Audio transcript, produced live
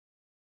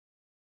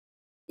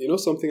You know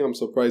something I'm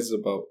surprised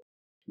about?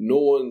 No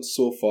one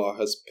so far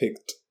has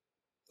picked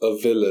a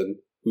villain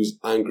who's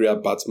angry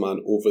at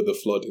Batman over the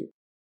flooding.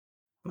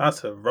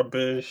 That's a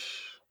rubbish.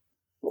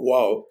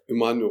 Wow,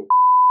 Emmanuel.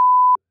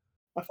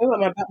 I feel like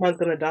my Batman's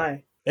gonna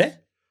die. Eh?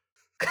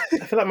 I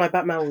feel like my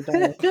Batman will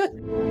die.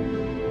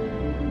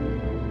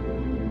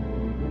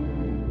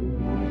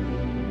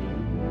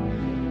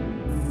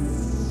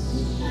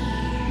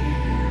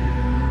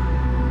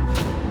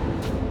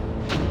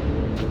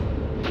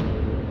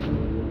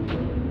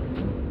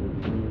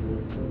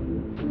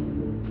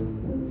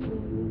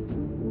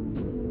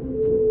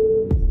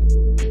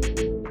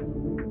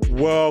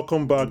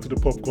 Welcome back to the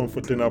Popcorn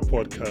for Dinner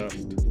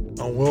podcast,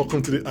 and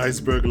welcome to the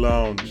Iceberg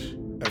Lounge,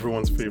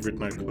 everyone's favorite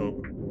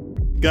nightclub.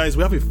 Guys,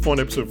 we have a fun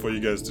episode for you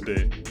guys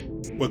today.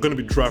 We're going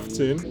to be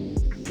drafting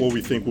what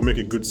we think will make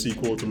a good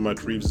sequel to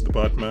Matt Reeves' The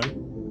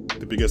Batman,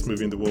 the biggest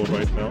movie in the world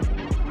right now.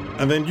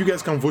 And then you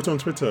guys can vote on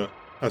Twitter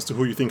as to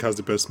who you think has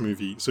the best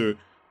movie. So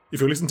if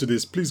you're listening to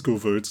this, please go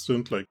vote.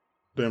 Don't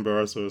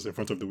embarrass us in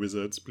front of the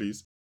wizards,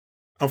 please.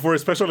 And for a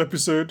special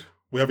episode,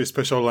 we have a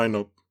special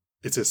lineup.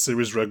 It's a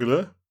series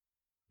regular,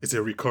 it's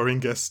a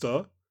recurring guest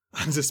star,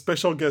 and it's a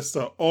special guest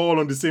star all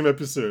on the same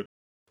episode.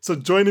 So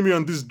joining me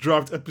on this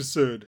draft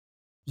episode,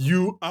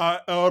 you are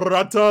a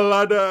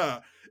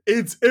Ratalada.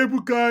 It's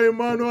Ebuka,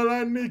 Emmanuel,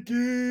 and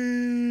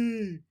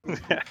Nikki.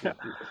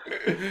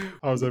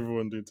 How's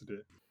everyone doing today?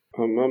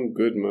 I'm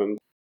good, man.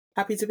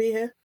 Happy to be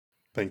here.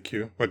 Thank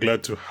you. We're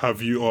glad to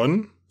have you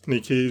on.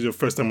 Nikki, it's your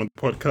first time on the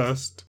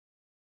podcast.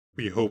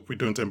 We hope we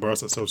don't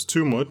embarrass ourselves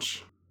too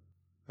much.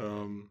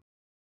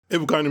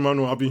 Ebuka and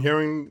Emmanuel, I've been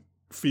hearing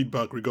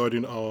feedback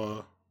regarding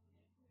our,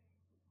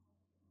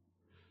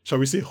 shall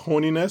we say,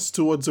 horniness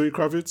towards Zoe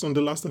Kravitz on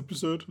the last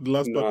episode, the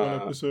last Batman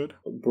episode.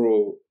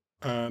 Bro,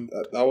 And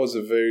that was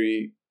a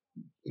very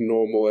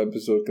normal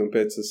episode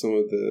compared to some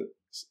of the...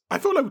 I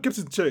felt like we kept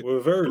it in check. We're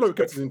very I feel like we kept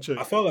it respectful. in check.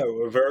 I felt like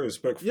we're very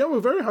respectful. Yeah, we're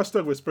very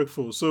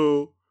 #respectful.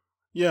 So,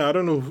 yeah, I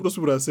don't know. Those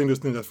people that are saying those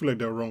things, I feel like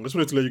they're wrong. I just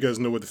wanted to let you guys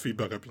know what the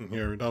feedback I've been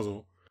hearing. That's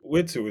all.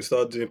 Wait till we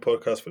start doing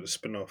podcasts for the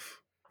spin-off.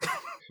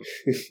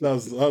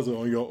 That's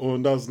on your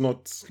own. Let's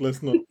not.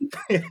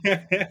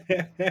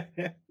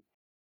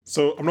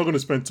 So I'm not going to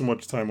spend too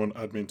much time on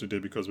admin today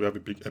because we have a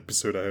big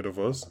episode ahead of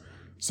us.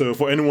 So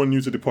for anyone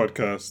new to the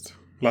podcast,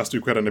 last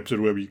week we had an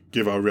episode where we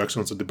gave our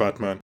reactions to the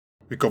Batman.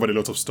 We covered a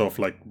lot of stuff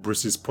like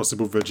Bruce's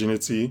possible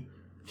virginity,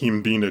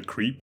 him being a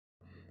creep,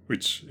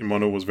 which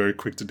Emmanuel was very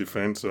quick to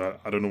defend, so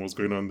I don't know what's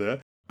going on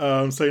there.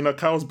 Saying that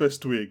Kyle's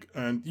best wig,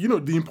 and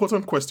the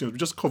important questions. We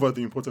just covered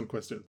the important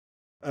questions.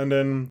 And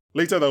then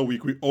later that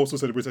week, we also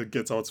celebrated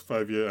Get Out's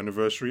 5-year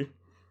anniversary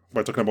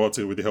by talking about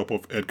it with the help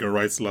of Edgar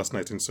Wright's Last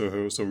Night in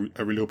Soho. So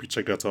I really hope you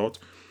check that out.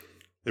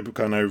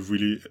 Ebuka and I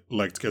really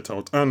liked Get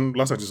Out and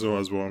Last Night in Soho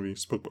as well. And we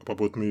spoke about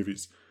both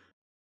movies.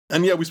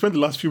 And yeah, we spent the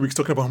last few weeks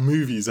talking about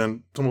movies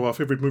and some of our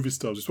favorite movie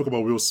stars. We spoke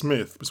about Will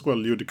Smith, we spoke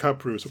about Leo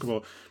DiCaprio, we spoke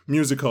about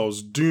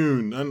musicals,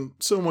 Dune, and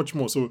so much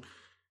more. So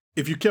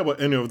if you care about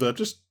any of that,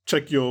 just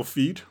check your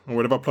feed on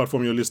whatever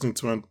platform you're listening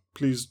to and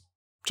please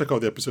check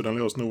out the episode and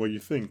let us know what you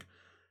think.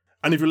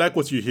 And if you like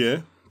what you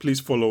hear,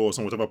 please follow us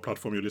on whatever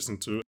platform you're listening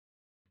to.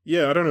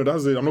 Yeah, I don't know,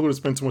 that's it. I'm not going to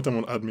spend too much time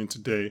on admin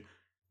today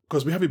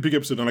because we have a big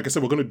episode. And like I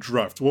said, we're going to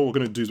draft. What we're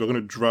going to do is we're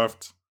going to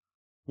draft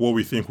what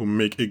we think will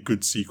make a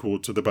good sequel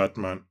to The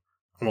Batman.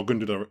 And we're going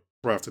to do that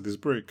right after this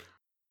break.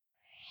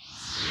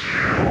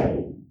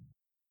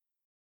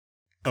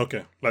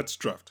 Okay, let's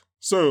draft.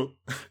 So,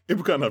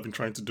 Ebuka and I have been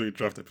trying to do a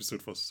draft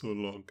episode for so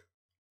long.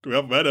 We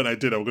had an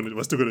idea that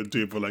we're still going to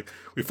do it, but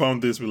we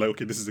found this, we're like,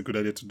 okay, this is a good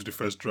idea to do the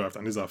first draft,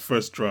 and this is our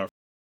first draft.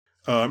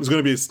 It's going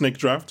to be a snake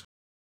draft,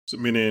 so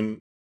meaning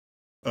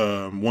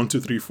 1, 2,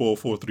 3, 4,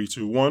 4, 3,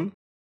 2, 1.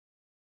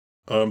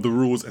 The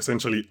rules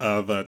essentially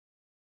are that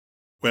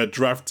we're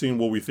drafting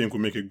what we think will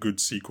make a good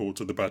sequel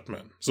to The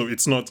Batman. So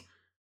it's not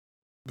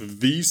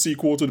the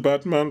sequel to The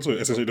Batman, so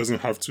essentially it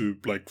doesn't have to,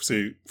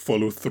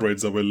 follow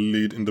threads that were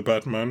laid in The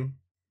Batman.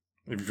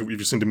 If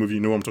you've seen the movie, you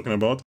know what I'm talking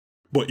about.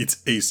 But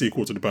it's a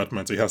sequel to The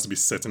Batman, so it has to be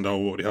set in that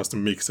world. It has to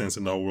make sense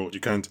in that world.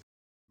 You can't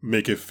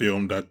make a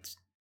film that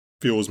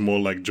feels more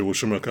like Joel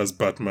Schumacher's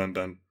Batman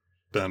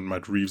than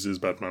Matt Reeves'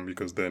 Batman,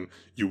 because then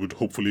you would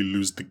hopefully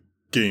lose the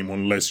game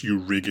unless you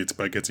rig it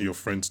by getting your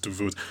friends to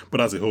vote. But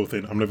that's the whole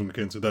thing. I'm never going to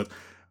get into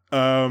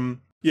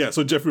that.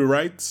 So Jeffrey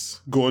Wright,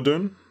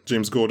 Gordon,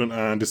 James Gordon,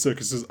 and the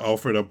Circus's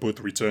Alfred are both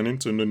returning,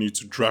 so no need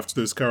to draft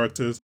those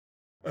characters.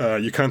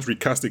 You can't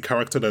recast a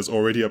character that's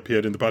already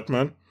appeared in The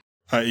Batman.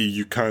 I.e.,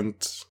 you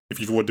can't, if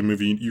you've watched the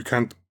movie, you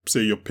can't say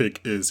your pick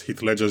is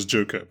Heath Ledger's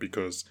Joker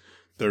because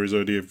there is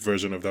already a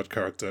version of that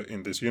character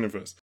in this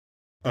universe.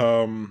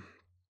 You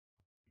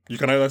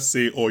can either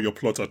say all your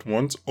plot at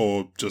once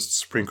or just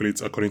sprinkle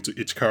it according to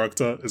each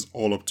character. It's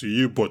all up to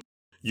you, but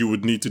you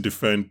would need to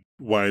defend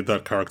why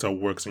that character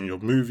works in your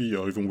movie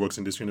or even works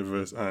in this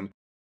universe. And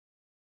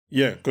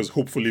yeah, because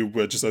hopefully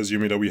we're just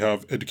assuming that we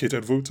have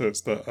educated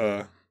voters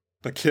that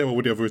care about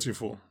what they're voting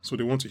for. So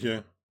they want to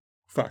hear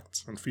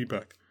facts and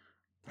feedback.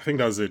 I think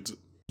that's it.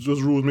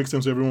 Those rules make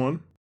sense to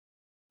everyone?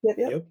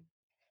 Yep.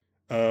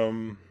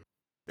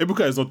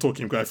 Ebuka is not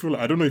talking because I feel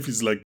like, I don't know if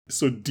he's like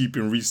so deep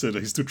in research that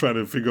he's still trying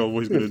to figure out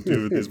what he's going to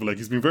do with this, but like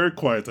he's been very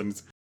quiet and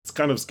it's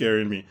kind of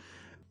scaring me.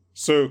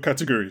 So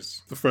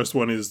categories. The first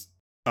one is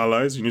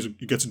allies. You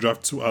get to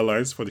draft 2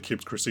 allies for the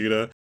Caped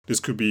Crusader. This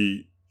could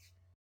be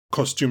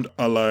costumed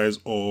allies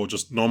or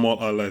just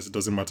normal allies. It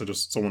doesn't matter,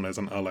 just someone as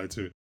an ally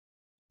too.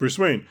 Bruce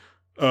Wayne.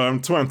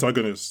 2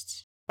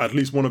 antagonists. At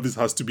least one of these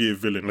has to be a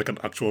villain, like an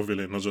actual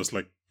villain, not just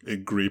like a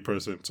grey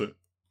person. So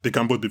they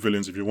can both be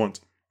villains if you want.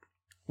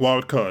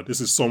 Wildcard.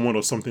 This is someone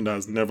or something that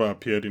has never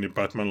appeared in a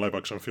Batman live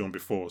action film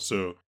before.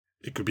 So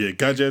it could be a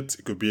gadget,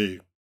 it could be a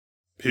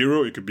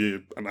hero, it could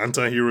be an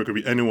anti-hero, it could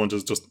be anyone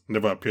just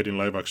never appeared in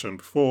live action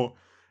before.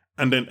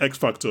 And then X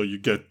Factor, you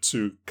get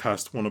to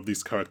cast one of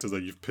these characters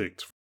that you've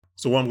picked.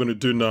 So what I'm going to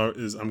do now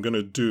is I'm going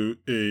to do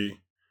a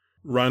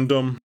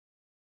random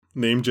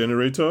name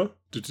generator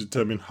to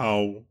determine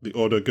how the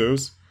order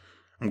goes.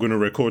 I'm going to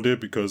record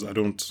it because I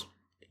don't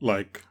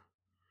like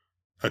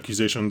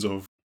accusations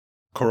of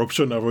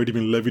corruption that have already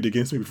been levied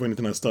against me before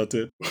anything has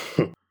started.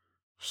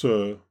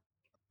 So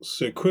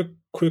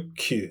quick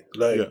cue.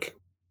 Like,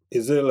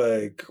 is it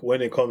like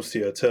when it comes to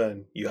your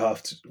turn, we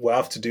have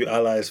to do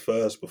allies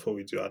first before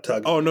we do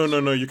antagonists? Oh,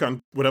 no. You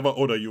can, whatever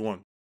order you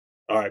want.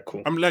 All right,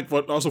 cool. I'm like,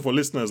 but also for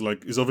listeners,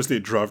 like, it's obviously a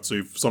draft. So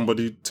if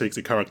somebody takes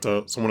a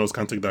character, someone else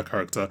can take that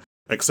character,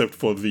 except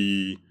for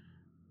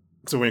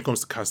so when it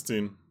comes to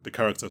casting the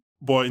character.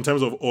 But in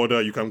terms of order,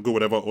 you can go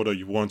whatever order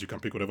you want. You can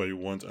pick whatever you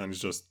want. And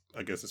it's just,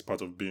 I guess it's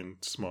part of being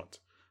smart.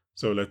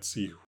 So let's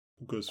see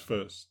who goes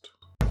first.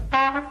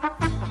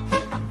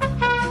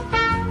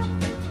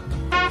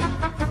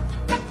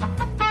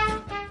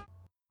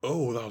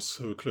 Oh, that was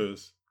so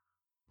close.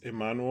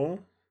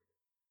 Emmanuel.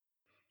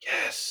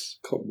 Yes.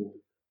 Come on.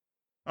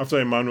 After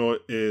Emmanuel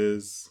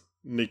is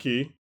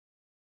Nikki.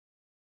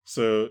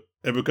 So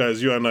Ebuka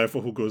is you and I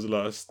for who goes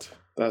last.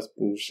 That's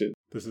bullshit.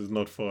 This is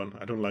not fun.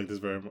 I don't like this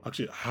very much.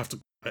 Actually,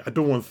 I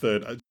don't want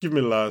third. Give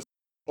me last.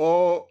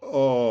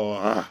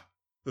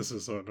 This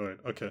is so annoying.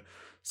 Okay.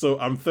 So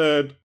I'm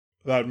third.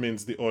 That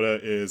means the order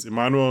is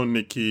Emmanuel,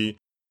 Nikki,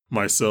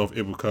 myself,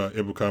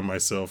 Ebuka,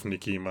 myself,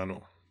 Nikki,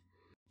 Emmanuel.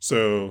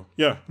 So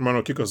yeah,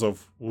 Emmanuel, kick us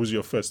off. Who's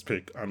your first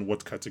pick and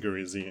what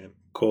category is he in?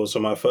 Cool. So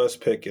my first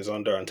pick is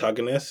under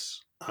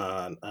antagonists,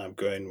 and I'm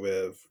going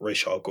with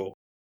Ra's al Ghul.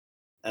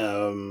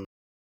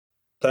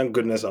 Thank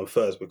goodness I'm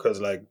first because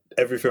like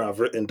everything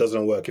I've written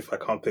doesn't work if I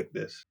can't pick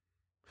this.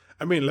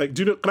 I mean, like,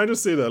 can I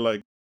just say that,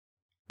 like,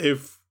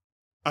 if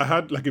I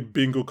had like a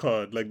bingo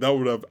card, like I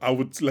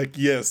would like,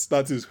 yes,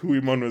 that is who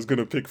Emmanuel is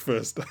gonna pick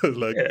first.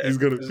 Like, yeah, he's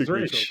gonna pick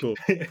Ra's al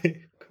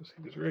Ghul.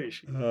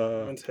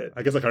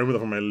 I guess I can remember that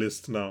from my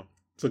list now.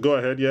 So go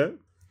ahead, yeah.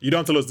 You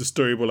don't tell us the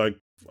story, but like,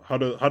 how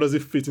does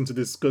it fit into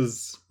this?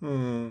 Because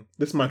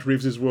this Matt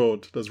Reeves'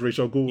 world. Does Ra's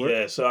al Ghul work?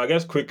 Yeah. So I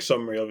guess quick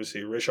summary.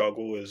 Obviously, Ra's al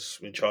Ghul is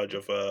in charge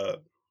of a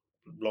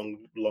long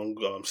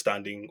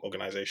standing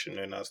organization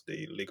known as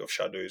the League of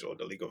Shadows or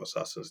the League of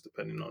Assassins,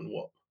 depending on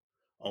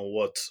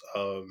what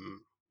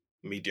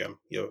medium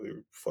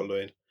you're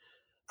following.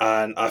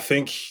 And I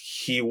think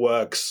he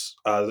works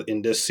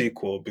in this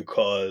sequel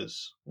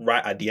because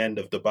right at the end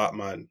of the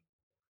Batman,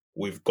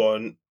 we've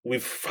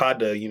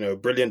had a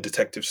brilliant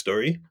detective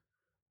story,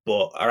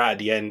 but right at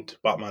the end,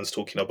 Batman's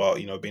talking about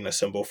being a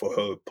symbol for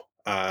hope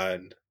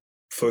and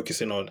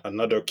focusing on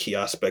another key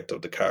aspect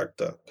of the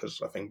character,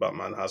 because I think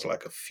Batman has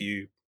like a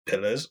few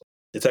pillars: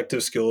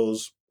 detective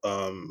skills,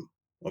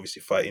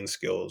 obviously fighting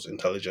skills,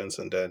 intelligence,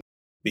 and then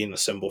being a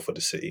symbol for the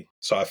city.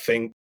 So I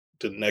think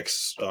the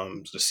next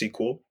the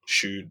sequel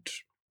should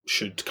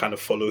kind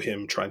of follow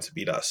him trying to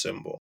be that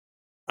symbol.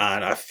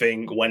 And I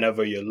think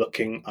whenever you're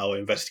looking or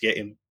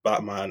investigating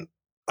Batman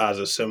as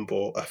a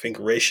symbol, I think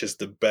Ra's is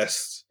the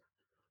best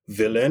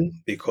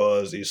villain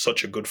because he's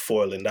such a good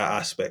foil in that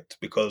aspect.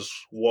 Because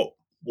what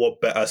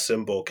better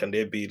symbol can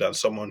there be than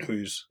someone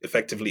who's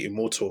effectively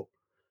immortal,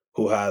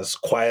 who has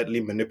quietly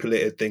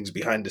manipulated things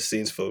behind the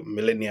scenes for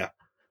millennia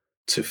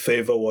to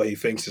favor what he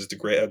thinks is the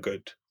greater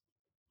good.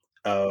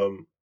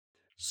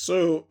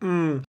 So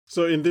in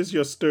this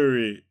your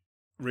story,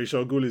 Ra's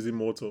al Ghul is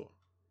immortal.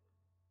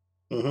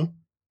 Mm-hmm.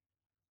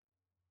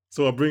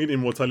 So we're bringing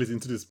immortality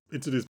into this.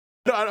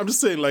 No, I'm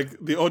just saying, like,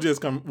 the audience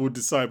will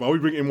decide. But are we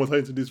bringing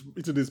immortality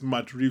into this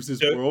Matt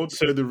Reeves' world?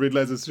 So the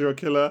Riddler is a serial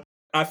killer.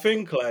 I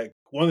think like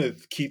one of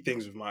the key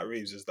things with Matt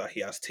Reeves is that he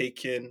has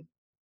taken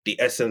the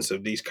essence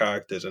of these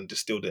characters and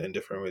distilled it in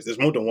different ways. There's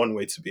more than one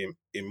way to be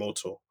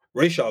immortal.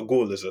 Ra's al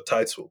Ghul is a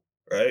title,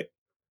 right?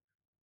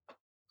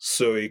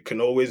 So it can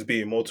always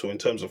be immortal in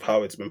terms of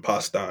how it's been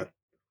passed down.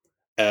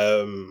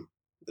 It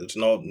does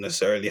not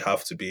necessarily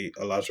have to be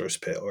a Lazarus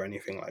Pit or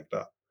anything like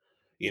that.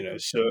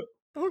 So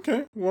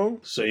okay, well,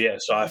 so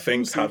I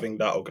think having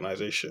that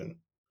organization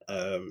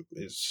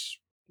is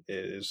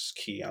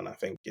key, and I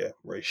think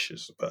Ra's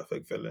is the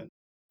perfect villain.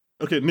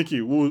 Okay, Nikki,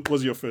 who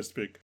was your first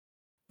pick?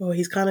 Well,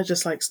 he's kind of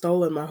just like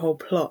stolen my whole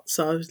plot,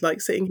 so I was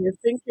like sitting here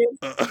thinking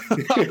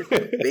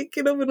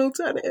of an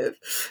alternative.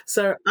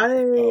 So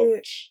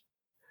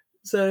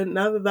So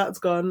now that that's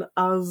gone,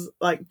 I was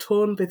like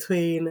torn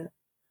between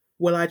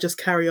will I just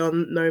carry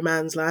on No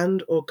Man's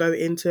Land or go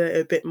into it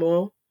a bit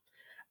more?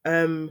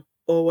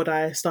 Or would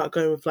I start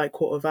going with like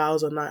Court of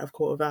Owls or Night of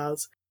Court of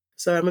Owls?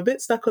 So I'm a bit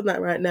stuck on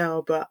that right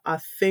now, but I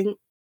think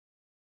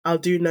I'll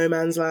do No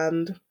Man's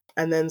Land.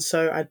 And then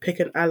so I'd pick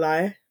an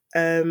ally.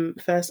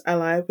 First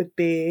ally would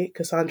be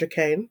Cassandra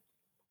Cain.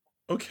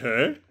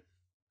 Okay.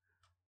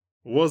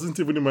 Wasn't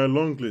even in my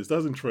long list.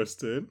 That's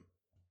interesting.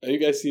 Are you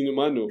guys seeing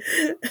Emmanuel?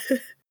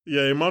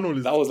 Yeah, Emmanuel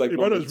is. That was like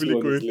Emmanuel's number 2 really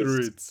on going his through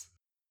list.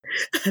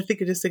 it. I think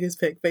he just took his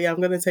pick. But yeah,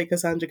 I'm going to take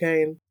Cassandra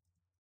Cain.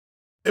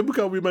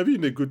 Ebuka, we might be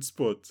in a good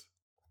spot.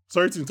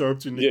 Sorry to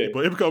interrupt you, Nikki, Yeah.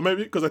 but Ebuka,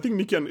 maybe because I think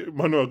Nikki and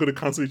Emmanuel are going to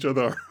cancel each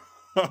other.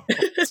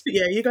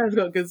 Yeah, you guys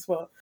got a good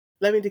spot.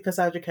 Let me do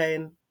Cassandra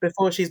Cain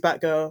before she's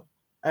Batgirl.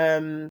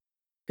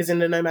 Because in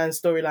the No Man's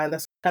storyline,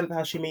 that's kind of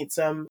how she meets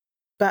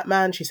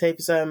Batman. She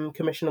saves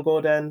Commissioner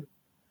Gordon.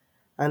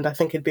 And I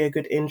think it'd be a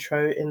good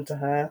intro into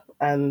her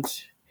and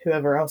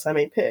whoever else I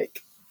may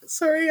pick.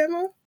 Sorry,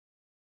 Emma.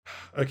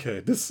 Okay,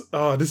 this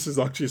is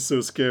actually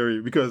so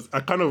scary because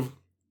I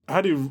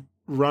had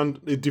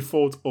a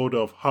default order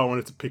of how I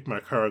wanted to pick my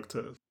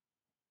characters.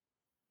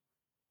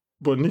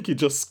 But Nikki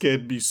just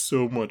scared me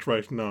so much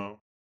right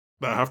now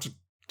that I have to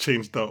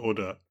change that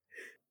order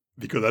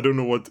because I don't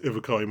know what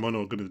Ebuka or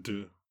Emmanuel are going to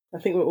do. I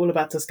think we're all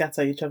about to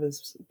scatter each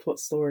other's plot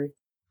story.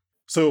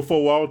 So for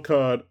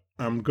wildcard,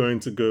 I'm going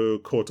to go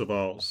Court of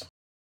Owls.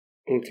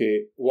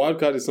 Okay.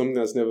 Wildcard is something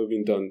that's never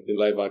been done in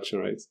live action,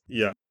 right?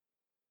 Yeah,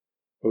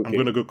 Okay. I'm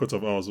going to go Court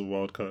of Owls with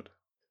wildcard.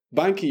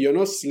 Banky, you're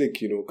not slick,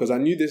 because I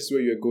knew this is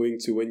where you're going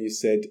to when you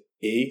said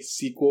a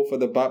sequel for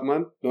the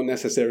Batman, not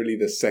necessarily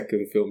the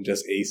second film,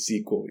 just a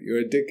sequel. You're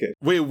a dickhead.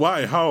 Wait,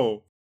 why?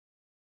 How?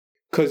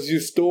 Because you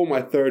stole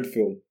my third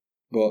film.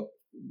 But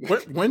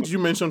When did you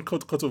mention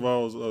Court of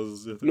Owls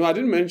as... no, I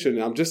didn't mention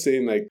it. I'm just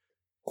saying, like,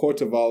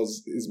 Court of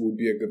Owls would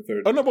be a good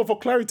third. Oh no, but for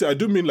clarity, I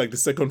do mean like the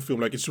second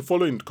film. Like it should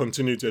follow in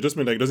continuity. I just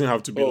mean like it doesn't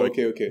have to be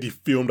okay. the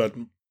film that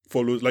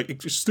follows. Like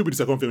it should still be the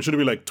second film. It shouldn't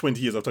be like 20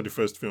 years after the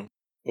first film.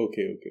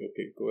 Okay.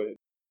 Go ahead.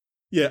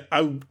 Yeah,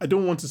 I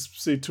don't want to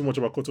say too much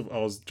about Court of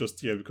Owls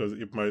just yet because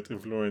it might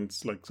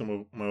influence like some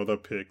of my other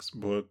picks.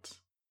 But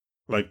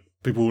like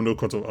people who know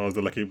Court of Owls,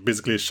 they're like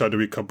basically a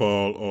shadowy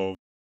cabal of...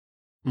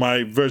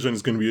 My version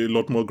is going to be a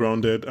lot more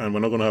grounded, and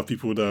we're not going to have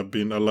people that have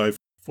been alive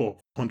for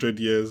 100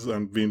 years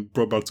and being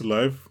brought back to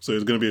life. So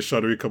it's going to be a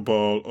shadowy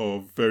cabal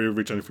of very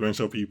rich and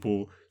influential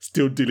people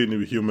still dealing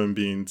with human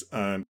beings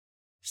and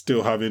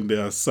still having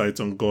their sights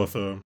on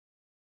Gotham.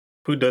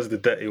 Who does the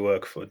dirty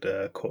work for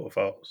the Court of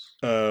Owls?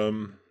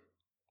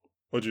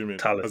 What do you mean?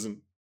 Talent. As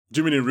in,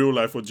 do you mean in real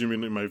life or do you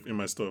mean in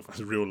my stuff?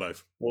 As real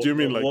life. Do you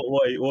mean like...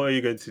 What are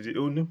you going to do?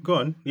 Oh, no, go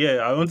on. Yeah,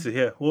 I want to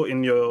hear. What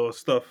in your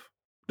stuff?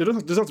 There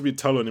doesn't have to be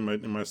Talon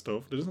in my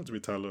stuff. There doesn't have to be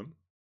Talon.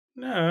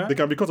 No. They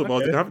can be Court of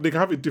Owls. Okay. They can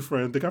have a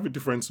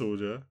different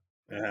soldier.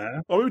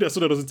 Uh-huh. Or maybe their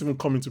soldier doesn't even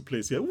come into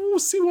place yet. We'll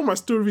see where my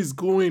story is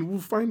going. We'll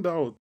find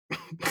out.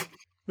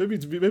 maybe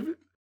it's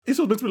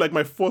was meant to be like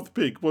my fourth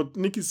pick, but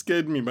Nikki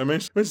scared me. When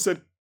she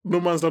said No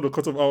Man's Land or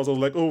Court of Owls, I was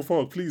like, oh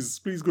fuck, please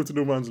go to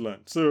No Man's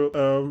Land.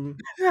 So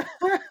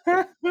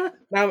Now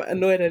I'm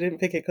annoyed I didn't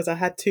pick it because I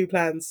had 2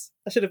 plans.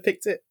 I should have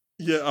picked it.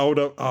 yeah, I would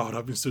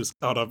have been so...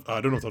 I don't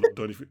know what I'd have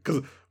done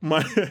because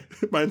my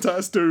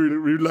entire story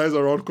relies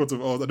around Court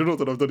of Owls. I don't know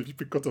what I'd have done if you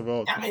pick Court of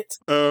Owls. Damn it.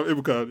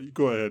 Ebuka,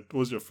 go ahead.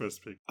 What's your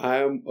first pick? I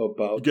am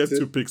about You get to...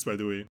 2 picks, by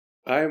the way.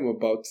 I am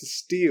about to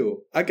steal.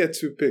 I get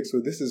 2 picks, so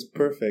this is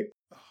perfect.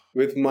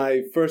 With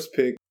my first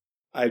pick,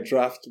 I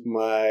draft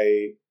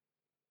my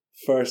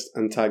first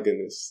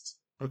antagonist.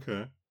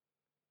 Okay.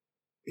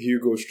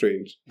 Hugo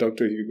Strange.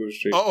 Dr. Hugo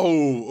Strange.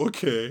 Oh,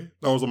 okay.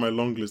 That was on my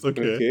long list.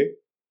 Okay.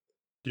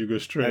 Hugo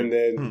Strange. And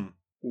then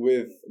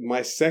with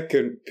my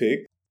second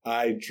pick,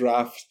 I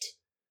draft...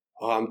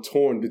 I'm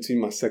torn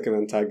between my second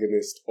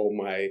antagonist or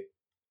my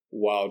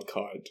wild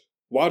card.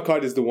 Wild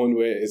card is the one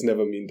where it's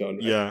never been done,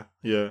 right?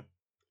 Yeah.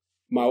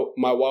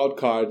 My wild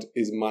card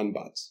is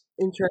Man-Bat.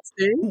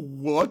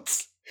 Interesting.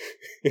 What?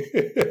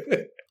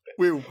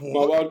 Wait, My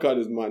what? wild card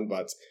is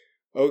Man-Bat.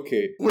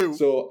 Okay. Wait,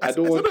 So I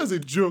don't I want... thought as a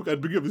joke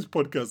I'd bring up this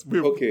podcast.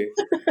 Wait, Okay.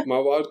 My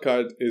wild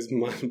card is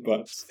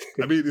Man-Bat.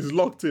 I mean, it's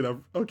locked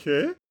in.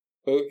 Okay.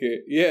 Okay.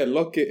 Yeah,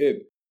 lock it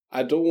in.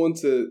 I don't want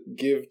to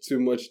give too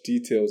much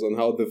details on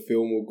how the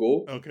film will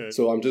go. Okay.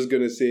 So I'm just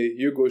going to say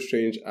Hugo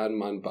Strange and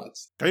Man-Bat.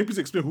 Can you please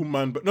explain who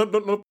Man-Bat...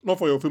 Not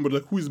for your film, but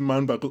like who is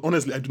Man-Bat? Because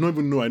honestly, I do not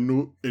even know I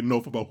know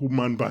enough about who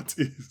Man-Bat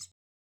is.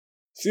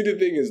 See, the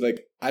thing is,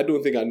 like, I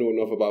don't think I know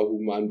enough about who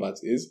Man-Bat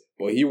is,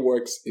 but he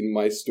works in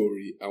my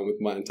story and with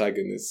my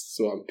antagonist,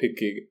 so I'm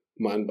picking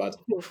Man-Bat.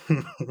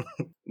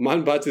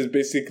 Man-Bat is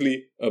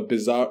basically a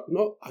bizarre...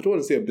 No, I don't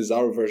want to say a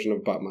bizarre version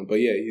of Batman, but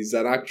yeah, he's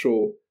an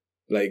actual,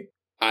 like,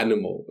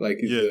 animal. Like,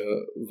 he's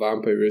a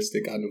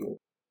vampiristic animal.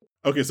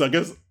 Okay, so I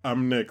guess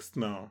I'm next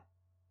now.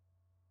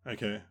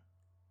 Okay.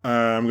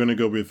 I'm going to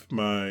go with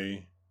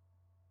my...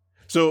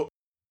 So,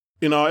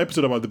 in our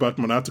episode about the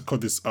Batman, I had to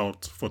cut this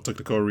out for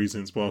technical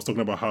reasons, but I was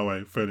talking about how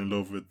I fell in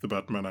love with the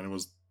Batman, and it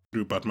was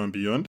through Batman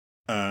Beyond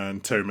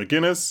and Terry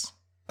McGinnis.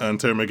 And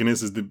Terry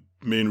McGinnis is the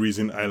main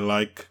reason I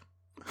like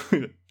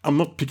I'm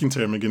not picking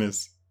Terry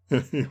McGinnis.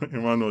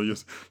 Emmanuel,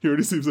 yes, he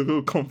already seems a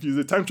little confused.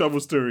 A time travel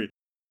story.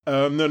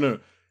 No.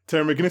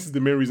 Terry McGinnis is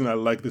the main reason I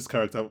like this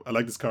character. I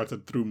like this character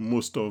through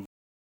most of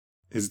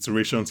his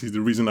iterations. He's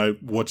the reason I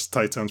watched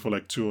Titans for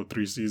like 2 or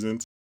 3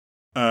 seasons.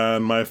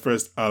 And my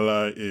first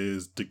ally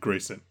is Dick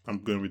Grayson. I'm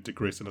going with Dick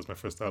Grayson as my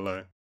first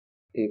ally.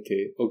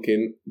 Okay.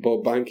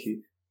 But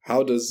Banky,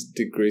 how does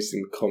Dick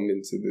Grayson come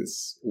into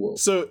this world?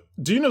 So,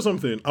 do you know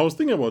something? I was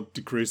thinking about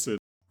Dick Grayson,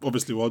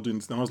 obviously, while doing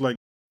this, and I was like,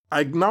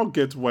 I now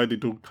get why they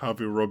don't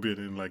have a Robin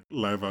in like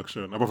live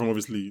action, apart from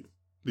obviously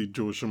the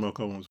Joel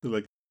Schumacher ones.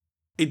 Like,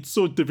 it's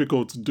so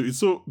difficult to do. It's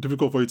so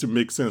difficult for you to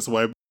make sense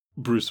why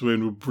Bruce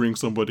Wayne would bring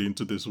somebody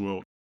into this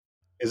world.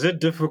 Is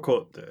it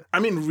difficult though? I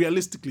mean,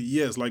 realistically,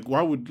 yes. Like,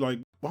 why would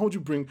you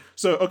bring?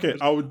 So, okay,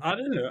 I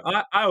don't know.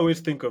 I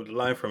always think of the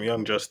line from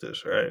Young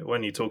Justice, right,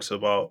 when he talks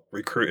about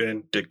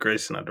recruiting Dick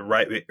Grayson at the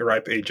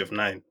ripe age of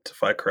 9 to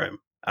fight crime,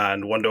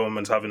 and Wonder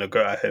Woman's having a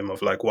go at him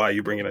of like, why are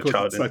you bringing a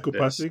child into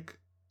psychopathic this?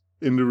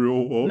 in the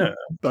real world. No,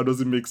 that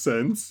doesn't make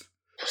sense.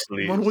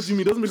 Please. Man, what do you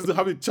mean? It doesn't make sense to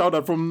have a child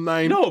that from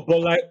 9. No, but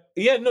like,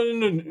 yeah, no.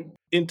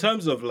 In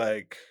terms of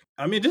like,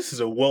 I mean, this is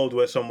a world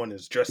where someone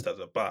is dressed as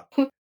a bat.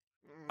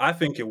 I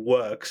think it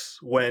works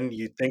when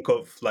you think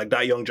of like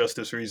that Young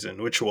Justice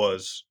reason, which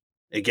was,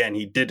 again,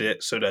 he did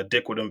it so that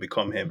Dick wouldn't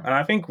become him. And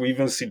I think we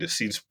even see the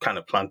seeds kind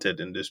of planted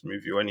in this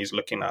movie when he's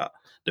looking at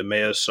the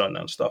mayor's son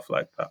and stuff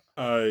like that.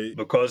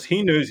 Because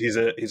he knows he's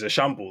a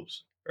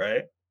shambles,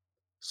 right?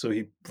 So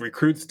he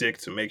recruits Dick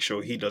to make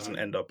sure he doesn't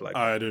end up like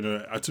I don't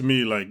know. To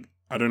me, like,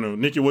 I don't know.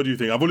 Nikki, what do you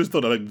think? I've always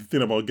thought that like the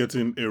thing about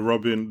getting a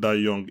Robin that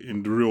young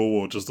in the real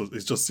world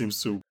it just seems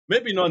so...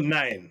 Maybe not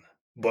 9,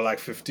 but like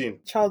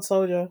 15. Child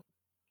soldier.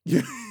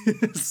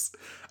 Yes.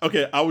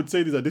 Okay, I would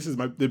say that this is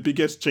the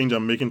biggest change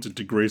I'm making to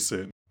Dick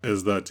Grayson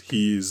is that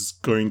he's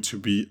going to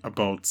be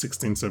about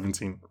 16,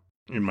 17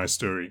 in my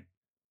story.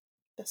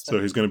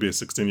 So he's going to be a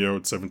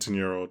 16-year-old,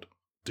 17-year-old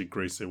Dick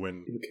Grayson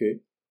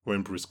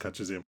when Bruce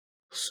catches him.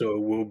 So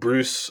will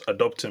Bruce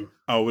adopt him?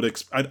 I would.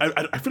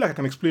 I feel like I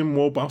can explain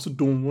more, but I also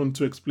don't want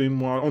to explain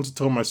more. I want to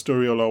tell my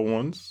story all at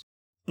once,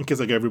 in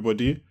case I get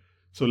everybody.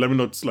 So let me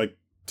not like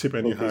tip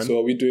any hand. So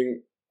are we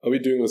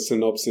doing a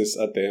synopsis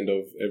at the end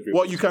of every?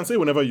 Well, you can say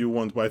whenever you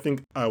want, but I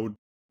think I would.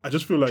 I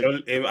just feel like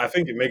I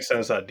think it makes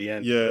sense at the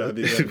end. Yeah, at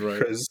the end, right?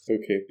 Okay,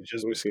 it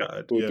just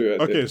scattered. We'll do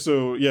it. Okay,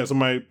 so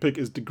my pick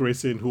is Dick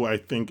Grayson, who I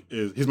think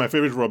he's my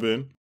favorite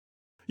Robin.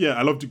 Yeah,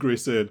 I love Dick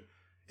Grayson.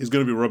 He's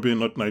going to be Robin,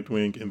 not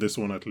Nightwing, in this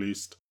one at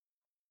least.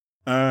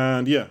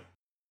 And yeah,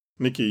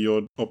 Nikki,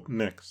 you're up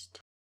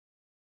next.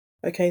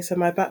 Okay, so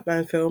my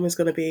Batman film is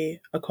going to be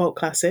a cult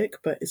classic,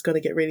 but it's going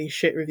to get really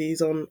shit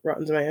reviews on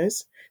Rotten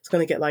Tomatoes. It's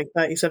going to get like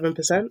 37%,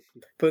 but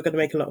we're going to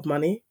make a lot of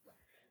money.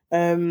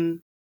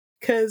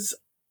 Because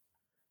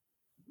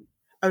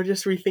I'm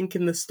just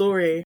rethinking the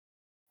story.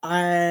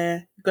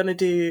 I'm going to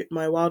do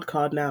my wild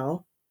card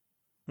now.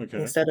 Okay.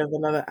 Instead of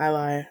another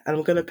ally. And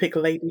I'm going to pick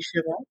Lady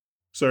Shiva.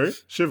 Sorry?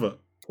 Shiva?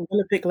 I'm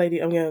going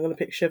to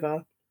pick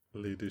Shiva.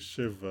 Lady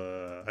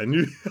Shiva. I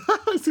knew...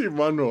 I see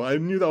Manuel. I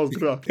knew that was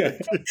going to happen.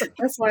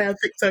 That's why I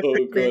picked her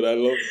quickly. Oh God, I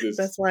love this.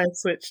 That's why I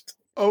switched.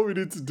 All we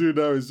need to do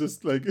now is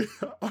just like...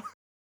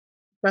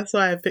 That's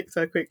why I picked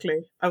her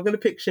quickly. I'm going to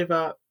pick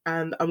Shiva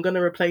and I'm going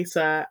to replace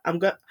her.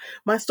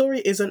 My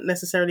story isn't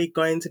necessarily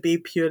going to be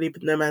purely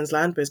No Man's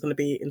Land, but it's going to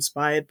be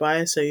inspired by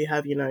it. So you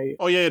have,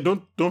 Oh yeah,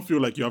 don't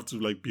feel like you have to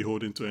like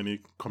beholden to any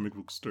comic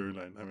book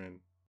storyline. I mean...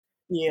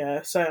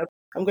 Yeah, so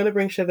I'm going to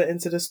bring Shiva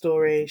into the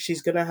story.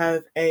 She's going to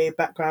have a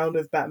background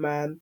of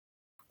Batman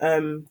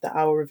that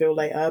I will reveal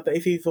later. But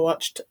if you've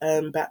watched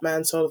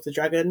Batman Soul of the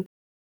Dragon,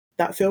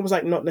 that film is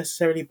like not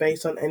necessarily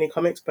based on any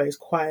comics, but it's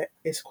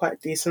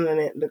quite decent, and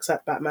it looks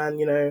at Batman,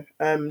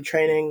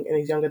 training in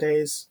his younger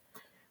days,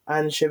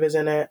 and Shiva's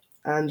in it,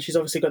 and she's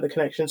obviously got the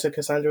connection to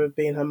Cassandra with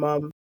being her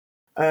mum,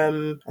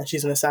 and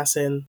she's an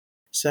assassin.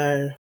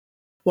 So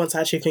once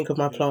I actually think of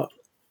my plot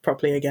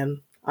properly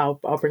again, I'll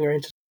bring her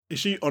into. Is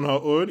she on her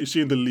own? Is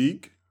she in the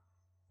league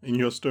in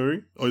your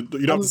story, or you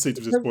don't have to say it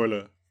to the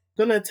spoiler?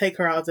 I'm gonna take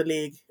her out of the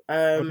league.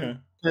 Okay.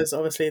 Because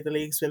obviously the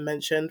league's been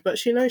mentioned, but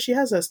she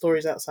has her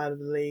stories outside of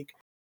the league.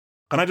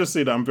 Can I just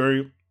say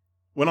that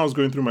when I was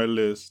going through my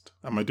list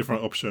and my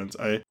different options,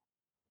 I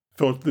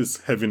felt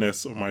this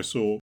heaviness on my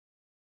soul,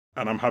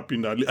 and I'm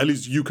happy that at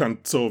least you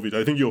can solve it.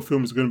 I think your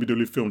film is going to be the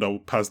only film that will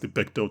pass the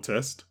Bechdel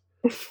test.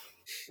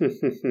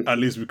 At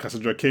least with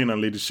Cassandra Cain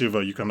and Lady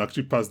Shiva, you can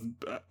actually pass,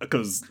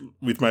 because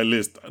with my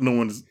list, no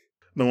one's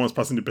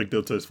passing the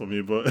Bechdel test for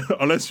me. But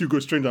unless Hugo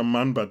Strange and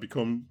Man-Bat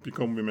become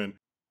women.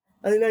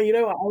 I don't know. You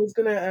know what?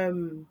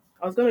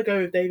 I was gonna go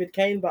with David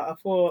Kane, but I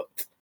thought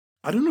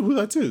I don't know who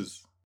that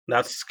is.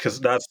 That's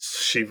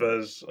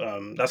Shiva's.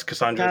 That's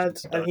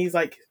Cassandra's dad, and he's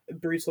like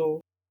brutal,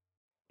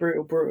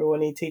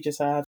 and he teaches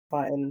her how to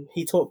fight, and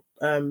he taught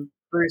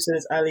Bruce in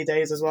his early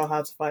days as well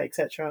how to fight,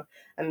 etc.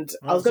 And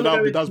I was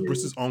gonna go. That's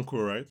Bruce's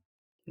uncle, right?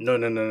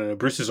 No.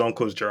 Bruce's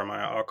uncle is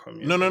Jeremiah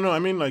Arkham. No. I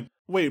mean, like,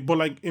 wait, but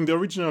like in the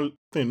original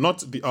thing,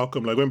 not the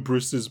Arkham. Like when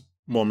Bruce's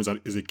mom is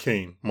a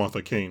Kane,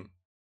 Martha Kane.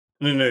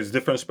 No, it's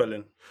different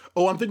spelling.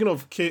 Oh, I'm thinking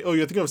of K. Oh,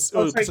 you're thinking of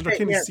sorry, Cassandra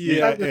Cain is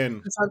yeah.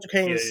 Cain. Cassandra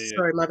Cain. Yeah.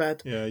 Sorry, my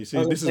bad. Yeah, you I see,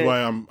 was this is gonna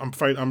why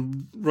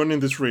I'm running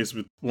this race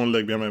with one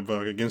leg behind my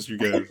back against you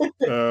guys.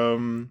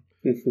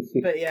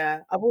 But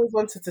yeah, I've always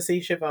wanted to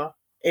see Shiva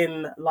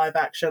in live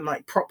action,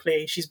 like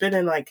properly. She was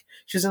in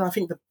I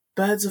think the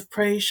Birds of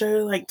Prey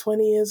show like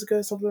 20 years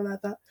ago, something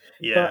like that.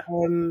 Yeah.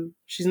 But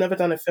she's never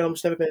done a film.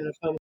 She's never been in a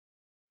film.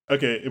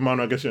 Okay,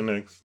 Emmanuel, I guess you're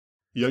next.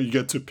 Yeah, you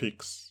get 2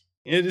 picks.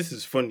 This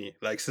is funny.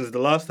 Like, since the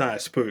last time I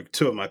spoke,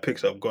 2 of my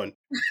picks have gone.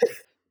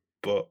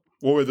 But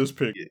What were those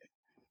picks? Yeah.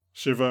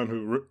 Shiva and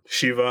who?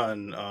 Shiva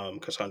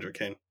and Cassandra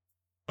Cain.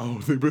 Oh,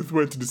 they both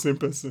went to the same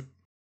person.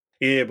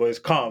 Yeah, but it's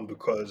calm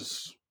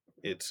because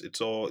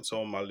it's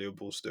all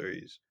malleable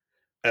stories.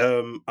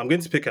 I'm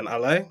going to pick an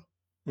ally.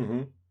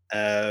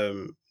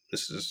 Mm-hmm.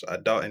 This is, I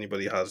doubt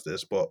anybody has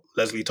this, but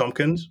Leslie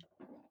Tompkins.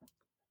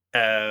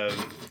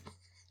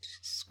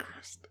 Jesus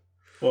Christ.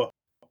 What?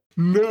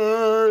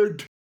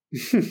 Nerd.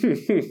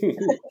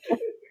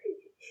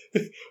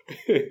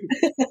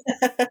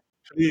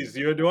 Please,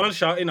 you're the one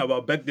shouting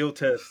about Bechdel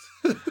test.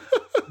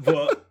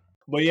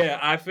 but yeah,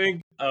 I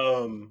think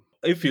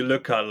if you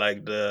look at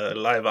like the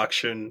live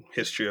action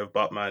history of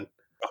Batman,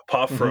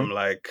 apart from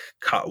like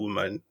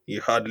Catwoman,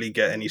 you hardly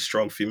get any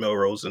strong female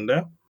roles in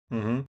there.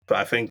 Mm-hmm. But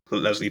I think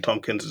Leslie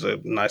Tompkins is a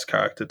nice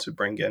character to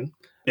bring in.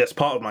 Yes,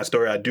 part of my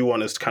story, I do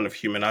want us to kind of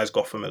humanize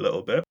Gotham a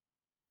little bit,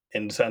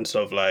 in the sense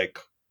of like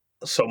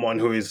someone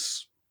who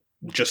is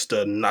just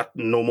a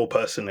normal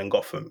person in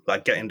Gotham,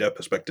 like getting their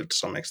perspective to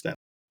some extent.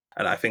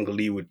 And I think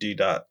Lee would do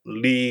that.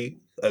 Lee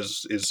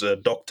is a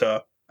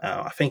doctor.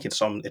 I think in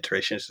some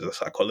iterations is a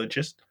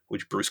psychologist,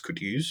 which Bruce could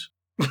use.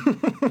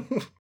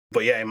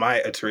 But yeah, in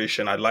my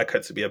iteration, I'd like her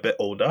to be a bit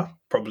older,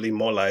 probably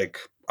more like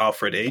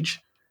Alfred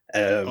age.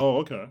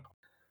 Okay.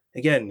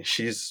 Again,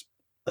 she's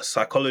a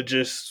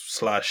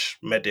psychologist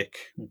 / medic.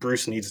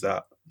 Bruce needs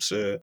that.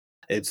 So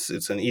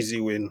it's an easy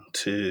win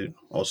to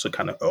also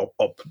kind of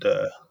up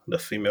the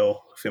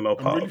female part.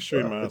 I'm really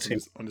showing my the ass team.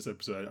 on this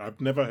episode. I've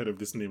never heard of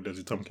this name,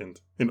 Leslie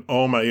Tompkins. In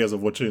all my years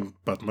of watching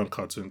Batman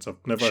cartoons, I've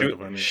never heard of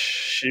her name.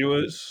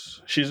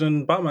 She's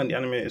in Batman the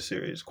Animated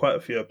Series, quite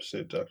a few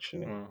episodes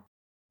actually.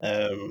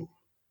 Oh.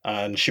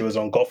 And she was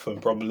on Gotham,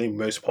 probably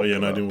most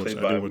popular, I didn't watch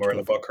Morella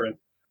Gotham. Baccarin.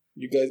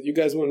 You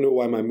guys want to know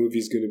why my movie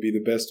is going to be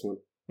the best one?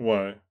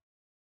 Why?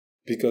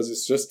 Because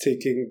it's just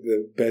taking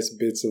the best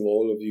bits of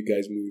all of you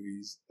guys'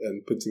 movies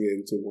and putting it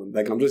into one.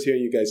 Like, I'm just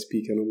hearing you guys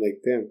speak and I'm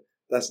like, damn,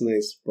 that's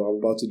nice, but I'm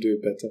about to do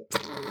it better.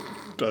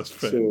 That's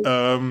fair.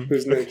 So,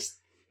 who's next?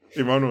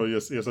 Emmanuel,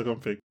 yes,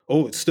 second pick.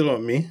 Oh, it's still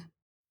on me?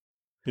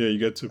 Yeah, you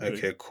get 2 picks.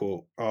 Okay,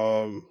 cool.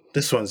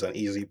 This one's an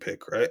easy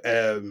pick, right?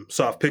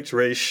 So I've picked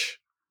Raish.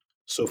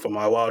 So for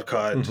my wild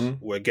card,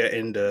 we're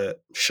getting the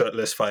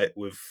shirtless fight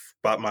with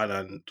Batman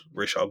and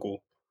Ra's al Ghul,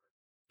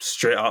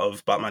 straight out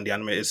of Batman the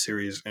Animated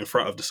Series, in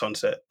front of the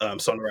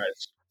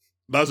sunrise.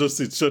 That's just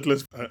it,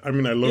 shirtless. I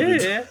mean, I love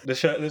it. Yeah, the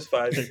shirtless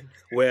fight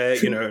where,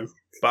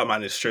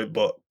 Batman is stripped,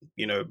 but,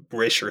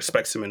 Ra's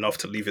respects him enough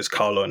to leave his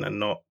cowl on and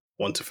not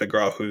want to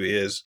figure out who he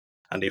is.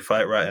 And they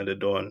fight right in the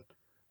dawn.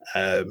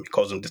 He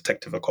calls him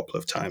detective a couple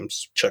of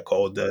times, check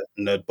all the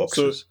nerd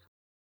boxes.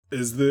 So,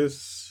 is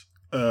this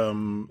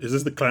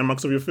the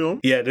climax of your film?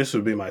 Yeah, this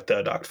would be my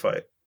third act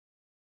fight.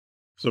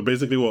 So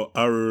basically, what,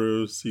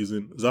 Arrow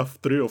season, is that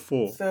 3 or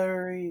 4?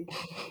 3.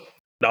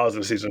 That was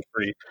in season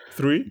 3.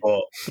 3?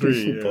 But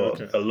 3, yeah,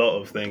 but okay. a lot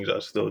of things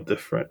are still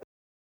different.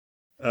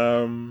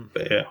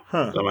 But yeah,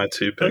 those are my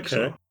 2 picks.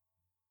 Okay.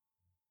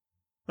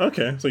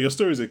 Okay, so your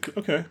story is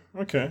okay.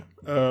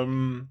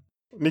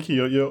 Nikki,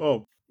 you're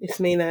up. It's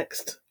me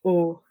next.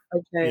 Oh,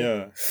 okay.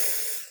 Yeah.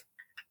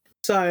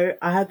 So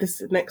I had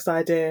this next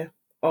idea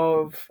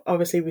of,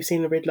 obviously we've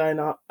seen the Riddler in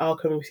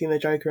Arkham, we've seen the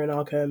Joker in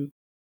Arkham,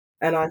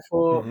 and I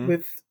thought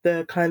with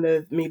the kind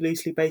of me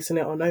loosely basing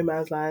it on No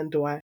Man's Land,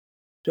 do I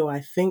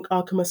think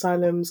Arkham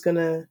Asylum's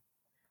do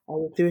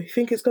I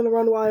think it's gonna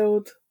run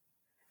wild?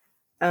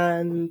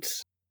 And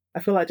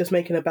I feel like just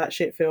making a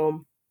batshit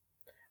film.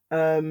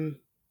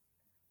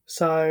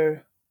 So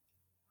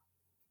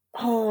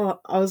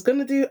I was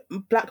gonna do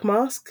Black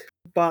Mask,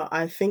 but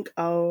I think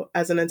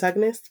as an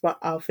antagonist, but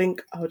I'll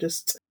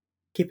just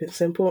keep it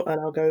simple and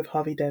I'll go with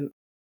Harvey Dent.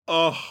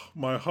 Oh,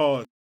 my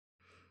heart.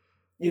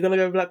 You're gonna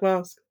go with Black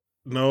Mask?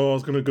 No, I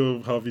was gonna go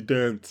with Harvey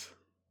Dent.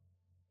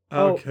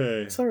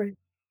 Okay. Sorry.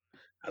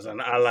 As an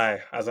ally.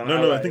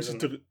 No, I think she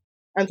took...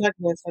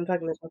 Antagonist.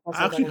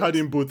 I actually had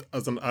him both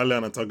as an ally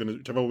and antagonist,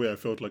 whichever way I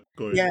felt like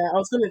going. Yeah, I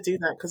was gonna do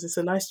that because it's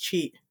a nice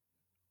cheat.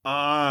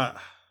 So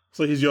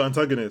he's your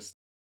antagonist?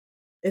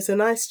 It's a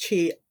nice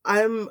cheat.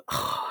 I'm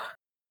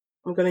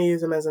gonna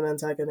use him as an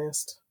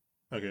antagonist.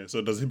 Okay,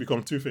 so does he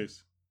become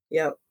Two-Face?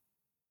 Yep.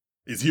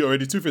 Is he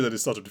already Two-Face at the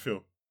start of the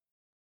film?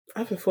 I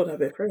haven't thought that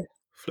bit through.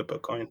 Flip a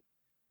coin.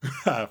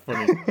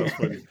 Funny. That's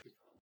funny.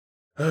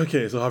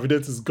 Okay, so Harvey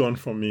Dent is gone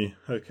from me.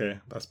 Okay,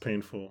 that's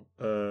painful.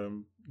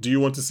 Do you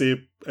want to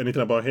say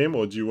anything about him,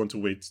 or do you want to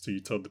wait till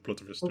you tell the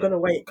plot of your story? I'm gonna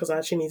wait because I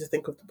actually need to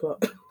think of the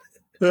plot.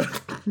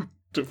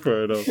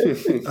 Fair enough.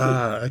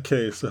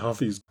 Okay, so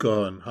Harvey's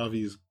gone.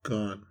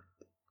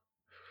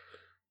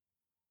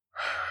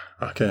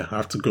 Okay, I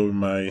have to go with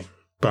my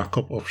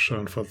backup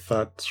option for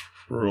that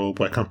role,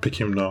 but I can't pick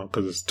him now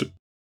because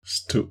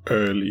it's too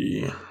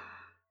early.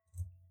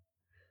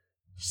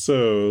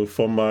 So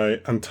for my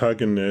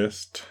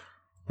antagonist,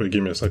 wait,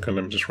 give me a second.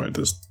 Let me just write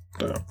this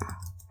down.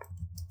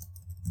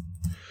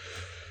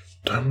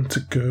 Time to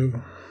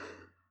go.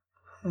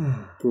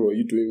 Bro, are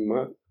you doing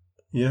math?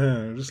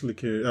 Yeah, just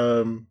look at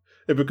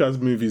Ebuka's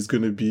movie is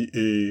going to be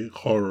a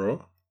horror.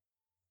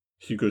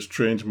 Hugo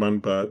Strange,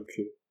 Man-Bat.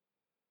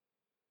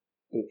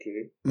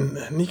 Okay.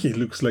 Nikki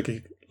looks like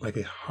a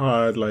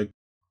hard, like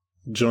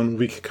John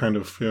Wick kind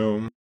of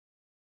film.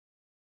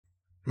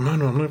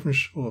 Man, I'm not even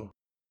sure.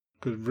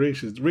 Because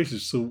Raish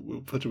is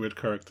so such a weird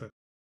character.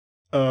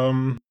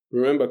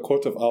 Remember,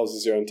 Court of Owls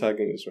is your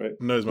antagonist, right?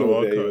 No, it's my No,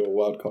 wild they're card. your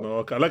wild card. My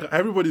wild card. Like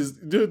everybody's,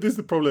 this is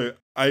the problem.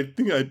 I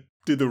think I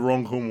did the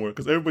wrong homework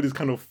because everybody's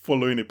kind of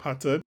following a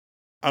pattern,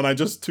 and I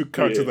just took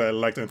characters that I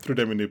liked and threw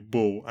them in a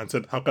bowl and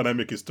said, "How can I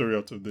make a story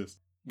out of this?"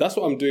 That's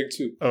what I'm doing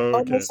too. Oh,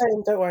 I'm okay. the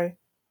same, don't worry.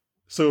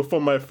 So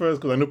for my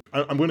first, because I know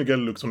I'm going to get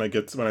looks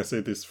when I say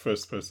this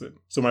first person.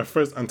 So my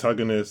first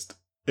antagonist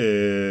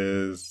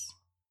is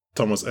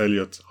Thomas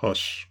Elliot,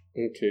 Hush.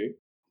 Okay.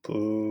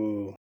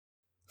 Boo.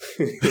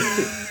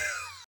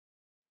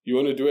 You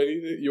want to do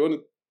anything? You want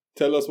to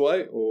tell us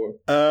why? Or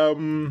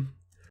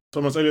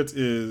Thomas Elliot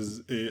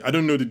is I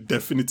don't know the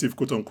definitive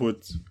quote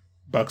unquote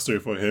backstory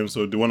for him.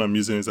 So the one I'm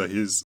using is that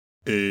he's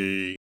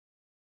a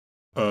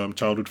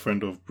childhood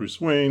friend of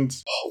Bruce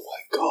Wayne's. Oh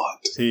my god.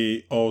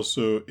 He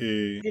also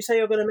You say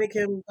you're going to make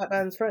him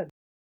Batman's friend?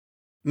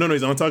 No,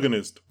 he's an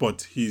antagonist,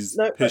 but his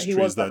No, but history he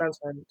was is that Batman's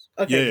friend.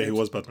 Okay, yeah, good. he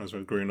was Batman's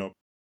friend growing up.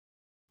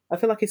 I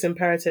feel like it's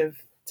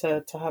imperative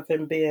to have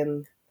him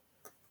being.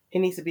 He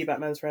needs to be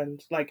Batman's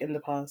friend, like in the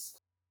past.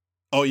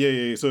 Oh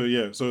yeah. So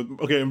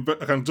okay,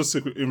 I can just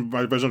say in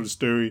my version of the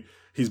story,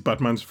 he's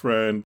Batman's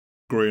friend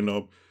growing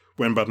up.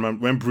 When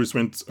Bruce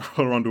went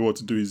around the world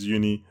to do his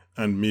uni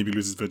and maybe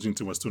lose his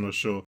virginity, was still not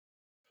sure.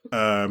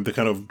 They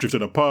kind of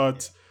drifted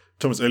apart.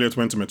 Thomas Elliot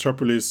went to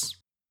Metropolis,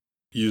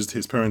 used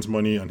his parents'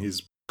 money, and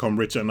he's become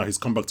richer. And now he's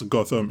come back to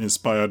Gotham,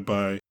 inspired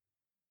by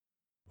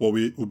what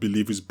we would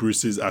believe is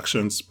Bruce's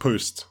actions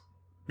post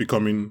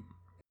becoming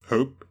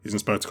Hope. He's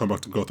inspired to come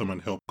back to Gotham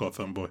and help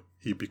Gotham, but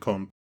he's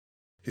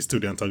still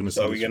the antagonist.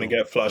 So are we going to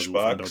get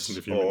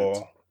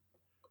flashbacks,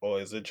 or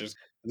is it just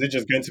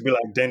going to be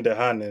like Dan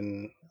DeHaan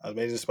in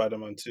Amazing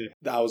Spider-Man 2?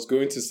 I was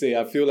going to say,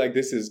 I feel like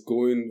this is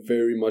going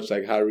very much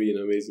like Harry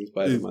in Amazing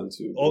Spider-Man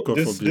 2. Oh, God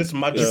this forbid.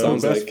 magical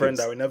sounds best like friend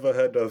it's- that we never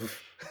heard of.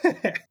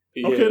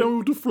 Yeah. Okay, then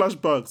we'll do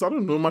flashbacks. I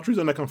don't know. Matt Reeves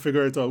and I can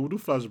figure it out. We'll do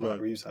Matt flashbacks.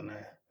 Reeves and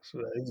I. So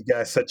this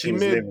guy searching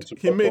He his name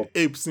to made pop up.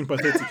 Ape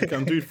sympathetic. He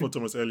can do it for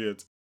Thomas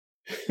Elliot.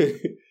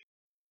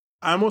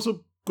 I'm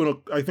also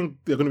I think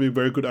they're gonna be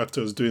very good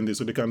actors doing this,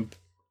 so they can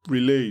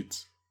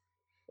relate.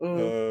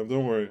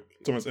 Don't worry,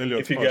 Thomas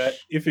Elliot.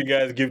 If you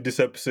guys give this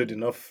episode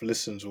enough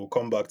listens, we'll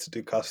come back to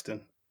do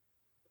casting,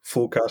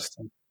 full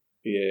casting.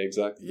 Yeah,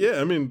 exactly.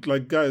 Yeah, I mean,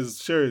 like, guys,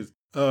 share it.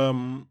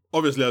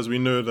 Obviously, as we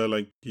know that,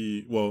 like,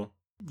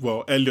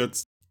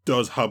 Elliot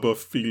does harbor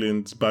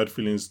bad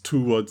feelings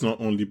towards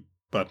not only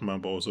Batman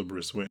but also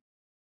Bruce Wayne.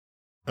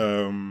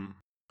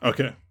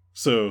 Okay,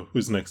 so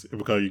who's next?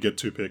 Ibuka, you get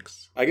 2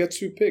 picks. I get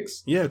 2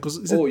 picks. Yeah, because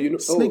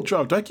Snake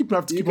draft. Do I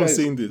have to keep on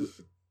saying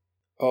this?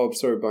 Oh, I'm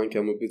sorry, Banky,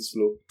 I'm a bit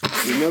slow.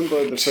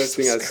 Remember the first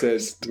thing I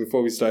said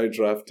before we started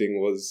drafting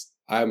was,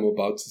 I'm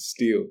about to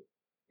steal.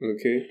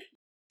 Okay?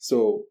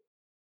 So,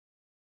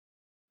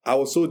 I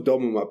was so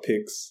dumb with my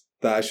picks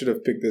that I should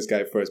have picked this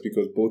guy first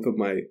because both of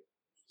my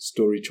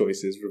story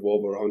choices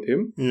revolve around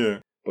him. Yeah.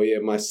 But yeah,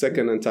 my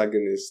second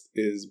antagonist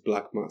is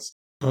Black Mask.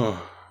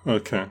 Oh,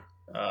 okay.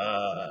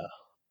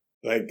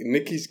 Like,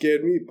 Nikki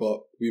scared me,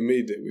 but we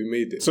made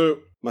it. So,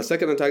 my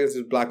second antagonist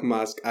is Black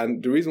Mask,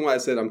 and the reason why I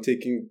said I'm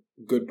taking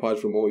good parts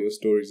from all your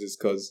stories is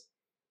because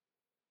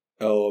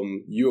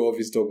you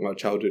obviously talk about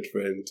childhood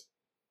friend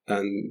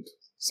and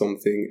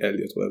something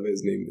Elliot, whatever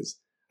his name is.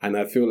 And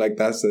I feel like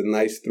that's a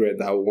nice thread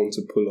that I want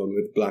to pull on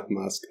with Black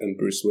Mask and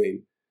Bruce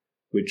Wayne,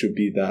 which would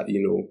be that,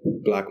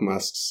 Black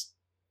Mask's,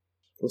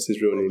 what's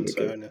his real name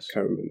again?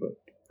 Can't remember.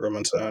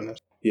 Roman Sionis.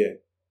 Yeah.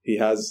 He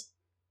has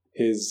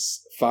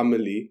his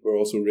family were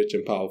also rich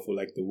and powerful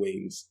like the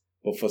Waynes.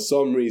 But for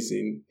some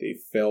reason, they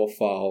fell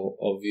foul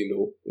of,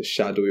 the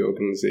shadowy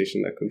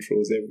organization that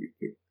controls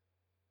everything.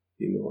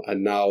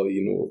 And now,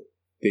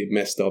 they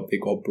messed up, they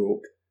got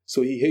broke.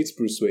 So he hates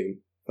Bruce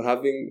Wayne for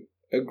having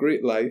a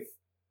great life,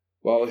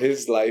 while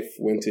his life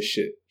went to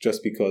shit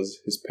just because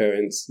his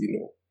parents,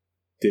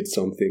 did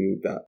something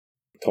that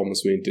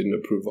Thomas Wayne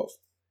didn't approve of.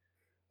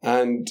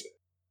 And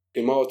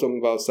Emma was talking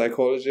about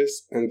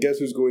psychologists, and guess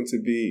who's going to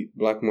be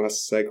Black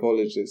Mask's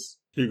psychologist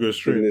Hugo in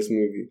Strange. this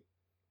movie?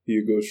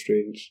 Hugo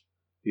Strange.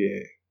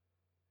 Yeah.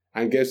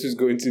 And guess who's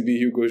going to be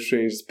Hugo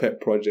Strange's pet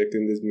project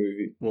in this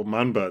movie? Well,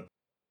 Man-Bat.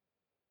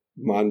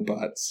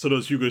 Man-Bats. So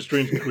does Hugo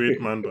Strange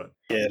create Man-Bat?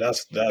 Yeah,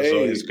 that's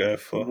what he's going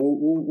for.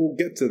 We'll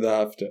get to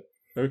that after.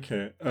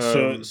 Okay.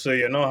 So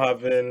you're not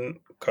having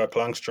Kirk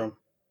Langstrom?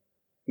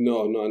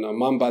 No.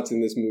 Man-Bat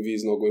in this movie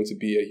is not going to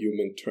be a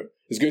human.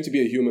 It's going to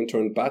be a human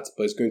turned bat,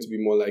 but it's going to be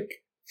more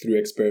like through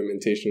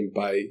experimentation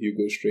by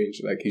Hugo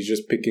Strange. Like he's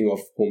just picking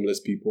off homeless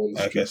people on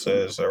the street. Okay, so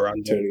it's a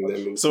random. Turning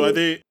them into... So are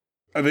they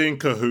in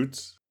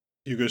cahoots?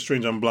 Hugo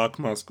Strange and Black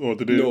Mask, or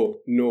did they? No.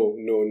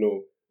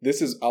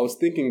 I was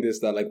thinking this,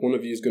 that like one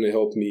of you is going to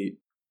help me,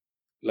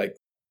 like,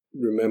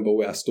 remember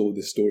where I stole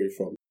this story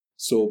from.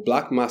 So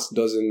Black Mask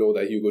doesn't know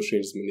that Hugo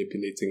Strange is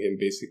manipulating him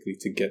basically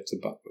to get to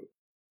Batman.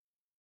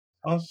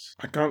 I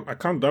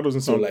can't. That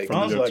doesn't sound like,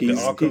 Sounds familiar. like the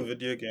He's- Arkham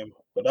video game,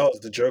 but that was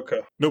the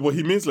Joker. No, but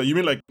you mean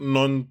like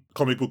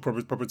non-comic book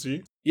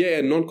property?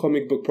 Yeah,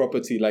 non-comic book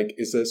property. Like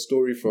it's a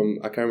story from,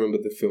 I can't remember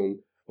the film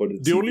or the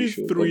The TV only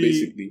show, but three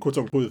basically, quote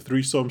unquote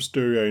threesome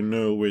story I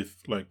know with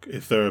like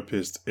a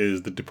therapist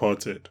is The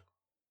Departed,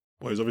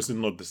 but it's obviously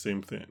not the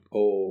same thing.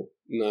 oh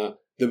nah.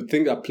 The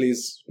thing that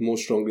plays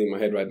most strongly in my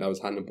head right now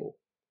is Hannibal.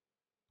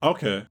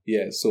 Okay,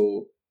 Yeah,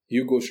 so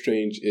Hugo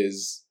Strange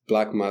is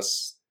Black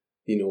Mask's,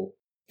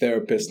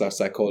 therapist /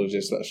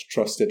 psychologist /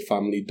 trusted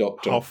family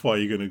doctor. how far are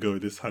you gonna go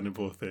with this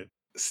Hannibal thing?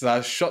 /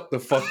 shut the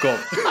fuck up.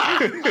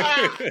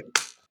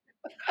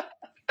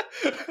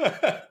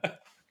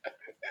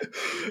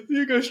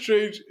 Hugo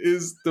Strange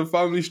is the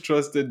family's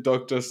trusted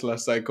doctor /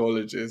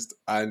 psychologist,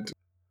 and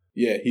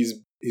yeah, he's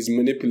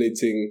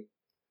manipulating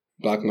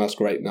Black Mask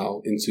right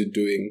now into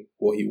doing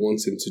what he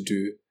wants him to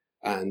do,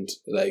 and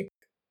like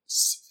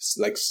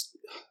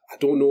I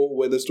don't know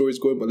where the story's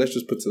going, but let's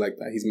just put it like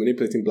that. He's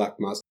manipulating Black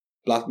Mask.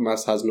 Black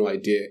Mask has no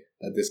idea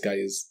that this guy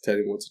is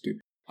telling him what to do.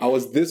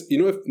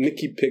 If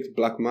Nikki picked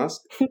Black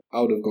Mask,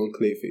 I would have gone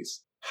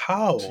Clayface.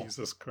 How?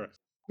 Jesus Christ!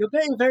 You're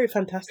getting very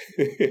fantastic.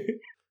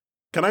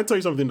 Can I tell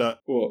you something that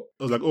What?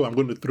 I was like, oh, I'm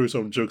going to throw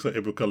some jokes at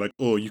Ibuka, like,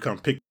 oh, you can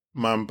pick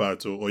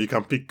Man-Bat or you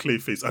can pick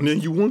Clayface, and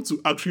then you want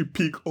to actually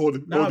pick all the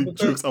because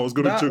jokes I was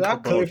going to joke that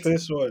about.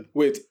 Clayface one.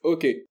 Wait,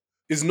 okay.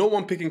 Is no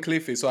one picking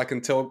Clayface so I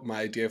can tell my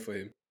idea for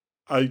him?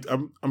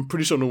 I'm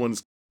pretty sure no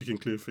one's picking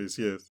Clayface.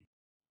 Yes.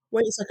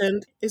 Wait a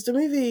second. Is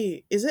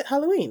it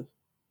Halloween?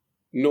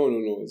 No,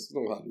 it's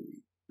not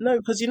Halloween. No,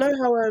 because you know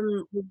how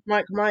with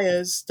Mike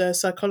Myers, the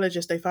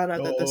psychologist, they found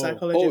out that the Oh. Oh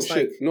psychologist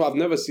shit! No, I've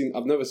never seen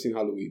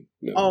Halloween.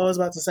 No. I was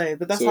about to say,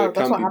 but that's So it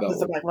that's can't what be that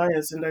happens to one. Mike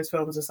Myers in those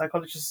films. The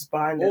psychologist is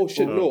behind it. Oh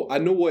shit! Oh. No, I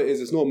know what it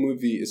is. It's not a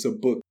movie. It's a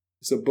book.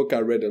 It's a book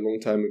I read a long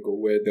time ago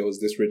where there was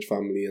this rich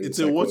family and It's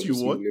the a what you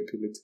psychologist what?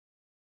 manipulated.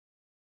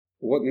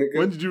 What, nigga?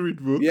 When did you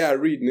read books? Yeah, I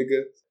read,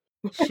 nigga.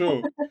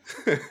 Sure.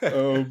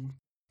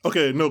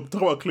 Okay, no,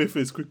 talk about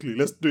Clayface quickly.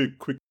 Let's do a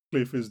quick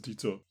Clayface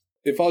detour.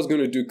 If I was going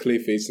to do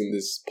Clayface in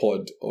this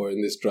pod or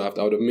in this draft,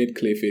 I would have made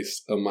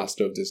Clayface a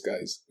master of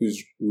disguise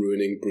who's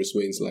ruining Bruce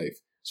Wayne's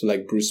life. So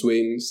like Bruce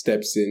Wayne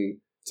steps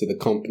in to the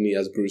company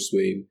as Bruce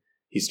Wayne.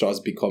 He starts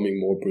becoming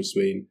more Bruce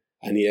Wayne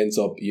and he ends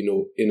up,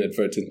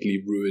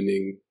 inadvertently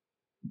ruining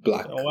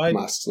Black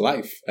Mask's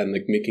life and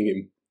like making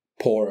him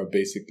poorer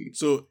basically.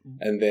 So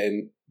And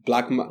then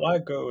Black Mask... Why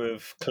go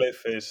with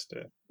Clayface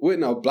there? Wait,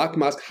 now Black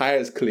Mask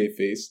hires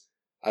Clayface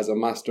as a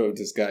master of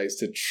disguise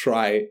to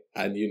try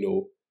and,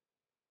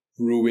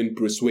 ruin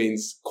Bruce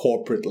Wayne's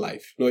corporate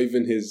life, not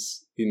even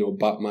his,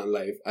 Batman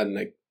life, and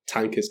like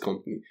tank his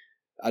company.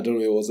 I don't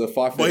know. It was a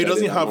far. but he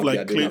doesn't have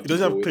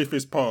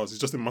Clayface powers. He's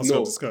just a master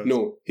of disguise.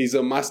 No, he's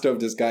a master of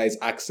disguise,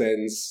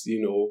 accents.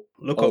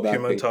 Look all up that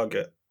Human thing.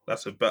 Target.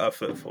 That's a better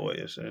fit for what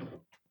you're saying.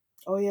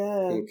 Oh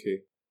yeah.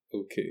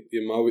 Okay.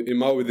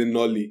 Am I with the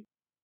Nolly?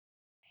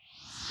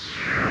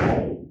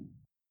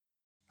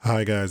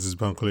 Hi guys, it's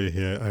Bankole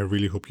here. I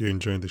really hope you're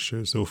enjoying the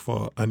show so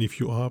far. And if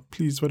you are,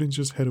 please why don't you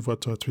just head over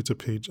to our Twitter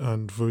page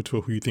and vote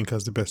for who you think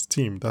has the best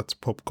team. That's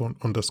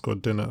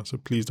popcorn_dinner. So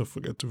please don't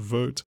forget to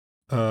vote.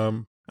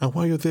 And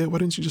while you're there, why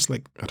don't you just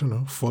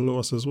follow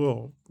us as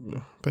well?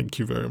 Thank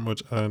you very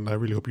much. And I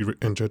really hope you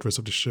enjoyed the rest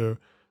of the show.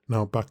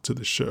 Now back to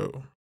the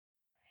show.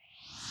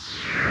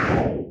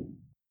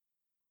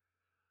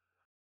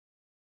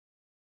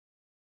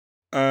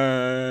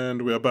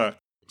 And we're back.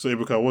 So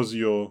Ibuka, what's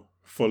your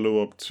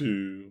follow-up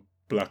to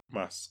Black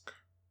Mask?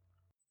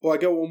 Oh, I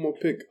get one more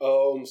pick.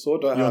 So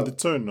what do I You're on have? the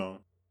turn now.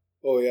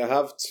 Oh yeah, I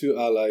have 2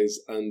 allies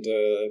and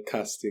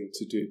casting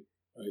to do.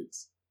 Right.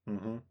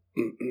 Mm-hmm.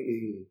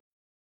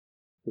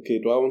 Okay,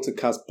 do I want to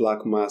cast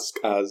Black Mask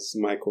as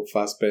Michael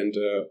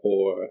Fassbender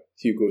or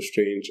Hugo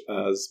Strange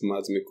as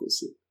Mads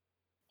Mikkelsen?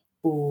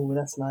 Ooh,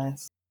 that's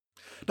nice.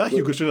 That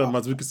Hugo Strange and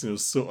Mads Mikkelsen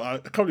was so... I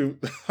can't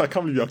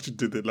believe you actually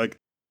did it. Like,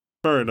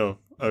 fair enough.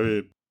 I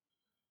mean,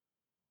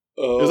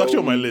 it was actually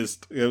on my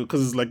list. Yeah,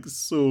 because it's like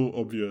so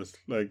obvious.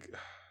 Like,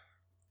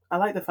 I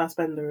like the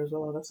Fassbender as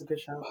well. That's a good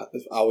shout.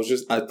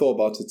 I thought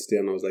about it today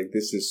and I was like,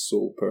 this is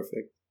so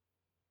perfect.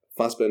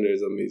 Fassbender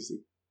is amazing.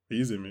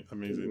 he's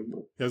amazing.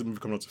 He has a movie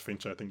coming out to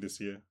Fincher, I think, this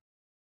year.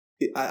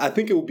 I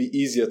think it would be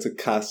easier to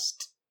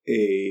cast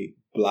a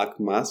Black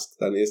Mask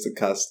than it is to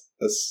cast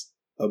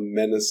a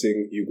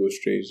menacing Hugo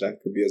Strange that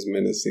could be as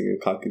menacing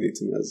and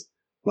calculating as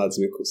Mads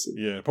Mikkelsen.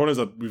 Yeah, the problem is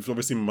that we've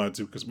obviously seen Mads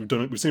because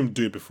we've seen him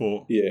do it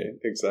before. Yeah,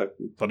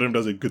 exactly. So I don't know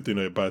if that's a good thing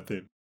or a bad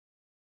thing.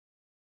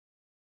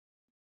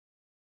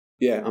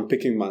 Yeah, I'm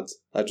picking Mads.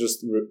 I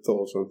just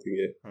thought of something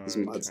here. It's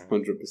Mads,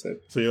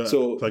 100%.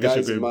 So I guess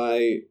guys,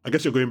 I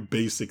guess you're going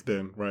basic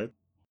then, right?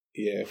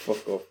 Yeah,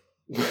 fuck off.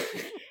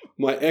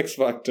 My X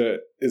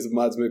Factor is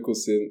Mads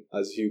Mikkelsen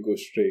as Hugo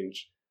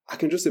Strange. I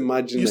can just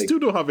imagine. You still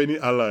don't have any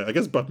ally. I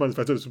guess Batman is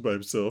fighting by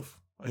himself.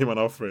 Him and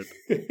Alfred.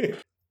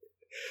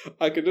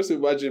 I can just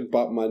imagine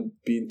Batman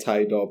being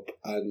tied up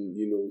and,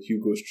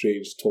 Hugo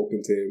Strange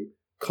talking to him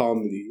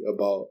calmly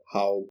about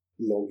how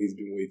long he's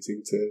been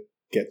waiting to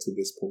get to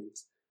this point.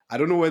 I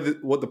don't know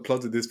what the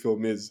plot of this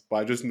film is, but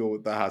I just know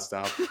that has to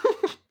happen.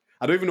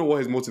 I don't even know what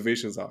his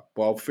motivations are,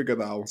 but I'll figure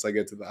that out once I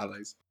get to the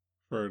allies.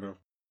 Fair enough.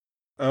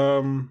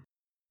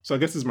 So I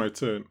guess it's my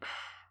turn.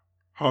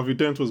 Harvey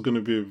Dent was going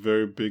to be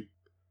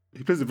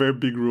he plays a very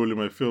big role in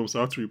my film, so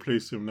I have to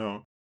replace him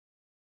now.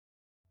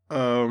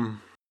 And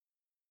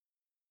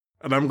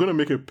I'm going to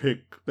make a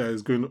pick that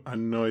is going to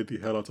annoy the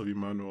hell out of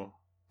Emmanuel.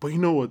 But you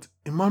know what?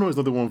 Emmanuel is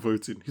not the one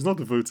voting. He's not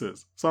the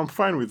voters. So I'm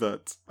fine with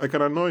that. I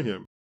can annoy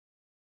him.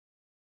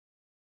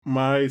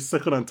 My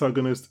second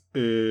antagonist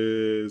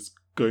is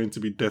going to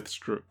be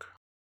Deathstroke.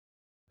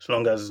 As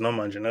long as it's not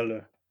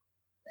Manganiello.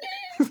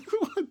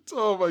 What?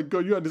 Oh my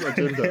god, you had this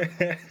agenda.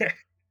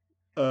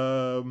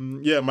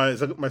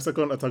 My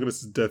second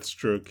antagonist is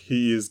Deathstroke.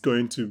 He is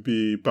going to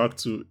be, back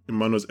to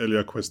Emmanuel's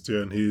earlier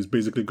question, he is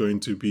basically going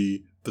to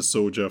be the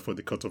soldier for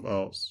the Court of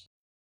Owls.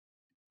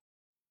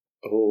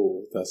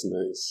 Oh, that's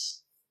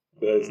nice.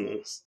 That is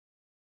nice.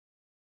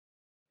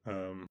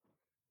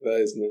 That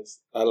is nice.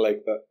 I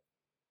like that.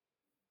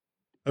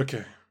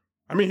 Okay.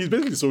 I mean, he's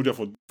basically the soldier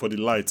for the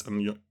light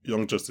and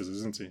Young Justice,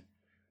 isn't he?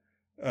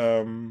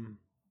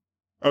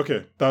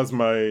 Okay, that's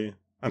my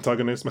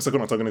antagonist. My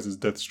second antagonist is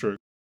Deathstroke.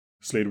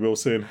 Slade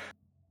Wilson.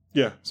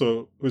 Yeah,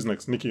 so who's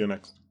next? Nikki, you're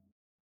next.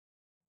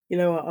 You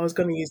know what? I was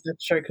going to use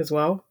Deathstroke as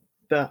well,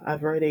 but I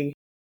think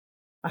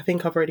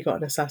I've already got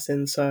an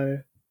assassin,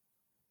 so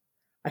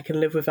I can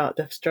live without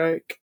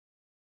Deathstroke.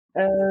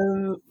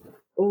 Another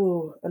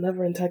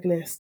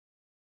antagonist.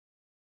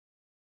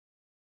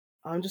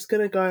 I'm just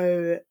gonna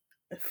go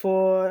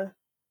for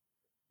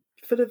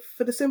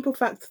the simple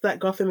fact that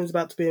Gotham is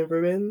about to be in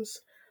ruins.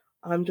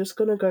 I'm just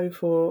gonna go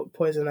for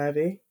Poison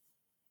Ivy.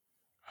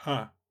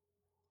 Huh.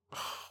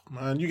 Oh,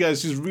 man, you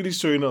guys, she's really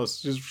showing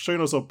us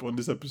up on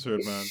this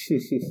episode, man.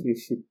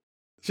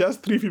 She has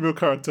 3 female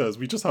characters.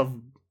 We just have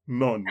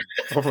none.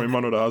 Apart from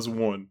Emmanuel that has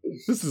 1.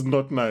 This is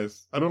not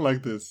nice. I don't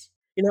like this.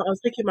 You know, I was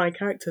picking my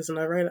characters and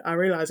I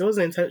realized it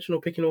wasn't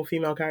intentional picking all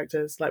female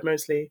characters, like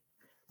mostly,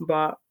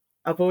 but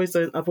I've always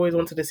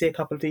wanted to see a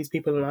couple of these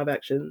people in live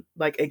action,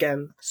 like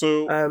again.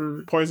 So,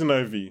 Poison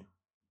Ivy.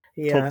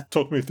 Yeah.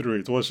 Talk me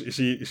through it. Is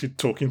she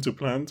talking to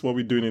plants? What are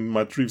we doing in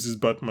Matt Reeves'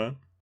 Batman?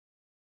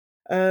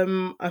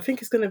 I think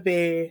it's gonna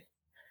be,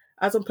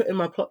 as I'm putting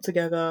my plot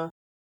together,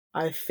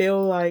 I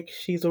feel like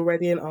she's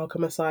already in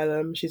Arkham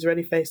Asylum. She's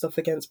already faced off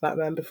against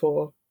Batman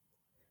before,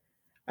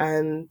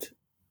 and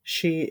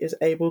she is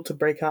able to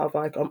break out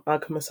of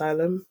Arkham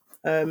Asylum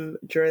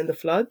during the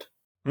flood.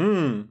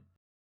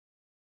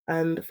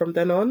 And from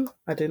then on,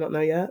 I do not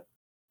know yet.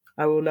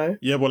 I will know.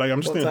 Yeah, but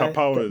I'm just thinking her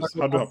powers.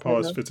 How do her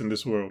powers fit in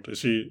this world? Is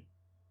she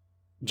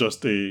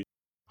just a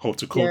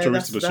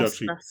horticulturist? Does she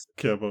actually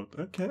care about?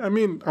 Okay, I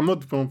mean, I'm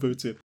not the one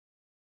voting.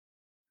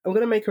 I'm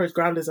going to make her as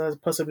grounded as I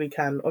possibly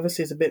can.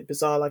 Obviously, it's a bit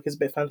bizarre, like it's a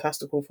bit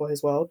fantastical for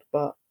his world,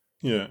 but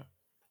yeah,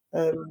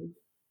 I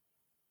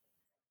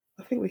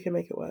think we can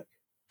make it work.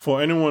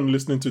 For anyone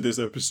listening to this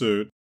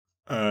episode,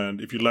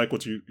 and if you like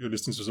what you're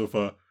listening to so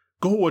far,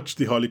 go watch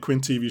the Harley Quinn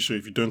TV show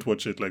if you don't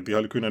watch it, like the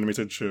Harley Quinn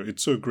animated show.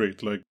 It's so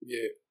great. Like,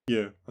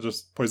 yeah.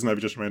 Poison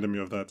Ivy just reminded me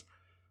of that.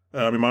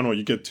 Emmanuel,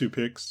 you get 2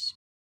 picks.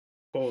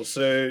 Cool.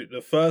 So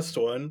the first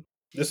one,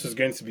 this was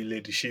going to be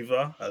Lady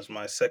Shiva as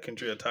my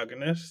secondary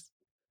antagonist.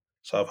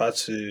 So I've had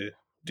to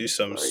do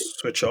some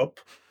switch up.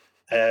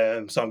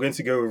 So I'm going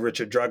to go with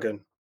Richard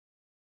Dragon.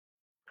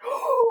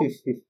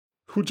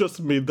 Who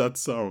just made that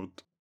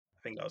sound? I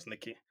think that was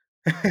Nikki.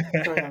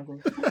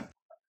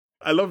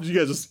 I love you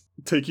guys just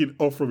taking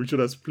off from each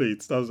other's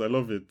plates. I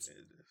love it.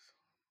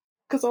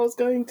 Because I was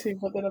going to,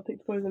 but then I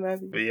picked Poison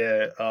Ivy. But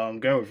yeah, I'm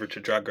going with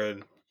Richard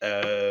Dragon.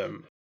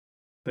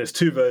 There's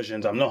 2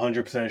 versions. I'm not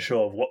 100%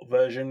 sure of what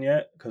version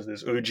yet, because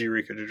there's OG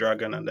Richard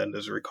Dragon and then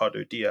there's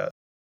Ricardo Diaz.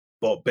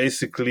 But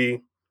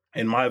basically,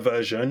 in my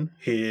version,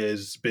 he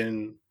has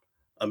been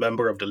a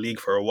member of the League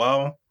for a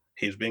while.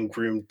 He's been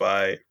groomed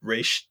by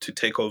Raish to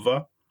take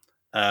over.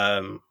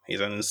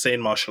 He's an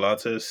insane martial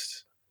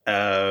artist.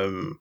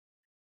 And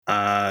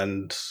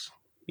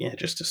yeah,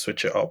 just to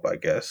switch it up, I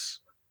guess,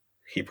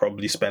 he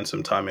probably spent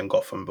some time in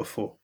Gotham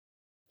before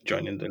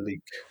joining the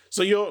League.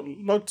 So you're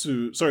not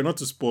to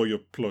spoil your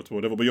plot or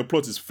whatever, but your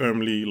plot is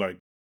firmly like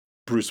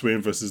Bruce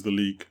Wayne versus the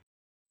League.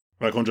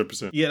 Like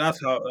 100%. Yeah,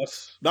 that's not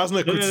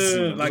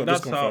criticism. Like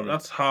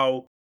that's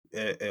how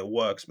it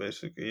works,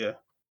 basically. Yeah.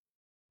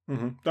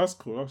 Mm-hmm. That's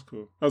cool.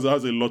 That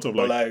has a lot of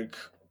like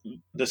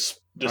the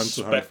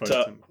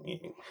specter.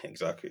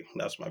 Exactly,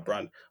 that's my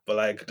brand. But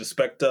like the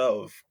specter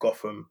of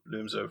Gotham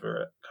looms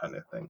over it, kind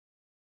of thing.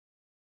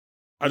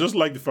 I just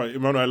like the fact,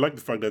 Emmanuel. I like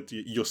the fact that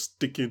you're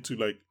sticking to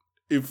like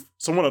if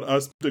someone had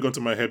asked, they got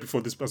to my head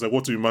before this, I was like,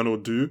 what do Emmanuel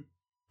do?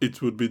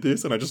 It would be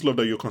this, and I just love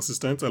that you're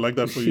consistent. I like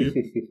that for you.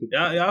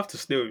 Yeah, you have to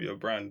stay with your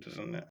brand,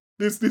 isn't it?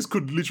 This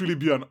could literally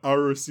be an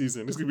Arrow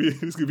season. This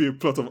could be a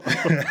plot of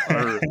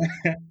Arrow.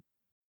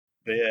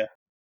 But yeah.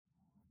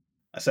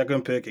 A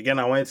second pick, again,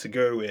 I wanted to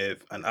go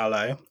with an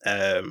ally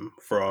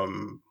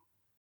from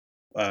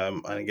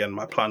and again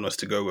my plan was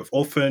to go with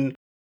Orphan,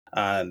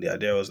 and the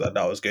idea was that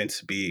was going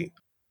to be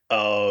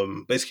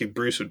basically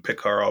Bruce would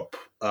pick her up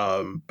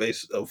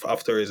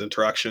after his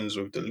interactions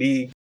with the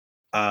League.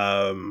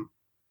 And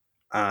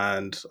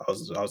I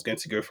was going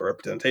to go for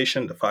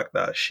representation, the fact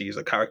that she's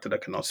a character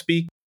that cannot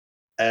speak.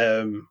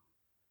 So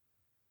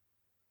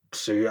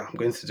yeah, I'm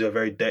going to do a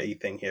very dirty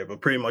thing here,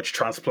 but pretty much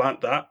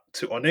transplant that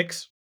to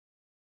Onyx.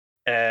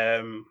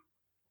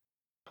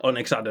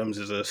 Onyx Adams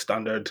is a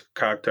standard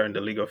character in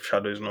the League of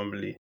Shadows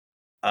normally.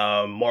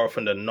 More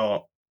often than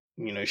not,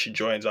 she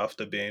joins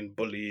after being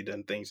bullied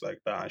and things like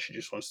that, and she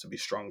just wants to be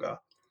stronger.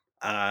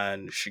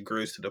 And she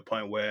grows to the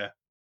point where,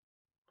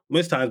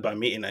 most times by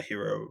meeting a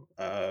hero,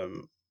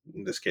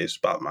 in this case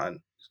Batman,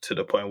 to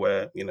the point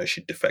where,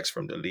 she defects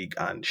from the League,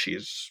 and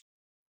she's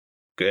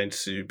going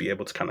to be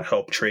able to kind of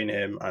help train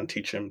him and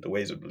teach him the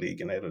ways of the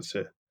League in order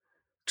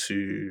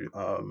to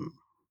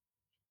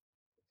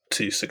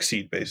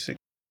succeed, basically.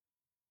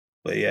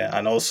 But yeah,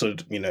 and also,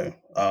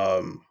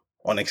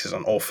 Onyx is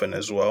an orphan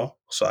as well,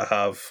 so I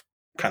have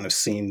kind of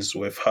scenes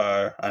with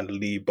her and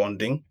Lee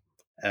bonding.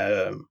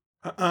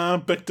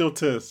 Bechdel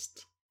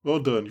test. Well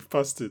done, you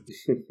passed it.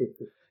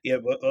 Yeah,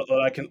 but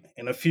like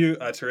in a few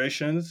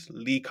iterations,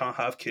 Lee can't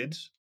have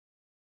kids,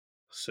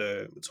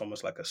 so it's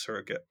almost like a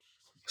surrogate.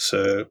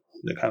 So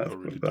they kind of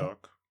really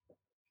dark.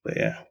 But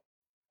yeah.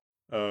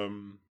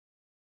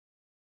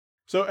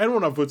 So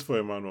anyone that votes for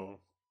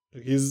Emmanuel,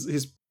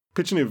 he's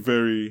pitching a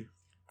very,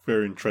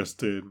 very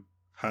interesting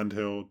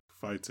handheld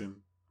fighting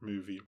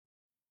movie.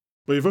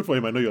 But you vote for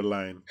him, I know you're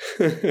lying.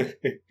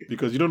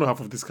 Because you don't know half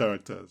of these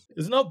characters.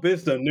 It's not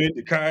based on knowing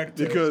the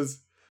characters.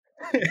 Because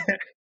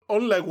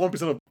only like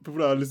 1% of people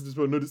that are listening to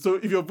this know this. So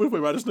if you're voting for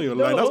him, I just know you're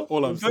lying. That's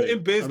all I'm saying.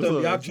 Voting based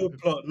on the actual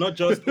plot, not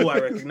just, I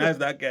recognize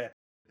that guy.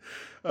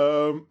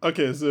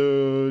 Okay,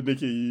 so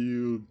Nikki,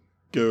 you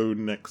go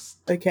next.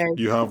 Okay.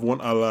 You have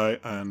one ally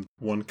and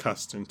one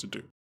casting to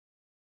do.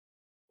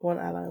 One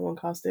ally, one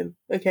casting.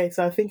 Okay,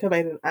 so I think I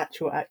made an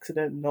actual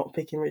accident not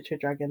picking Richard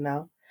Dragon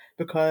now,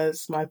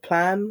 because my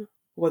plan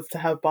was to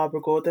have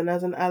Barbara Gordon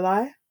as an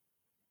ally.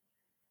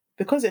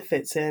 Because it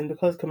fits in,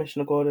 because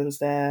Commissioner Gordon's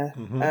there,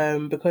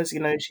 because,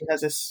 she has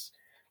this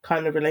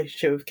kind of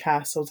relationship with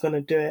Cass, I was going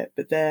to do it,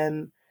 but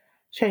then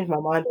changed my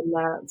mind on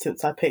that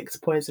since I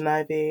picked Poison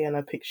Ivy and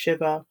I picked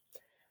Shiva.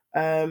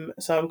 So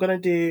I'm going to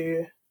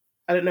do,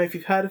 I don't know if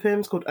you've heard of him,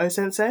 it's called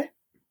O-Sensei.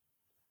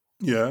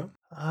 Yeah.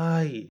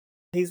 Aye.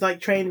 He's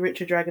like trained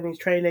Richard Dragon, he's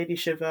trained Lady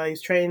Shiva,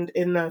 he's trained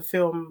in the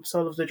film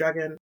Soul of the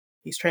Dragon,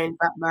 he's trained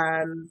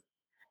Batman.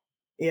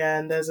 Yeah,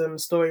 and there's a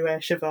story where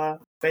Shiva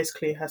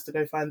basically has to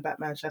go find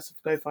Batman, she has to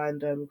go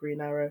find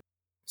Green Arrow.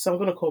 So I'm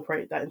going to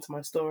incorporate that into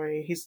my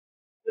story. He's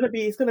going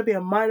to be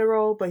a minor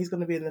role, but he's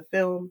going to be in the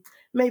film,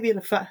 maybe in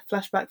a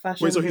flashback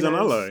fashion. Wait, so he's an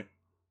ally?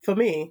 For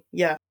me,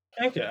 yeah.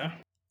 Okay.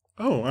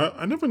 Oh,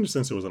 I never knew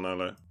Sensei was an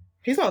ally.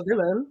 He's not a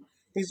villain.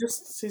 He's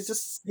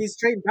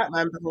trained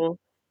Batman before.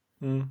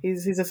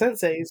 He's a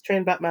sensei. He's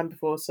trained Batman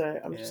before, so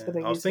I'm just going to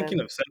use him. I was thinking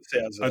of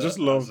Sensei as I just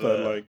love that,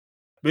 like...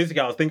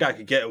 Basically, I was thinking I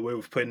could get away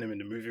with putting him in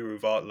the movie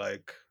without,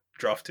 like,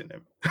 drafting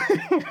him.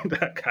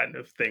 That kind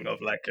of thing of,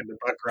 like, in the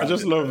background. I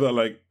just love that,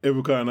 like,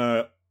 Ebuka and I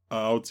are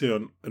out here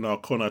in our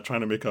corner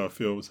trying to make our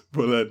films,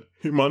 but then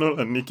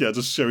Emmanuel and Nikki are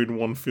just sharing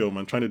one film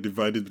and trying to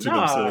divide it between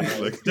themselves.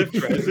 Like,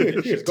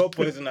 different. She's got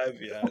Poison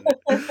Ivy.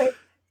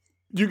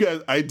 You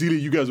guys, ideally,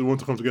 you guys would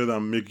want to come together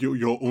and make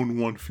your own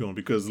one film,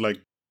 because,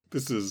 like,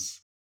 this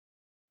is...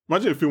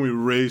 Imagine a film with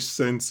Ray,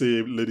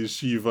 Sensei, Lady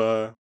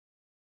Shiva,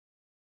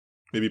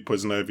 maybe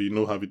Poison Ivy,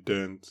 No Harvey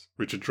Dent,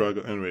 Richard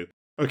Dragon. Anyway,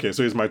 okay,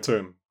 so it's my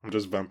turn. I'm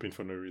just vamping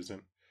for no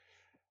reason.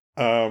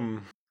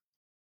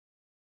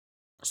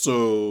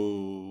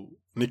 So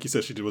Nikki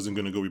said she wasn't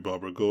going to go with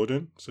Barbara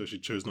Gordon, so she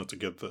chose not to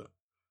get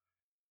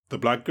the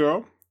black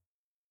girl.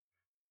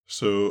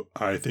 So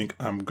I think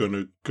I'm going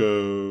to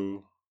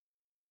go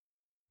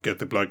get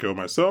the black girl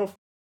myself.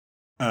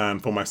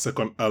 And for my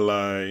second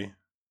ally,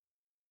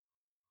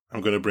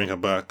 I'm going to bring her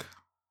back.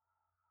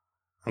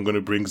 I'm going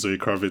to bring Zoe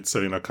Kravitz,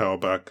 Selena Kyle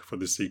back for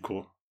the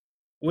sequel.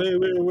 Wait.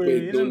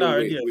 Isn't that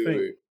already a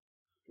thing?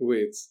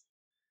 Wait.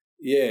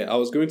 Yeah, I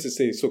was going to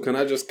say, so can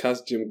I just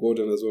cast Jim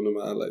Gordon as one of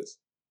my allies?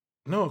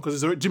 No,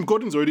 because Jim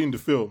Gordon's already in the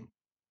film.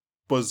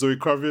 But Zoe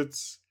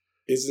Kravitz...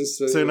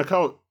 Isn't Selena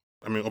Kyle...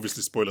 I mean,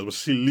 obviously spoilers, but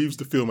she leaves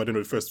the film at the end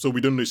of the first, so we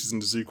don't know if she's in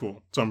the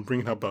sequel. So I'm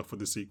bringing her back for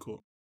the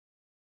sequel.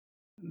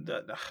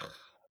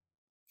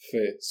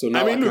 Fair. So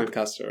now I can't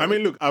cast her. Right? I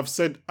mean, look, I've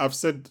said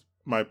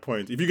my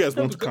point. If you guys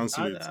want to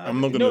cancel it, I'm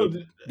not going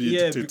to be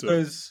a dictator.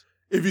 Because...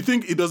 If you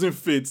think it doesn't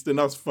fit, then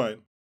that's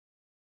fine.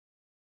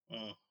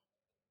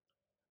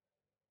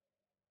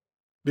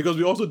 Because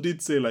we also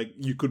did say, like,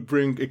 you could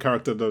bring a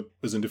character that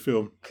is in the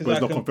film, but Because it's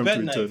I not can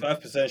confirmed bet to return.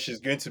 95% she's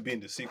going to be in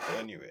the sequel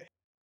anyway.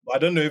 But I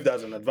don't know if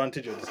that's an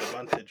advantage or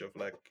disadvantage of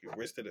like you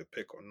wasted a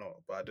pick or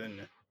not. But I don't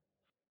know.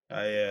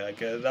 Yeah, I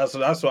guess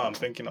that's what I'm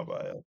thinking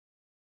about. Yeah.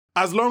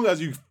 As long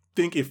as you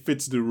think it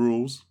fits the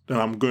rules, then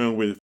I'm going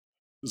with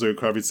Zoe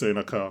Kravitz saying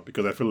a car,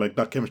 because I feel like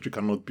that chemistry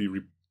cannot be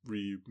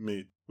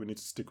remade. We need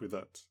to stick with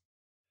that.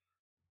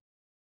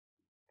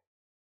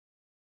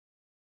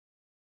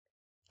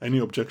 Any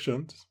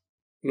objections?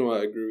 No,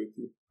 I agree with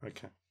you.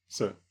 Okay.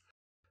 So,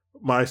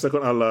 my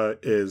second ally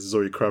is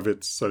Zoe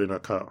Kravitz selling a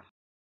car,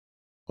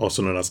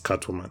 also known as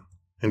Catwoman.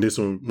 In this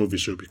movie,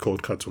 she'll be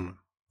called Catwoman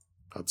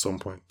at some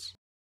point.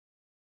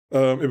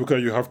 Ibuka,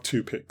 you have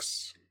 2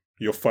 picks.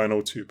 Your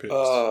final 2 picks.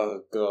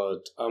 Oh, God.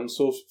 I'm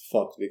so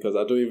fucked because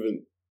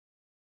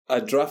I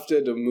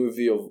drafted a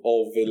movie of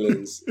all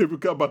villains.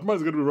 Ibuka,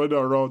 Batman's going to be running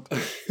around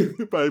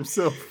by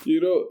himself. You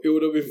know, it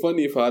would have been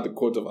funny if I had the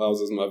Court of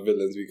Owls as my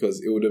villains,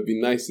 because it would have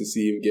been nice to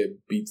see him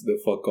get beat the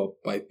fuck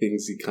up by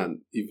things he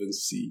can't even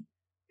see.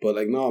 But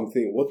like now I'm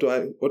thinking, what do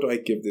I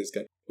give this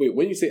guy? Wait,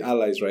 when you say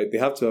allies, right? They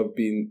have to have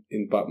been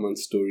in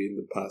Batman's story in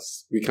the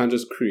past. We can't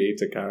just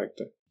create a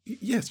character.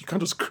 Yes, you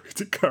can't just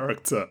create a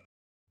character.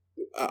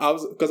 I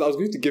was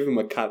going to give him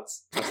a cat.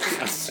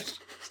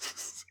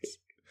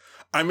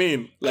 I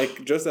mean,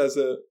 like just as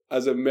a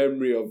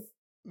memory of,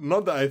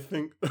 not that I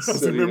think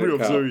as a memory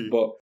of Zoe,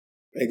 but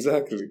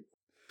exactly.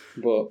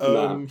 But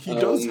he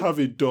does have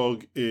a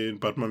dog in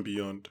Batman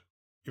Beyond.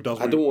 If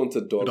that's I don't want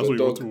a dog. That's what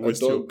you want to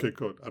waste your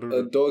pick on. I don't know.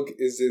 A dog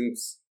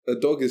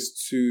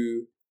is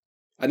too.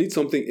 I need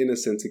something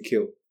innocent to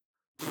kill.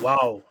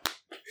 Wow.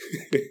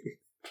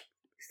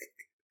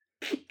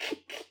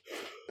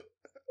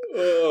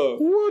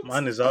 What?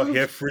 Man is out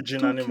here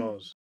fridging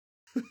animals.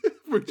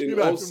 In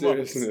all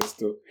seriousness,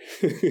 though.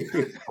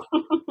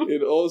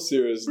 In all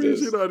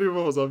seriousness. Fridging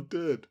animals, I'm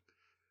dead.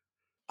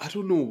 I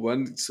don't know,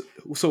 man.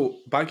 So,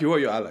 Banky, who are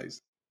your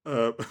allies?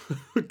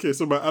 Okay,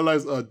 so my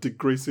allies are Dick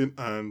Grayson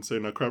and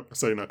Selena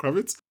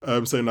Kravitz.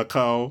 Selena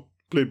Kyle,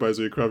 played by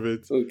Zoe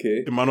Kravitz.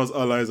 Okay. Emmanuel's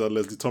allies are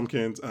Leslie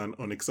Tompkins and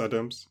Onyx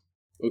Adams.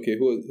 Okay,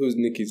 who's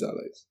Nikki's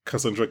allies?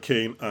 Cassandra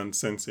Cain and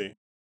Sensei.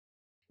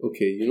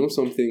 Okay, you know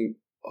something?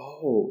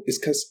 Oh,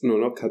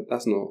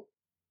 that's not.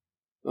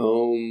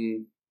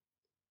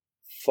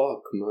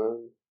 Fuck,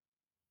 man.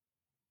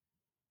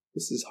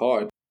 This is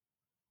hard.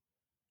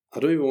 I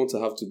don't even want to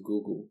have to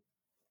Google.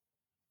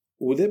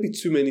 Would there be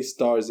too many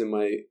stars in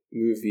my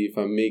movie if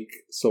I make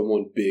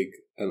someone big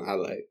an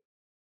ally?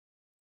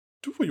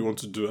 Do what you want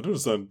to do. I don't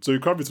understand. Zoe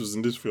Kravitz was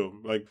in this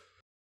film. Like,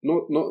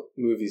 not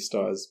movie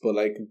stars, but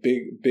like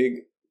big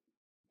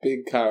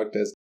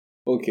characters.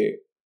 Okay.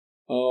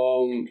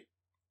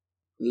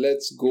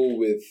 Let's go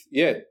with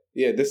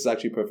this is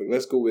actually perfect.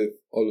 Let's go with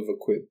Oliver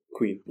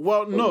Queen.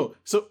 Well, no.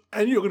 So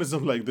I knew you were going to say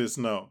something like this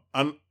now,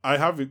 and I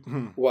have it.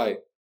 Why?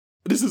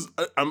 This is.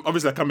 I'm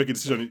obviously I can't make a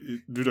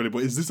decision individually,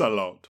 but is this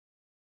allowed?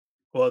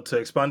 Well, to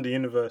expand the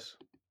universe.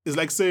 It's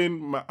like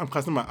saying I'm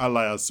casting my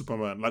ally as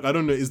Superman. Like, I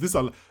don't know. Is this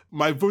allowed?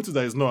 My vote is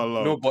that it's not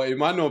allowed. No, but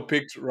Emmanuel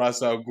picked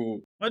Ra's al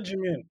Ghul. What do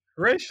you mean?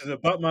 Raish is a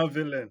Batman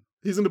villain.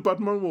 He's in the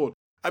Batman world.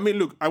 I mean,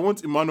 look, I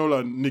want Emmanuel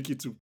and Nikki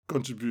to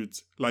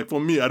contribute. Like, for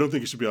me, I don't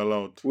think it should be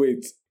allowed.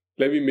 Wait,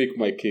 let me make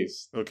my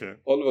case. Okay.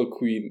 Oliver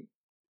Queen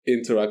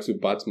interacts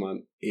with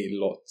Batman a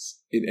lot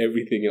in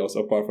everything else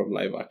apart from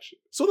live action.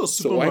 So does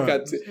Superman. So why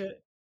can't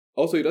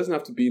Also, he doesn't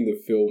have to be in the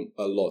film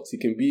a lot. He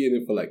can be in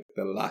it for like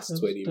the last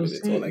 20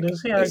 minutes or like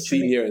a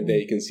scene here and there.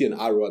 You can see an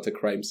arrow at a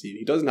crime scene.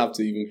 He doesn't have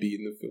to even be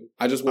in the film.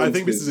 I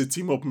think this is a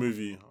team-up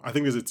movie.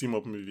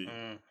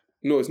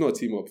 No, it's not a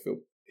team-up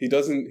film. He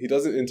doesn't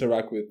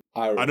interact with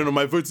Arrow. I don't know.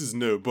 My vote is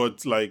no,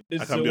 but like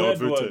it's I can be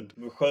outvoted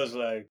because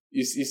like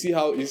you see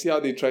how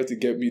they try to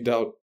get me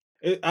down.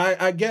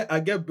 I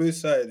get both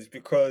sides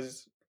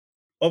because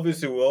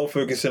obviously we're all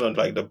focusing on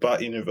like the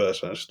Bat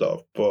universe and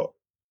stuff, but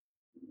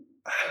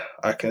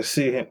I can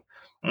see him.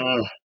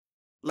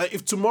 Like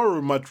if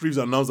tomorrow Matt Reeves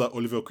announced that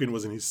Oliver Queen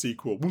was in his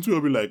sequel, wouldn't we all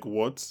be like,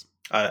 what?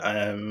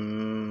 I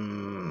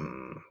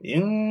am.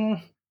 Yeah.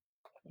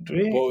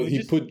 But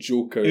he put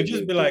Joker. It'd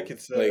just be like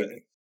it's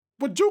like.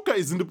 But Joker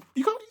is in the.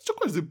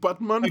 Joker is the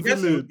Batman I guess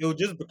villain. it'll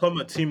just become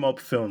a team-up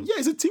film. Yeah,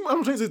 it's a team.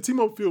 I'm saying it's a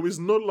team-up film. It's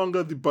no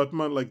longer the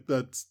Batman like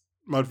that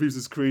Matt Reeves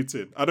is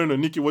creating. I don't know,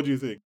 Nikki. What do you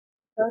think?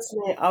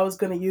 Personally, I was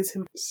going to use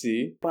him.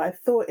 See, but I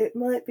thought it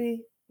might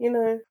be.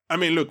 I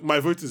mean, look,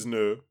 my vote is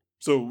no.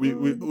 So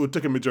we'll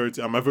take a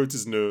majority, and my vote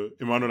is no.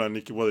 Emmanuel and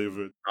Nikki, what are your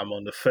vote? I'm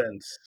on the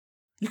fence.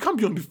 You can't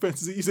be on the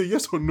fence. It's a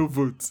yes or no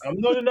vote.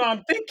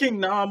 I'm thinking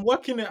now. I'm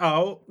working it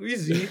out.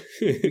 Easy.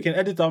 You can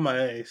edit out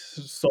my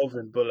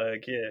solving, but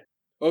like, yeah.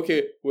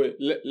 Okay, wait.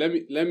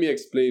 Let me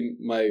explain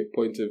my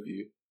point of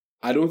view.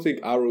 I don't think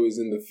Arrow is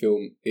in the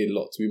film a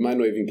lot. We might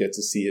not even get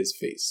to see his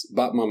face.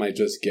 Batman might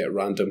just get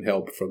random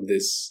help from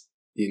this,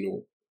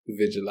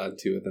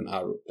 vigilante with an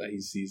arrow that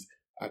he sees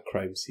at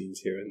crime scenes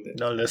here and there.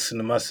 Don't let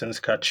cinema sense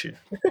catch you.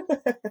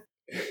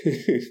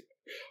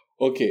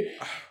 Okay.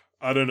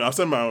 I don't know. I've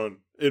said my own.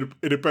 It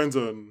depends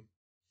on.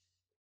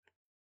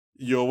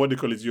 you're what do you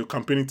call it? You're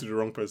campaigning to the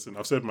wrong person.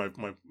 I've said my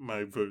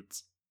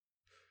vote.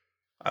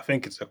 I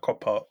think it's a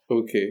cop out.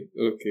 Okay.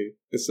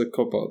 It's a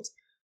cop out.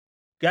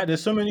 Yeah,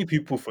 there's so many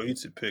people for you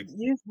to pick.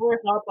 Use Roy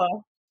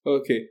Harper.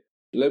 Okay.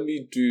 Let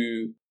me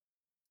do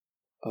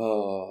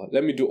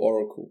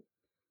Oracle.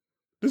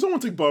 Did someone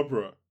take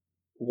Barbara?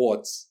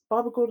 What?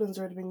 Barbara Gordon's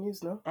already been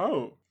used now.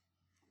 Oh,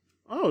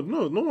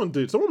 no one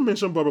did. Someone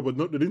mentioned Barbara, but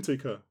no, they didn't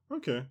take her.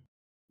 Okay.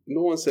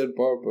 No one said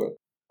Barbara.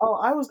 Oh,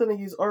 I was going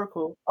to use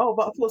Oracle. Oh,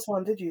 but I thought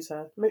someone did use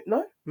her.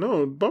 No?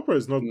 No, Barbara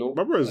is not. No,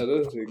 Barbara is I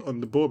don't think. on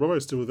the board. Barbara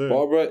is still there.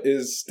 Barbara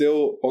is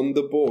still on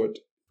the board.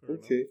 Fair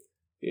enough. Okay.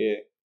 Yeah.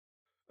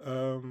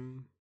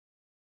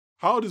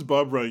 How old is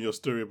Barbara in your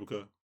story,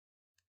 Ebuka?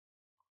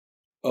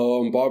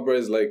 Barbara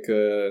is like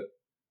a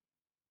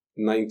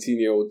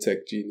 19-year-old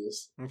tech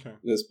genius. Okay.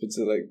 Let's put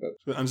it like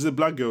that. And she's a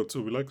black girl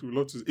too. We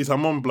love to. Is her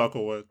mom black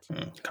or what?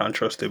 Can't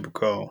trust it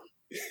because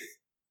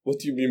What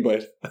do you mean by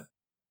that?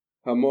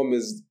 Her mom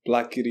is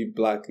blackity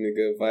black,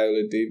 nigga,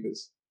 Viola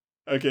Davis.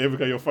 Okay,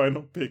 Ebuka, your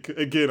final pick.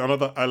 Again,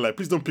 another ally.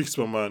 Please don't pick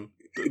Superman.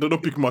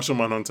 Don't pick Martian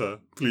Manhunter.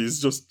 Please,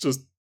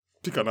 just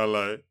pick an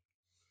ally.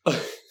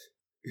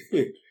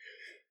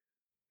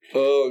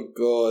 Oh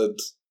God,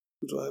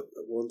 who do I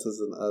want as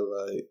an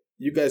ally?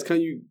 You guys, can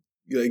you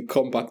like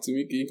come back to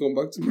me? Can you come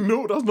back to me?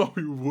 No, that's not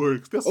how it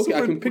works. There's Okay, so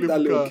I many can pick people,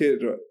 that little Ebuka.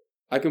 kid. Right?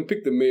 I can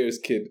pick the mayor's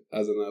kid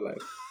as an ally.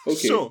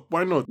 Okay, Sure,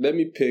 why not? let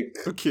me pick.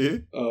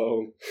 Okay,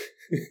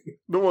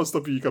 no one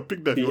stop you. You can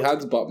pick that. He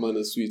hands Batman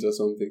a sweet or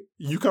something.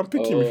 You can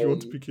pick him if you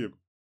want to pick him.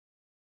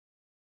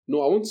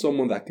 No, I want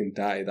someone that can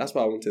die. That's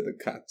why I wanted the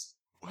cat.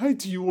 Why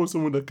do you want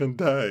someone that can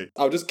die?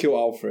 I'll just kill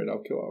Alfred.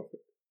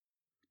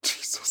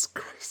 Jesus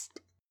Christ.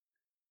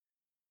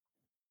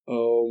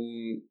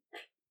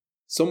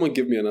 Someone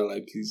give me an ally,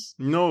 please.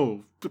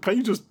 No, can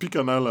you just pick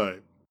an ally?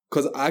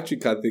 Because I actually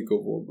can't think of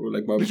one, bro.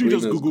 Like my Literally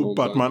brain just has Google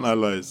gone Batman blank.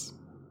 allies.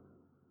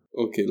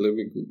 Okay, let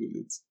me Google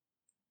it.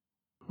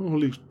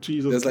 Holy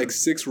Jesus. There's like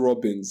 6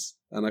 Robins,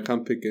 and I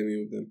can't pick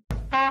any of them.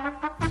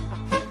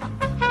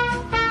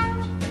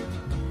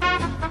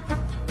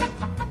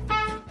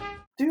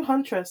 Do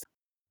Huntress.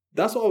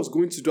 That's what I was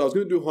going to do. I was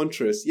going to do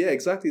Huntress. Yeah,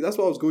 exactly. That's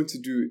what I was going to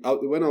do.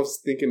 When I was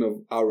thinking of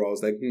Arrow, I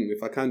was like,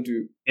 if I can't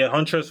do... yeah,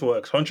 Huntress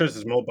works. Huntress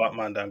is more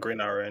Batman than Green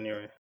Arrow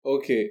anyway.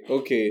 Okay.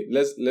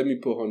 Let me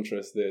put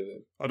Huntress there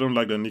then. I don't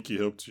like that Nikki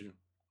helped you.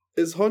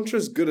 Is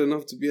Huntress good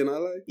enough to be an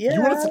ally? Yeah.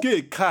 You wanted to get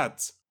a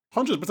cat.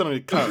 Hunter is better than a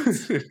cat.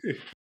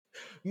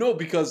 No,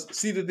 because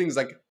see the thing is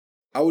like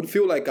I would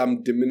feel like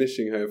I'm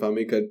diminishing her if I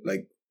make her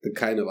like the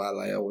kind of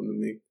ally I want to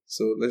make.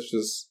 So let's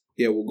just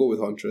we'll go with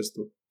Huntress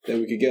though. Then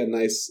we could get a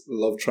nice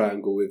love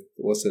triangle with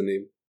what's her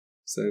name?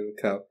 Selena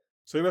Kyle.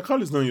 Selena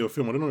Kyle is not in your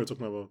film. I don't know what you're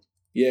talking about.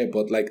 Yeah,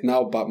 but like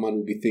now Batman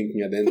will be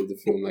thinking at the end of the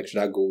film, like,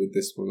 should I go with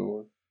this one or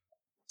what?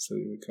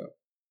 Selena Kyle.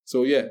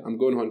 So yeah, I'm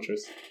going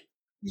Huntress.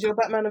 Is your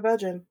Batman a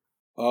virgin?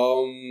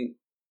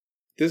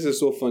 This is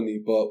so funny,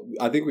 but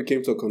I think we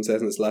came to a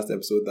consensus last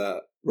episode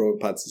that Robert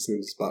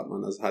Pattinson's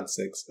Batman has had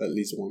sex at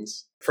least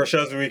once. Fresh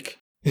as a week.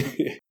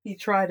 He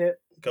tried it.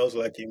 Girls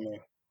like emo.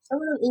 Some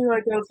of them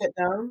emo girls get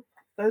down.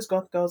 Those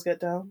goth girls get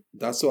down.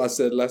 That's what I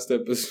said last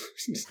episode.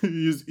 You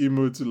used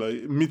emo to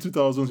like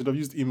mid-2000s. You'd have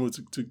used emo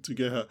to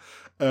get her.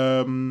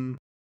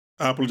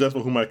 I apologize for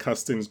who my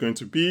casting is going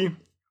to be,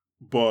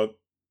 but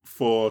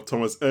for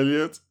Thomas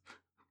Elliott,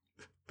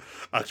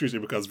 actually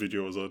Ebuka's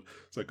video was on,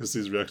 so I could see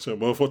his reaction.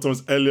 But for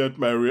Thomas Elliott,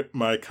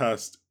 my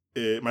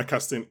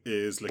casting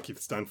is Lakeith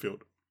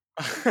Stanfield.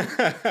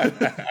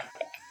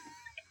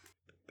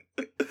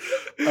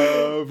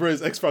 For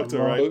his X Factor,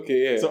 right?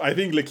 Okay, yeah. So I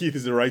think Lakeith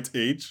is the right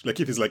age.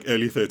 Lakeith is like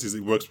early 30s.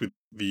 It works with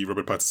the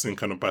Robert Pattinson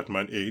kind of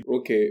Batman age.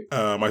 Okay.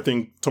 I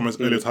think Thomas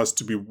Elliott has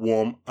to be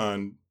warm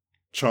and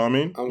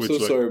charming. I'm so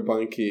sorry,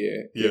 Banky.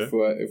 Yeah.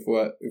 If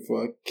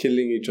we're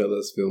killing each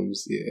other's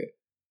films,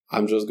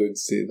 I'm just going to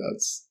say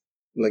that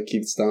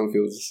Lakeith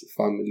Stanfield's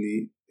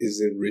family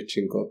isn't rich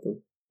in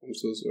Gotham. I'm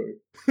so sorry.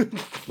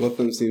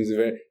 Gotham seems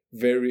very,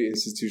 very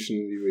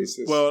institutionally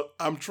racist. Well,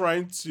 I'm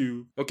trying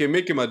to... Okay,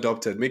 make him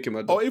adopted.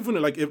 Or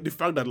even like if the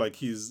fact that like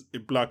he's a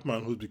black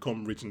man who's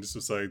become rich in this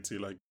society,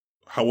 like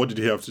what did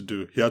he have to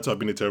do? He had to have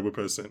been a terrible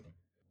person.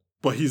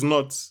 But he's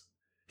not...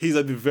 He's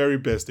at the very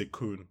best a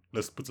coon.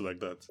 Let's put it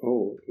like that.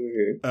 Oh,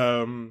 okay.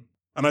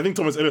 And I think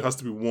Thomas Elliott has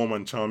to be warm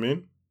and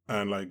charming.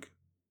 And like,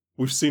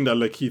 we've seen that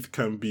Lakeith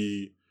can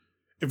be,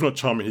 if not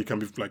charming, he can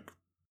be like...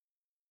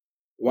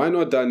 Why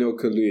not Daniel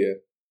Kaluuya?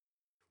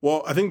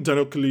 Well, I think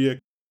Daniel Kaluuya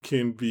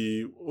can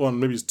be, one,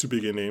 maybe it's too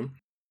big a name.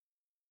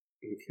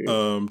 Okay.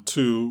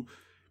 Two,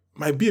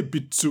 might be a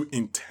bit too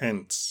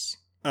intense.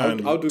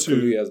 And I'll do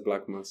Kaluuya as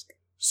Black Mask.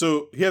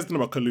 So here's the thing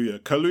about Kaluuya.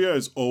 Kaluuya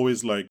is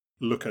always like,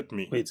 look at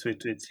me. Wait.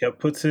 You're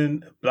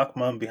putting a black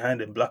man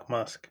behind a black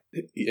mask.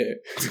 Yeah.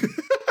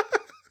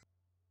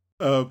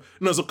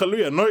 No, so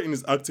Kaluuya, not in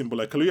his acting, but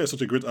like Kaluuya is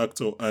such a great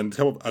actor, and the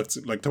type of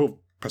acting, like type of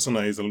persona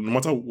is, no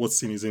matter what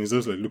scene he's in, he's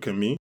just like, look at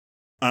me.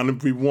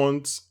 And we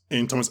want,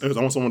 in Thomas Elliott,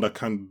 I want someone that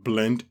can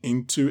blend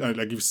into, and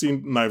like you've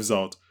seen Knives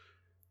Out,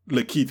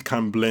 Lakeith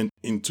can blend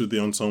into the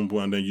ensemble,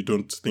 and then you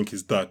don't think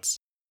he's that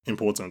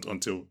important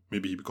until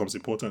maybe he becomes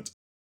important.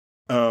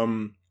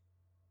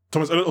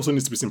 Thomas Elliot also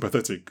needs to be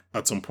sympathetic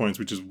at some points,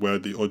 which is where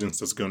the audience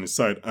has gone on his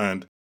side.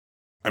 And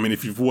I mean,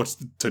 if you've watched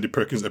the Teddy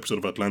Perkins episode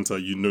of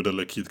Atlanta, you know that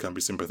Lakeith can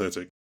be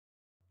sympathetic.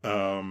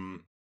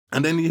 And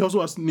then he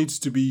also needs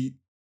to be.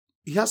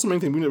 He has so many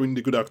things. We need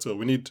a good actor.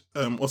 We need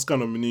Oscar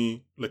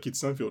nominee Lakeith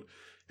Stanfield.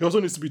 He also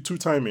needs to be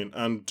two-timing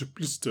and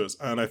duplicitous.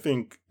 And I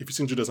think if you've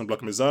seen Judas and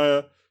Black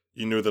Messiah,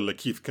 you know that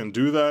Lakeith can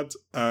do that.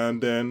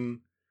 And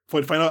then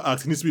for the final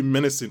act, he needs to be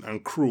menacing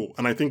and cruel.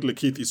 And I think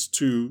Lakeith is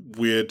too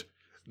weird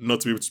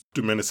not to be able to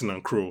do menacing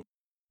and cruel.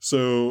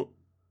 So,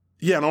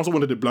 yeah, and I also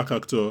wanted a black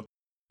actor.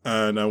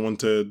 And I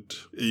wanted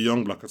a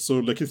young black actor.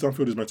 So Lakeith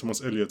Stanfield is my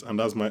Thomas Elliot. And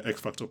that's my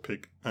X Factor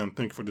pick. And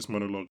thank you for this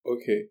monologue.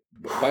 Okay.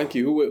 Thank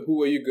you. Who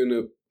were you going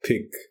to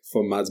pick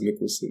for Mads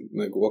Mikkelsen?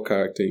 Like, what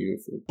character are you in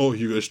for? Oh,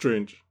 Hugo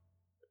Strange.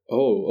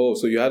 Oh,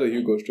 so you had a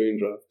Hugo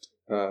Strange draft.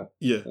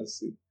 Yeah. I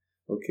see.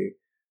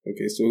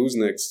 Okay, so who's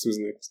next?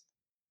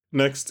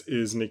 Next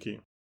is Nikki.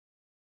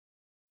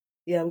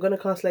 Yeah, I'm going to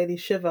cast Lady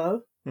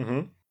Shiva.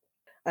 Mm-hmm.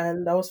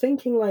 And I was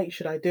thinking, like,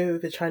 should I do it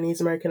with a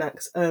Chinese-American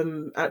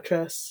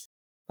actress,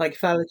 like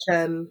Fala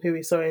Chen, who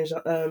we saw in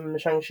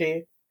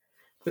Shang-Chi,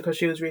 because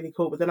she was really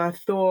cool. But then I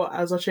thought,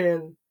 I was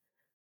watching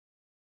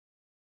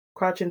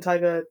Crouching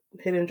Tiger,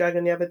 Hidden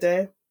Dragon the other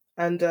day,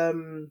 and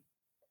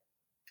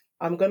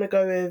I'm going to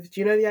go with,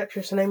 do you know the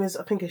actress? Her name is,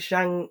 I think it's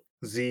Zhang.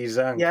 Z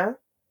Zhang.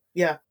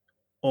 Yeah.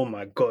 Oh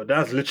my god,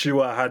 that's literally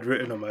what I had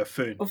written on my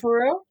phone. Oh,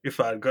 for real? If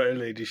I had gotten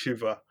Lady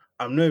Shiva.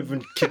 I'm not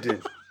even kidding.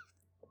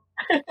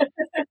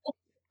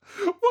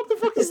 What the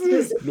fuck is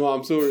this? No,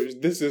 I'm sorry.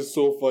 This is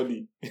so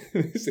funny.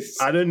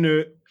 I don't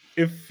know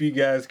if you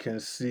guys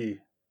can see.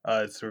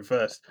 It's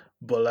reversed.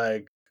 But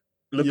like,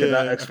 look at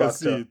that X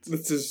Factor.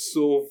 This is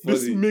so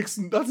funny.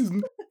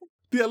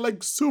 There are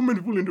like so many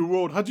people in the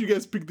world. How do you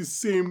guys pick the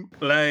same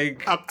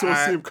Like actor,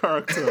 same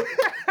character?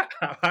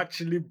 I'm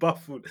actually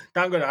baffled.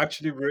 Thank God I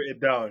actually wrote it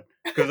down.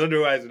 Because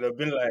otherwise it would have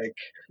been like...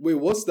 Wait,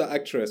 what's the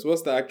actress? Z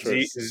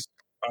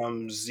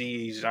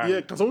Zhang.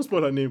 Yeah, can someone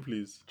spell her name,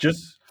 please?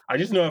 I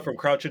just know her from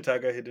Crouching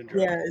Tiger, Hidden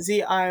Dragon.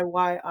 Yeah,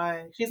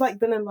 Ziyi. She's like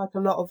been in like a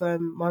lot of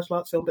martial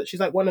arts films, but she's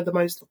like one of the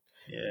most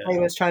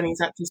famous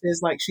Chinese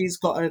actresses. Like she's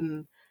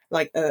gotten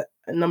like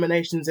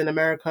nominations in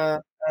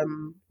America,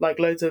 like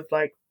loads of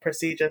like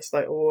prestigious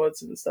like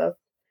awards and stuff.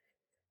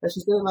 And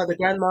she's been in, like the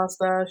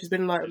Grandmaster. She's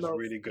been in, like She's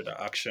really good at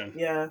action.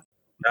 Yeah,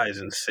 that is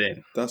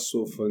insane. That's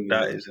so funny.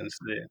 That is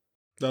insane.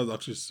 That's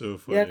actually so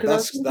funny. Yeah,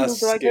 because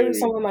that's like scary. maybe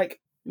someone like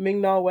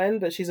Ming-Na Wen,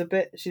 but she's a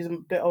bit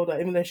older,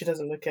 even though she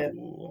doesn't look it.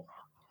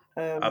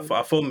 I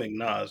thought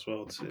Ming-Na as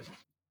well too.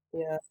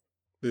 Yeah.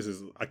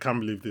 I can't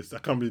believe this.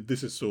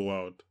 This is so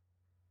wild.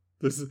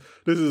 This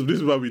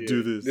is why we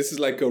do this. This is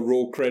like a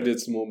roll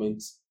credits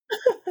moment.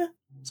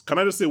 Can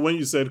I just say when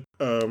you said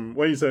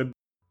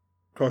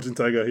Crouching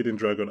Tiger, Hidden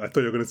Dragon, I thought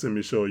you were going to say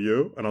Michelle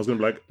Yeoh, and I was going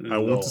to be like, I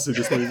want to see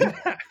this movie.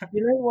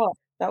 You know what?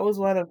 That was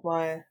one of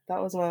mine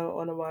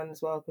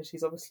as well, because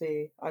she's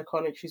obviously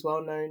iconic. She's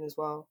well known as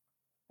well.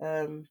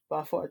 But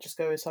I thought I'd just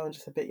go with someone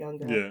just a bit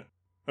younger. Yeah.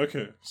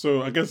 Okay.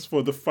 So I guess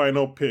for the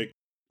final pick,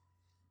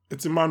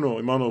 it's Emmanuel.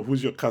 Emmanuel,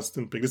 who's your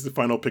casting pick? This is the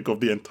final pick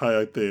of the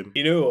entire thing.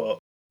 You know what?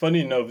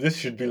 Funny enough, this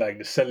should be like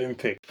the selling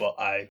pick, but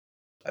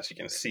as you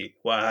can see,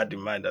 what I had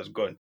in mind has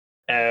gone.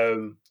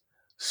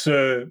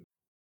 So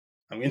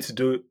I'm going to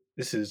do,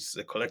 this is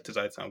a collector's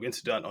item, I'm going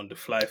to do an on the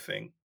fly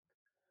thing.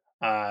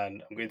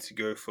 And I'm going to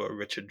go for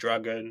Richard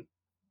Dragon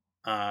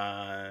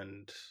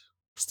and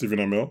Stephen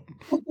Amell.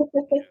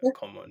 Yeah,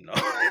 come on now.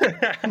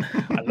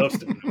 I love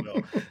Stephen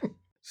Amell.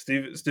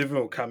 Stephen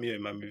will cameo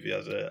in my movie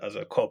as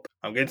a cop.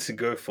 I'm going to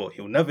go for,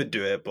 he'll never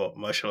do it, but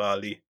Marshall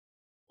Ali.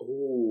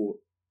 Oh.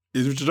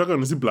 Is Richard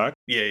Dragon, is he black?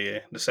 Yeah.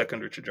 The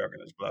second Richard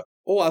Dragon is black.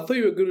 Oh, I thought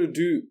you were going to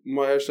do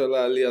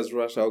Mahershala Ali as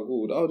Ra's al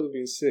Ghul. That would have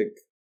been sick.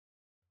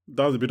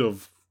 That was a bit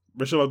of...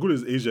 Rachel Agul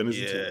is Asian,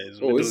 isn't he? Yeah,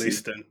 it's Middle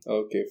Eastern.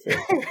 Okay,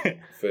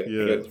 fair.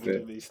 Yeah.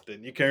 Middle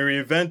Eastern. You can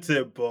reinvent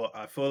it, but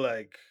I feel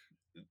like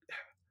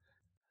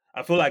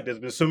there's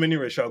been so many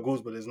racial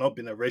goals, but there's not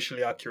been a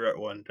racially accurate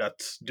one.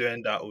 That's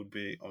doing that would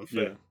be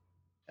unfair.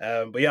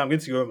 Yeah. But yeah, I'm going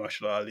to go with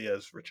Marshall Ali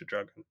as Richard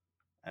Dragon.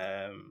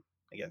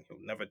 Again, he'll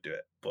never do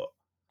it, but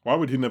why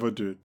would he never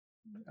do it?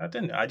 I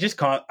don't know.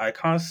 I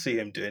can't see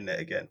him doing it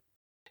again.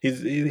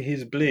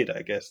 His Blade,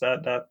 I guess.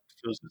 That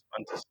feels his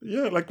fantasy.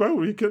 Yeah, like why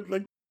would he get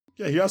like?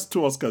 Yeah, he has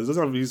 2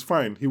 Oscars. He's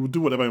fine. He will do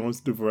whatever he wants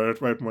to do for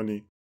right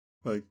money.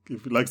 Like,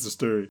 if he likes the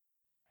story.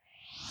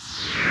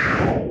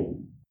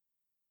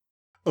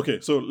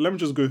 Okay, so let me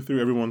just go through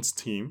everyone's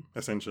team,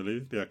 essentially,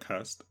 their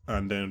cast,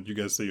 and then you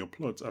guys say your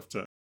plots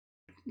after.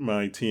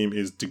 My team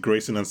is Dick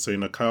Grayson and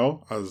Selina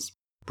Kyle as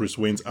Bruce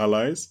Wayne's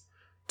allies,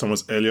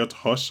 Thomas Elliot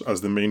Hush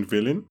as the main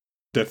villain,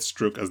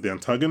 Deathstroke as the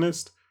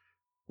antagonist,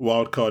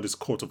 Wildcard is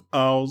Court of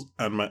Owls,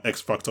 and my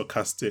X Factor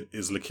casting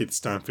is Lakeith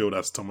Stanfield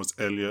as Thomas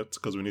Elliot,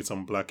 because we need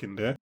some black in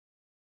there.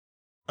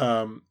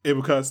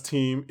 Ebuka's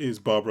team is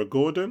Barbara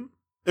Gordon.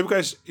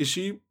 Ebuka, is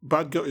she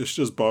Batgirl or is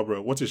she just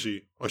Barbara? What is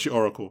she? Or is she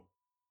Oracle?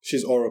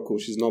 She's Oracle.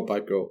 She's not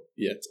Batgirl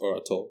yet or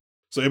at all.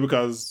 So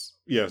Ebuka's,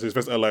 so his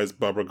first ally is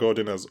Barbara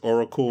Gordon as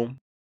Oracle.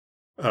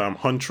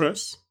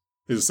 Huntress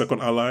His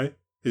second ally.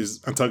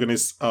 His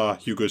antagonists are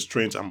Hugo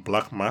Strange and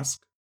Black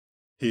Mask.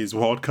 His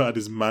wildcard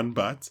is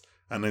Man-Bat,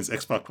 and his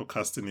X-Factor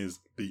casting is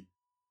the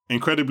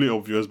incredibly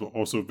obvious but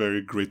also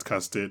very great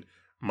casted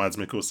Mads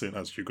Mikkelsen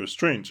as Hugo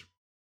Strange.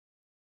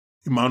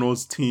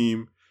 Emmanuel's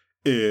team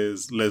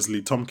is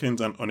Leslie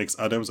Tompkins and Onyx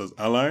Adams as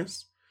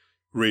allies,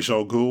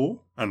 Rachel Gould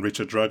and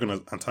Richard Dragon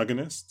as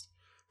antagonists.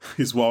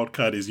 His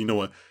wildcard is,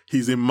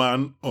 he's a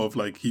man of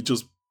he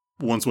just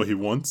wants what he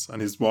wants,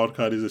 and his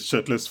wildcard is a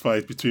shirtless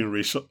fight between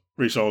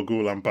Rachel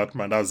Gould and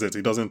Batman. That's it.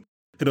 He doesn't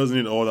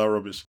need all that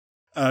rubbish.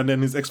 And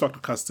then his X-Factor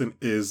casting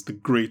is the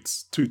great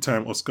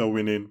 2-time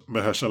Oscar-winning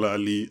Mahershala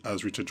Ali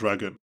as Richard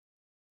Dragon.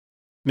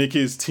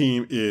 Nikki's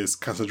team is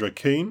Cassandra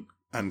Cain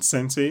and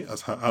Sensei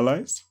as her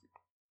allies,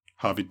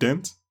 Harvey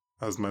Dent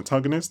as my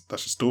antagonist that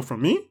she stole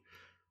from me,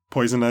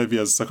 Poison Ivy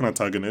as the second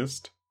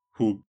antagonist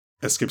who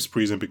escapes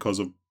prison because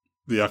of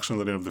the actions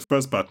at the end of the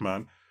first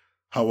Batman.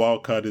 Her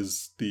wildcard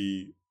is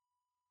the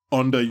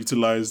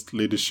underutilized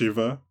Lady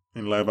Shiva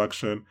in live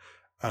action,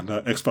 and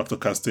her X-Factor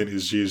casting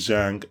is Jie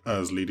Zhang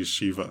as Lady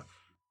Shiva.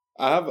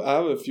 I have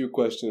a few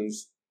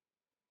questions.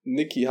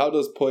 Nikki, how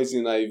does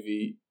Poison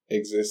Ivy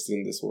exist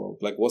in this world?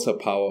 What's her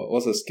power?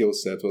 What's her skill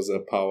set? What's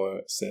her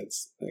power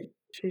sets?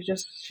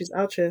 She's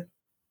out here.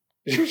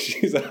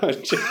 She's out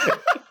here.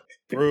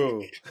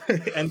 Bro,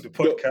 end the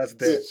podcast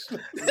there.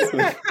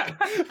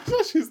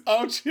 She's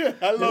out here.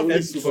 I love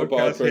this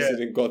superpower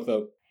person in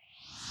Gotham.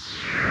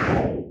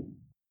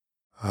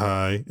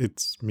 Hi,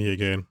 it's me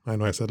again. I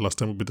know I said last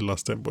time would be the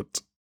last time,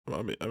 but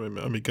I'm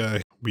a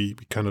guy. We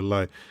kind of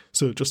lie.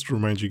 So just to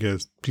remind you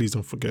guys, please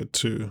don't forget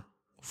to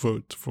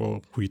vote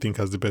for who you think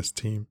has the best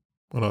team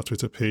on our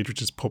Twitter page,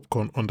 which is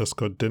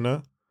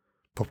popcorn_dinner.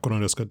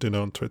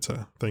 Popcorn_dinner on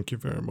Twitter. Thank you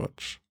very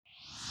much.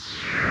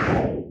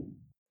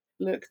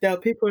 Look, there are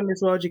people in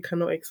this world you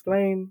cannot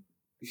explain.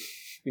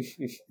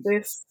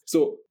 This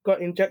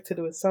got injected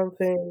with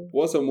something.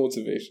 What's her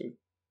motivation?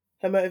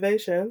 Her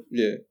motivation?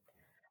 Yeah.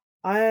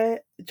 I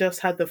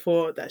just had the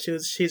thought that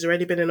she's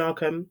already been in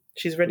Arkham.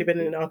 She's already been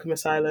in Arkham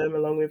Asylum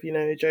along with,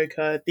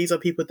 Joker. These are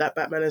people that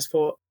Batman has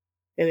fought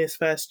in his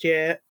first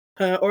year.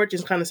 Her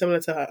origin's kind of similar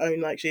to her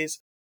own.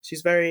 She's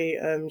very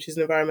she's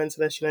an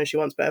environmentalist. She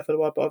wants better for the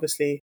world, but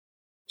obviously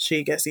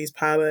she gets these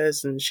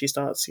powers and she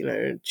starts.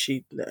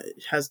 She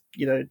has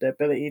the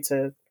ability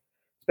to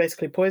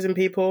basically poison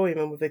people,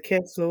 even with a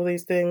kiss and all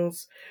these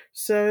things.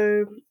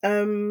 So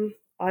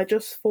I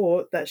just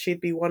thought that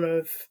she'd be one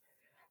of.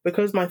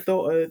 Because my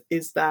thought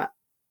is that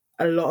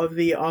a lot of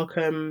the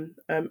Arkham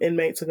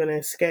inmates are going to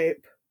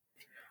escape,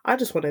 I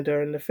just wanted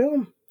her in the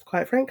film,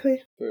 quite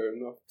frankly. Fair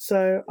enough.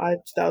 So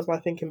that was my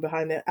thinking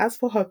behind it. As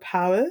for her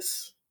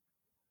powers,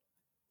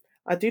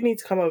 I do need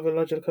to come up with a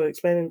logical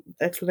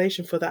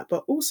explanation for that,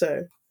 but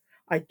also,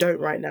 I don't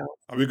right now.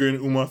 Are we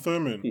going Uma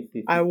Thurman?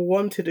 I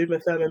wanted Uma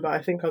Thurman, but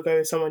I think I'll go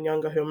with someone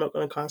younger who I'm not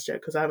going to cast yet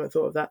because I haven't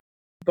thought of that.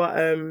 But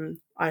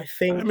I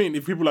think... I mean,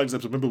 if people like this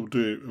episode, maybe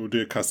we'll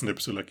do a casting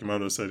episode like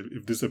Emmanuel said,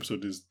 if this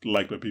episode is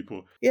liked by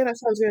people. Yeah, that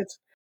sounds good.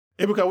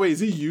 Ebuka, wait,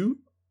 is it you?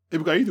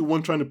 Ebuka, are you the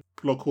one trying to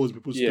plug holes in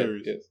people's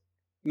stories? Yes.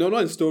 No,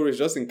 not in stories,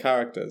 just in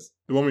characters.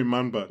 The one with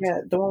Man-Bat. Yeah,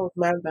 the one with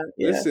Man-Bat.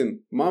 Yeah.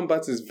 Listen,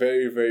 Man-Bat is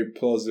very, very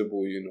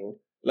plausible,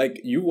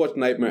 you watch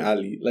Nightmare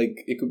Alley.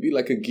 It could be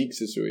like a geek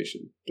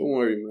situation. Don't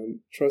worry, man.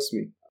 Trust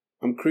me.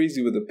 I'm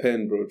crazy with a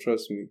pen, bro.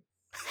 Trust me.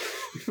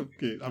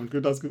 Okay, I'm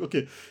good. That's good.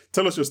 Okay,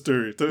 tell us your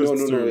story.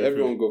 No.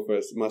 Everyone go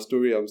first. My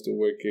story, I'm still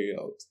working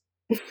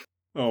out.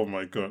 Oh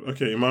my god.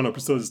 Okay, Emmanuel,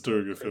 please tell the story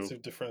of your film.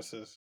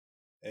 Differences.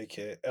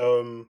 Okay.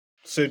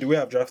 So the way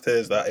I've drafted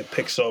is that it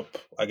picks up,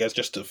 I guess,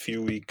 just a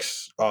few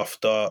weeks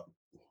after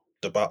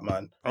the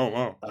Batman. Oh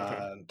wow.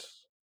 Okay.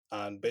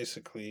 And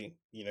basically,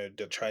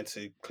 they're trying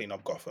to clean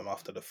up Gotham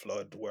after the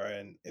flood,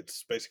 wherein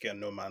it's basically a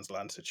no man's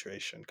land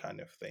situation kind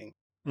of thing.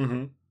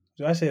 Mm-hmm.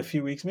 Do I say a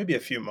few weeks? Maybe a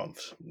few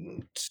months.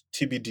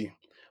 TBD.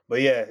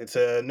 But yeah, it's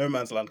a no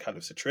man's land kind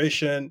of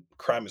situation.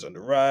 Crime is on the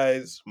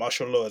rise.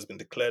 Martial law has been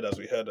declared, as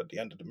we heard at the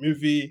end of the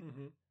movie.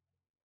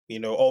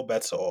 Mm-hmm. All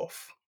bets are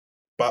off.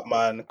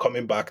 Batman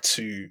coming back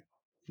to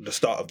the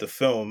start of the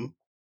film,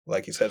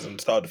 like he says in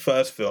the start of the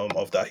first film,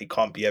 of that he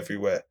can't be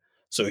everywhere.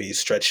 So he's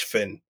stretched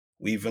thin.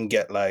 We even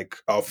get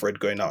Alfred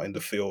going out in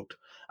the field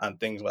and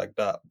things like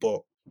that.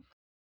 But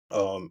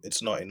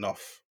it's not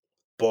enough.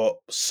 But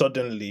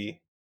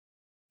suddenly,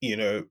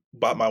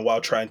 Batman,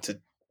 while trying to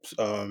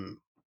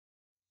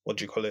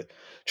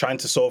trying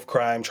to solve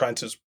crime, trying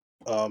to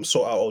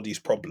sort out all these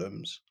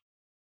problems,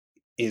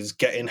 is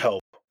getting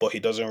help, but he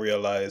doesn't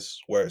realize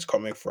where it's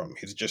coming from.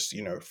 He's just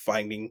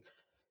finding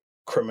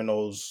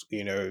criminals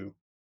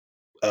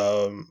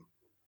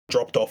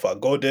dropped off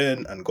at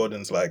Gordon, and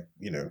Gordon's like,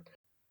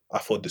 I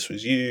thought this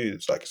was you.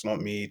 It's like, it's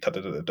not me. Da,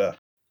 da, da, da, da.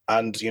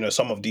 And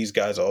some of these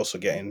guys are also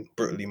getting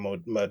brutally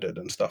murdered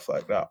and stuff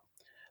like that.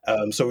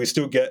 So we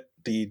still get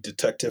the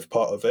detective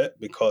part of it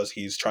because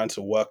he's trying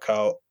to work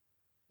out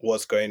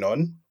what's going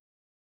on.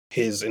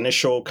 His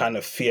initial kind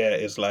of fear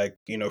is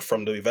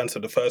from the events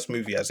of the first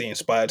movie, as he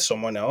inspired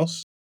someone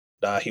else,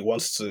 that he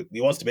wants to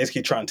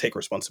basically try and take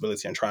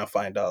responsibility and try and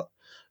find out.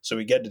 So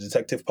we get the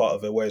detective part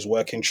of it where he's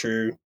working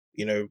through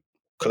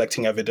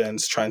collecting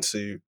evidence, trying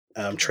to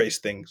trace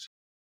things.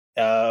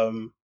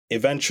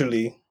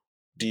 Eventually,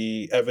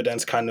 the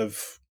evidence kind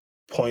of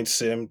points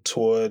him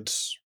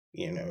towards,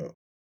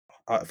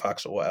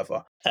 artifacts or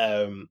whatever.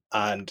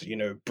 And,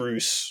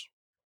 Bruce,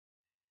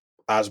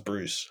 as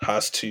Bruce,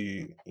 has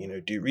to,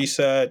 do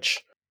research,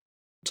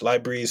 to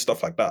libraries,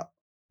 stuff like that.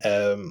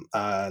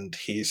 And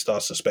he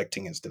starts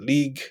suspecting it's the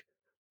League.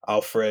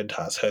 Alfred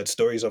has heard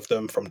stories of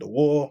them from the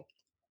war,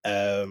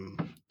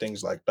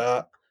 things like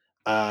that.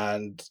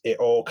 And it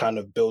all kind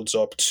of builds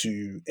up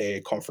to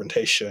a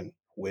confrontation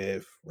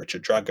with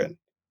Richard Dragon,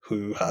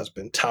 who has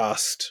been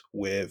tasked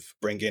with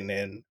bringing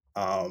in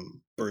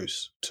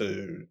Bruce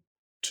to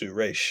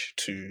Raish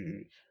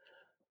to,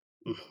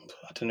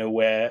 I don't know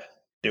where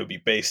they'll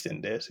be based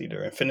in this,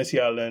 either Infinity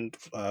Island,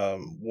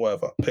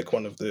 whatever. Pick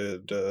one of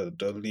the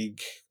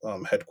League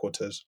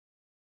headquarters.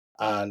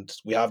 And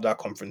we have that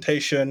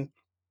confrontation.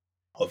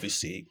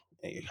 Obviously,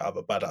 you have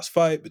a badass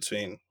fight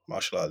between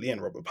Marshall Ali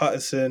and Robert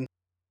Pattinson.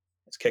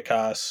 It's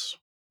kick-ass.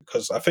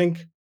 Because I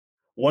think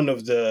one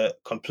of the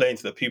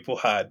complaints that people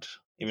had,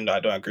 even though I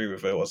don't agree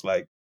with it, was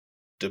like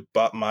the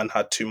Batman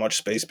had too much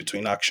space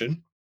between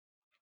action.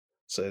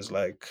 So it's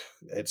like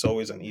it's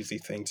always an easy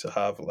thing to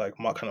have, like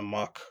mark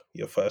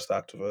your first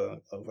act of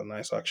a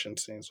nice action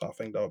scene. So I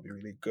think that would be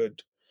really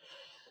good.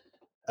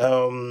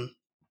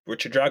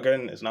 Richard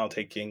Dragon is now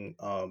taking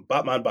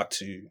Batman back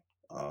to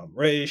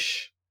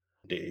Raish.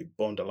 They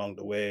bond along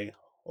the way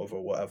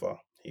over whatever.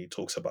 He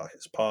talks about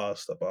his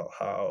past, about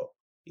how,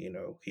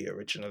 he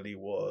originally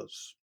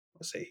was,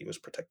 let's say he was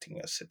protecting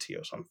a city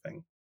or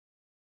something.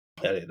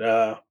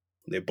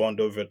 They bond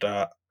over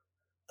that.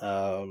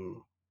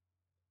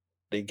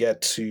 They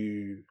get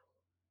to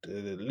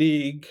the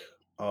League.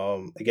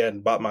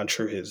 Again, Batman,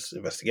 through his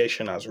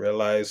investigation, has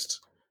realized,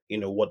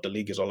 what the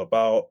League is all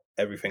about,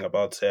 everything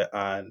about it.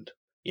 And,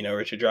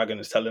 Richard Dragon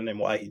is telling him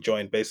why he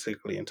joined,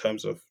 basically, in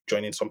terms of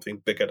joining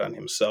something bigger than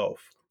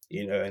himself.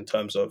 In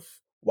terms of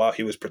while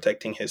he was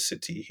protecting his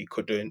city, he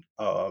couldn't,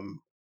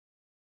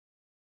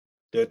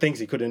 there are things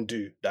he couldn't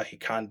do that he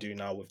can do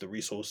now with the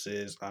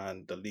resources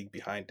and the League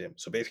behind him.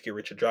 So basically,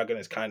 Richard Dragon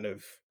is kind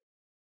of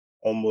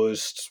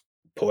almost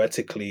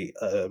poetically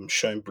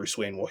showing Bruce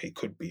Wayne what he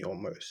could be,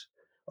 almost,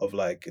 of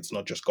like, it's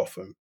not just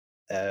Gotham.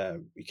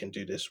 You can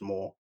do this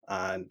more,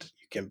 and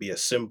you can be a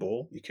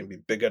symbol. You can be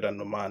bigger than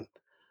the man,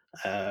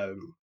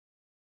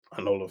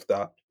 and all of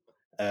that.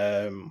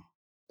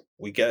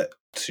 We get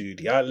to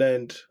the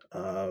island.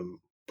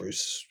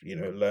 Bruce,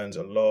 learns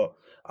a lot.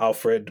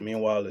 Alfred,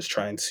 meanwhile, is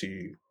trying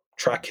to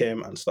track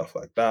him and stuff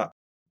like that.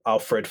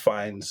 Alfred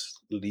finds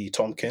Lee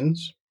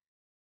Tompkins,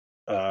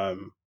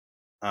 and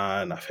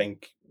I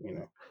think,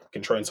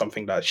 controlling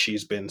something that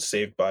she's been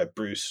saved by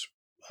Bruce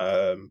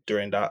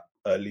during that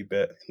early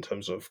bit in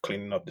terms of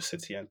cleaning up the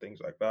city and things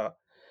like that.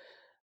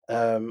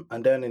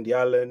 And then in the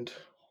island,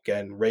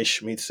 again,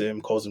 Raish meets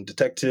him, calls him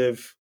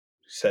detective,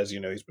 says,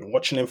 he's been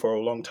watching him for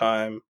a long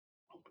time,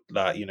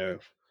 that,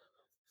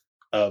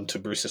 to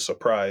Bruce's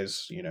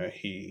surprise,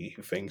 he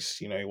thinks,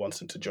 he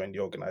wants him to join the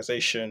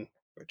organization.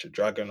 Richard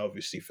Dragon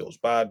obviously feels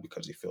bad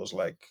because he feels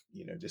like,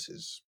 this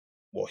is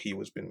what he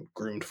was been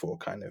groomed for,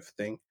 kind of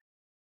thing.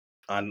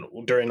 And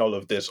during all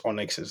of this,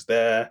 Onyx is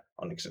there.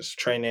 Onyx is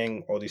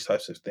training, all these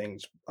types of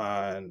things.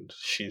 And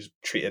she's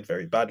treated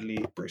very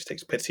badly. Bruce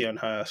takes pity on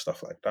her,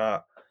 stuff like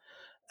that.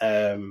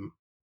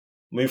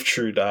 Move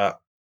through that.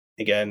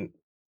 Again,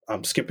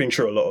 I'm skipping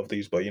through a lot of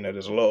these, but,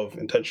 there's a lot of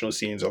intentional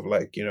scenes of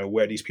like,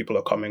 where these people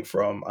are coming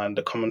from. And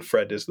the common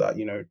thread is that,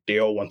 they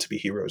all want to be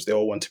heroes. They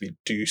all want to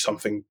do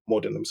something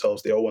more than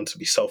themselves. They all want to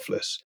be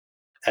selfless.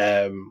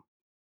 And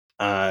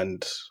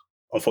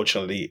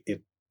unfortunately,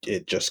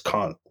 it just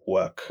can't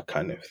work,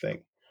 kind of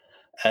thing.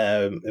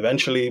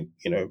 Eventually,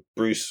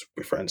 Bruce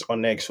befriends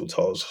Onyx, who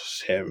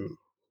tells him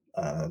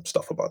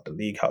stuff about the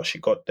League, how she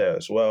got there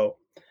as well.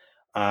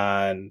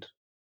 And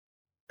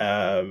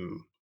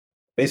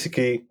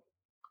basically,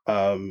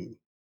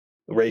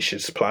 Raish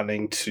is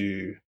planning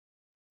to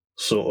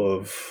sort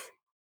of,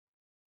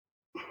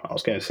 I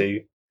was going to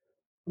say,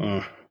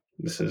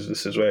 this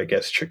is where it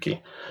gets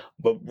tricky.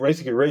 But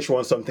basically, Raish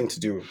wants something to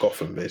do with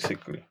Gotham,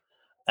 basically.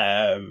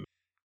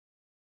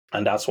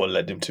 And that's what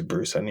led him to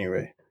Bruce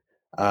anyway.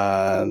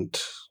 And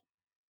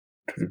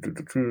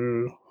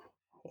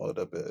what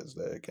other bit is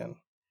there again?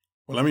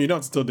 Well, I mean, you don't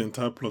have to tell the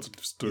entire plot of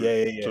the story.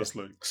 Yeah. Just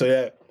like,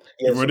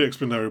 you've already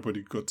explained how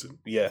everybody got it.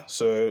 Yeah,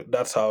 so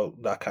that's how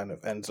that kind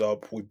of ends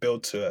up. We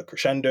build to a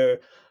crescendo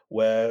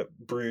where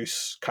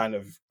Bruce kind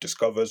of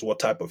discovers what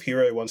type of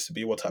hero he wants to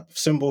be, what type of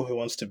symbol he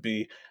wants to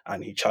be,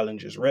 and he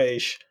challenges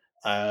Raish.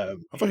 I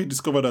thought he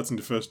discovered that in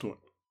the first one.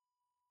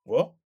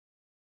 What?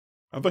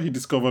 I thought he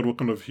discovered what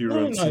kind of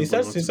hero. No, he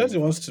says he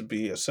wants to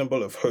be a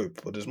symbol of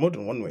hope, but there's more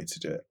than one way to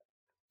do it.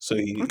 So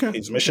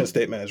his mission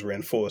statement is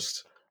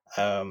reinforced,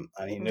 and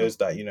he knows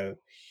that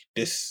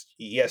this.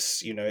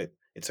 Yes,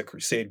 it's a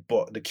crusade,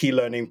 but the key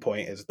learning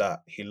point is that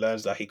he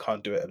learns that he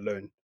can't do it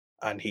alone,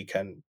 and he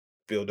can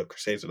build a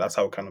crusade. So that's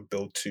how we kind of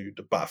build to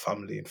the Bat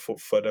family in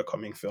further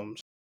coming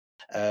films.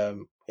 He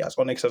has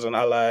Onyx as an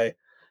ally.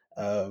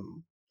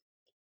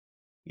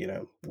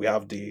 we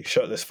have the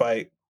shirtless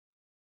fight.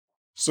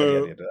 So, At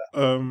the end of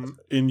that.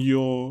 in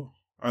your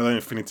either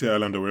Infinity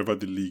Island or wherever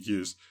the league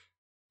is,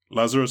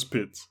 Lazarus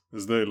Pit,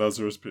 is there a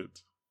Lazarus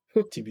Pit?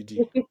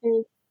 TBD.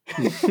 Okay,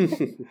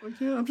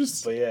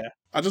 But yeah,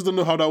 I just don't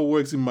know how that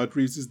works in Matt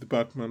Reeves' The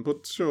Batman,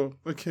 but sure.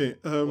 Okay.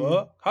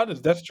 what? How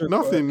does Deathstroke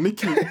Nothing. work?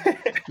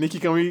 Nikki,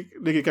 can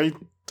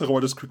you talk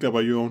about just quickly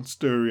about your own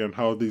story and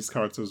how these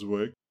characters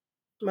work?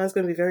 Mine's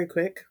going to be very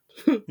quick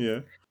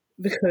Yeah.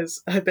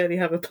 because I barely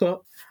have a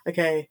plot.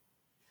 Okay,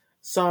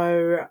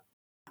 so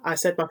I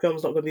said my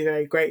film's not going to be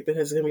very great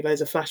because there's going to be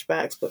loads of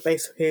flashbacks, but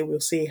basically we'll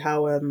see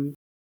how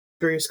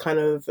Bruce kind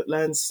of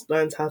learns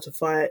how to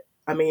fight.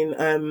 I mean,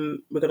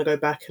 we're going to go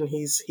back and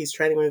he's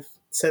training with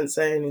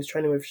Sensei and he's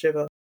training with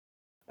Shiva.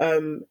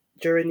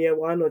 During year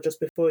one or just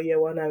before year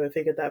one, I haven't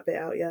figured that bit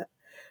out yet.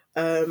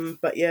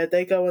 But yeah,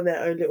 they go on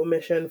their own little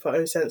mission for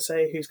O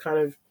Sensei, who's kind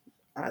of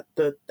at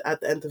the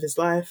end of his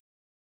life.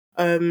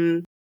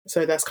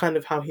 So that's kind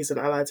of how he's an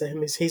ally to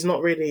him. He's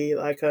not really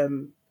like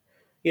going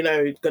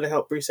to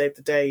help Bruce save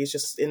the day. He's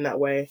just in that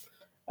way.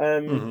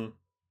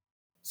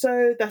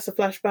 So that's a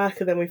flashback,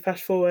 and then we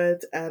flash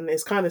forward, and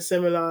it's kind of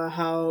similar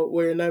how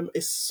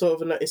it's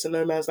a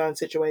no man's land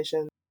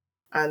situation,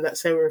 and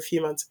let's say we're a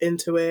few months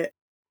into it.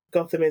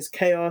 Gotham is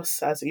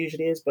chaos as it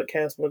usually is, but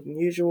chaos more than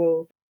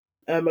usual.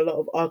 A lot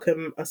of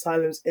Arkham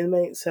Asylum's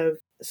inmates have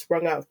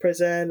sprung out of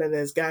prison, and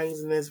there's gangs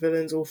and there's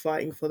villains all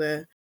fighting for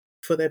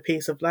their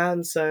piece of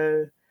land.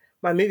 So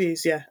my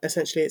movies,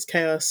 essentially it's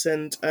chaos,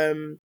 and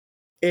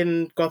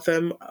in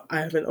Gotham,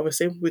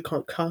 we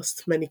can't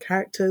cast many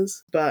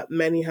characters, but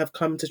many have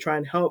come to try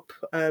and help.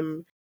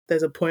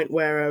 There's a point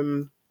where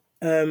in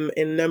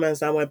No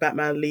Man's Land where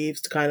Batman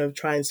leaves to kind of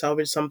try and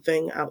salvage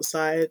something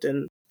outside,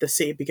 and the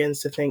city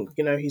begins to think,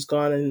 he's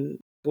gone, and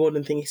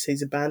Gordon thinks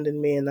he's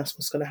abandoned me, and that's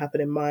what's going to happen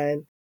in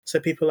mine. So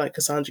people like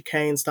Cassandra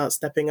Cain start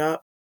stepping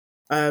up.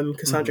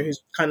 Cassandra,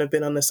 who's kind of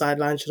been on the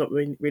sidelines, she's not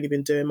really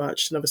been doing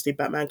much, and obviously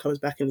Batman comes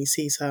back and he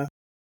sees her.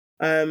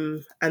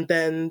 And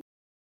then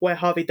where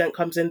Harvey Dent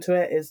comes into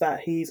it is that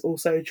he's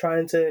also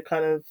trying to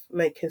kind of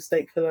make his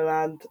stake for the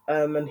land,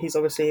 and he's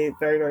obviously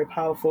very, very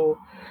powerful,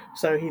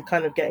 so he's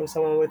kind of getting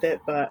someone with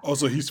it. But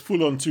also, he's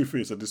full on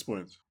Two-Face at this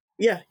point.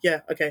 At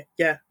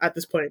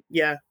this point,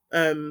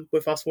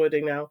 we're fast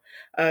forwarding now.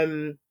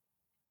 And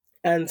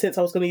since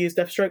I was going to use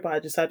Deathstroke, but I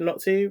decided not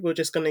to, we're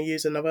just going to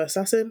use another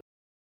assassin.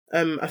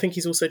 I think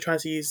he's also trying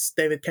to use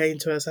David Cain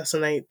to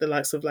assassinate the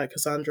likes of like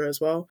Cassandra as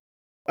well.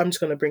 I'm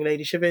just going to bring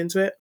Lady Shiva into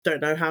it. Don't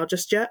know how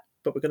just yet,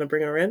 but we're going to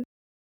bring her in.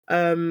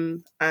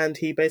 And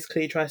he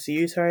basically tries to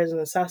use her as an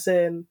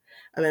assassin.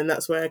 And then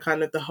that's where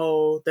kind of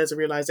there's a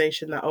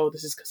realization that,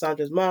 this is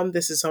Cassandra's mom.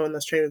 This is someone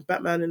that's trained with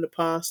Batman in the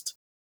past.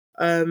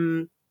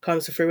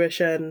 Comes to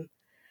fruition.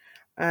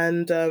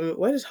 And I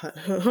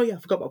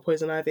forgot about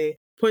Poison Ivy.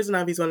 Poison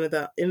Ivy's one of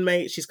the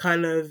inmates. She's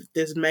kind of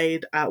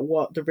dismayed at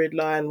what the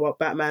Riddler and what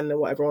Batman and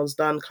what everyone's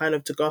done kind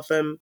of to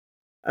Gotham.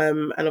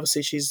 And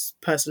obviously she's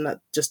a person that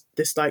just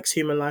dislikes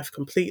human life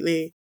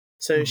completely.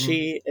 So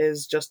she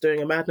is just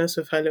doing a madness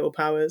with her little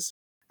powers.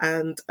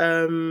 And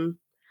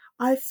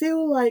I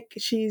feel like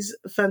she's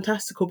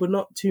fantastical, but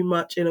not too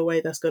much in a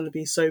way that's going to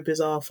be so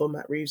bizarre for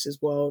Matt Reeves'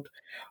 world.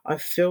 I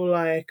feel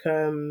like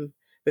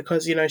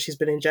because, she's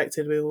been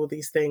injected with all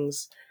these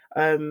things,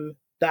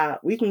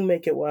 that we can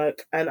make it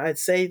work. And I'd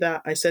say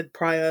that I said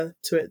prior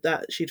to it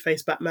that she'd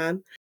face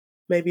Batman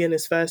maybe in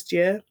his first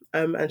year,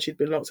 and she'd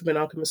been locked up in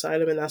Arkham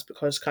Asylum, and that's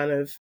because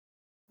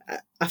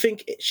I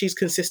think she's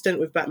consistent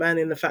with Batman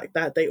in the fact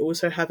that they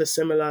also have a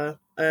similar,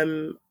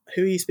 who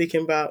are you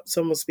speaking about?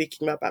 Someone was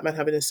speaking about Batman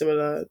having a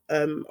similar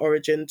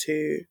origin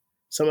to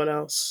someone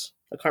else.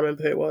 I can't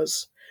remember who it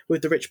was,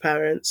 with the rich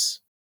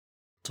parents.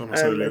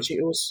 Thomas Elliot.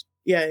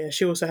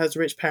 She also has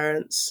rich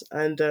parents,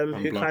 and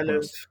who Black kind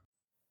Mask.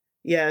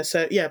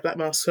 of, Black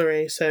Mask,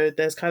 sorry. So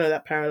there's kind of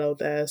that parallel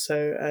there.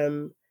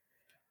 So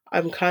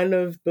I'm kind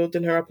of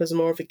building her up as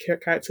more of a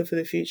character for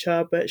the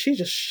future, but she's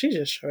just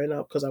showing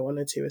up because I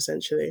wanted to,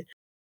 essentially.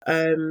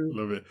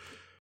 Love it.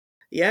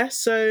 Yeah,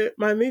 so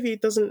my movie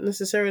doesn't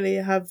necessarily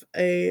have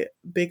a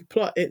big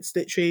plot. It's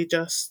literally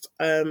just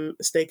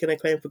stake and a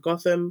claim for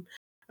Gotham.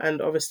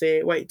 And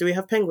obviously, wait, do we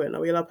have Penguin?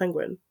 Are we allowed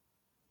Penguin?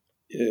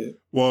 Yeah.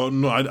 Well,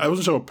 no, I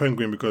wasn't sure about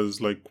Penguin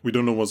because we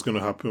don't know what's going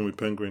to happen with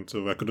Penguin,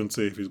 so I couldn't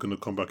say if he's going to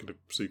come back in the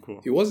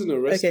sequel. He wasn't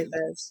arrested,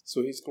 Okay,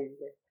 so he's coming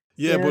back.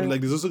 Yeah, but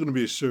there's also going to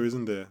be a show,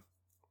 isn't there?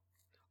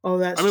 Oh,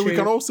 that's true. we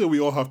can all say we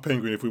all have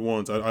Penguin if we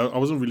want. I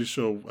wasn't really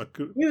sure.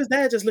 He was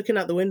there just looking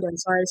out the window,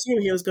 so I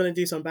assume he was going to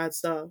do some bad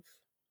stuff.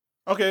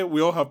 Okay,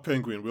 we all have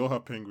Penguin.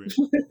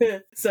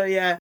 So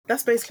yeah,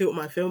 that's basically what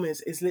my film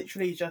is. It's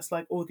literally just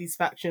like all these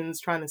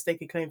factions trying to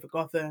stake a claim for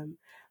Gotham,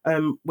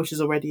 which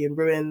is already in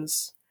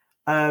ruins.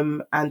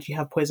 And you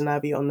have Poison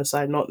Ivy on the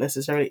side, not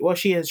necessarily. Well,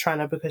 she is trying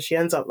to, because she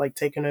ends up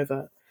taking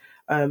over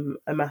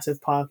a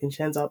massive park, and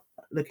she ends up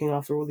looking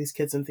after all these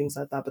kids and things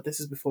like that. But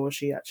this is before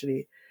she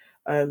actually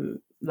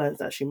learns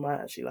that she might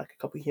actually like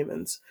a couple of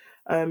humans.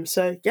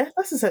 So yeah,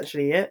 that's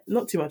essentially it.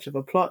 Not too much of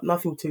a plot,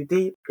 nothing too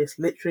deep. It's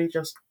literally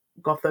just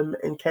Gotham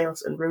in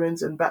chaos and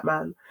ruins, and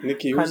Batman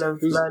Nikki,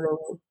 learning.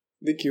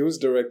 Nikki, who's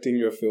directing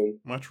your film?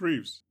 Matt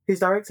Reeves. Who's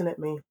directing it?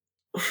 Me.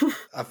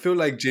 I feel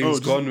like James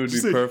just- Gunn would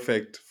just be say-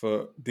 perfect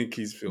for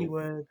Nikki's He film.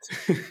 would.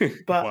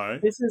 But Why?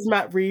 this is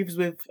Matt Reeves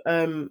with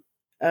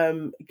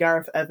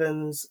Gareth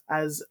Evans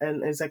as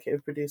an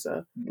executive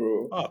producer.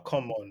 Bro. Oh,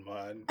 come on,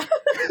 man.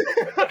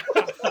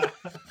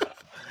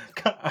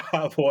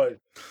 What?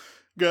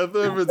 Gareth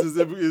Evans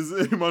is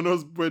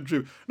Emmanuel's wet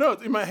dream. No,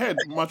 in my head,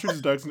 Matt Reeves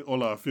is directing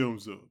all our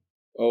films though.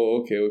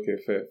 Oh, okay,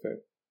 fair.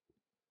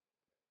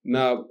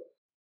 Now,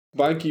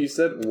 Banky, you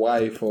said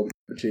why for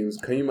James.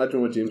 Can you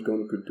imagine what James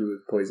Gunn could do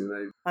with Poison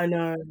Ivy? I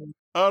know.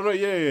 Oh right,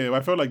 yeah.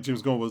 I felt like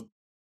James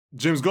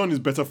Gunn is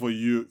better for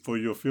your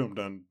film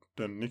than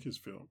Nicky's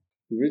film.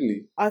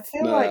 Really? I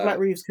feel Nah. like Matt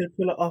Reeves could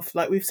pull it off.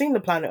 Like, we've seen the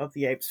Planet of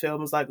the Apes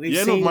films. Like, we've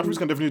seen... Matt Reeves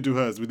can definitely do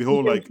hers with the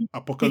whole like He can do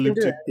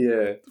apocalyptic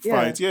Yeah.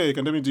 fight. Yeah, he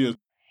can definitely do it.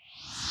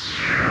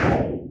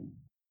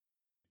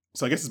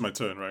 So I guess it's my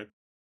turn, right?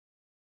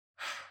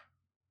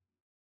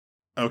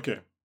 Okay.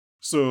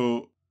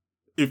 So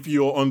if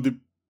you're on the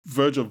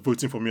verge of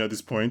voting for me at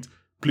this point,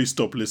 please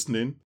stop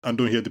listening and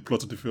don't hear the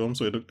plot of the film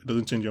so it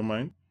doesn't change your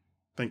mind.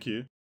 Thank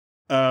you.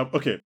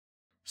 Okay.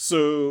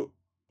 So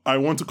I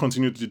want to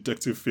continue the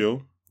detective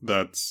feel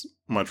that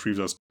Matt Reeves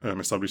has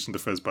established in the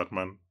first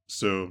Batman.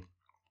 So,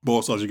 but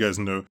also, as you guys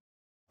know,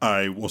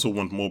 I also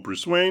want more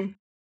Bruce Wayne,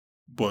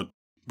 but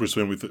Bruce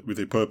Wayne with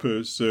a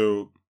purpose.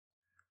 So,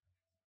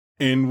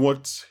 in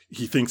what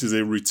he thinks is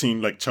a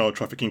routine like child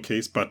trafficking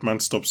case, Batman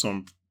stops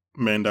some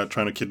men that are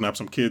trying to kidnap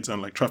some kids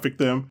and like traffic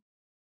them.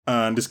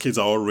 And these kids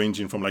are all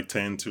ranging from like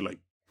 10 to like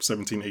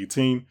 17,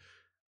 18.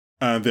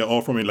 And they're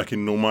all from a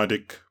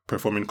nomadic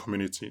performing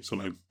community. So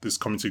like this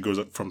community goes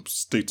up from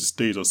state to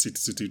state or city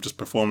to city just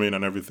performing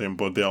and everything.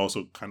 But they're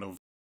also kind of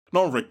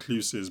not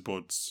recluses,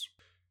 but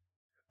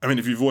I mean,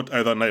 if you've watched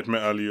either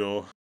Nightmare Alley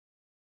or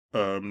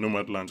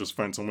Nomadland, just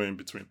find somewhere in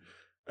between.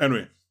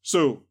 Anyway,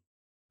 so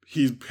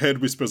he's heard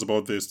whispers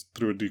about this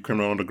through the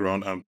criminal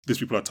underground, and these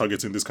people are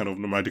targeting this kind of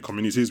nomadic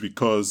communities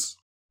because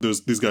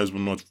these guys are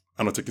not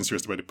taken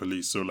seriously by the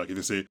police. So like if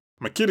they say,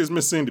 my kid is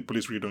missing, the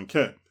police really don't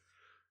care.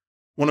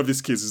 One of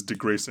these kids is Dick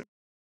Grayson.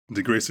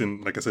 Dick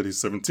Grayson, like I said, he's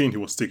 17. He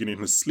was taken in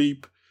his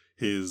sleep.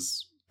 In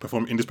this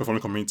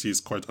performing community is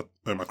quite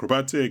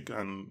acrobatic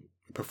and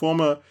a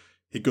performer.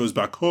 He goes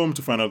back home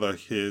to find out that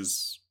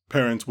his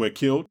parents were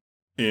killed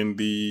in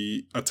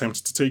the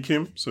attempt to take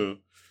him. So,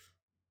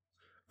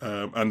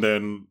 and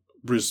then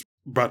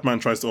Batman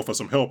tries to offer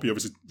some help. He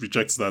obviously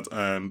rejects that,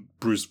 and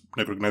Bruce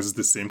recognizes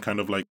the same kind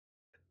of like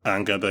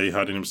anger that he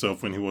had in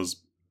himself when he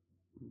was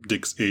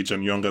Dick's age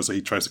and younger. So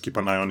he tries to keep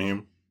an eye on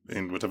him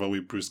in whatever way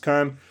Bruce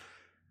can.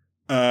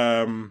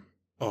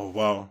 Oh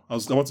wow! I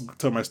want to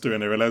tell my story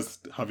and I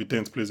realized Harvey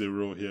Dent plays a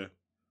role here.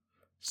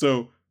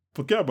 So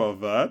forget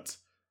about that.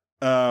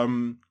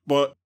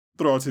 But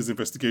throughout his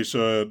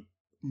investigation,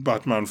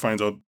 Batman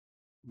finds out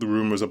the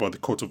rumors about the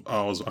Court of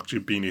Owls actually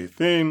being a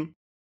thing,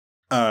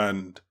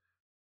 and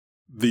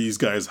these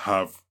guys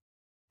have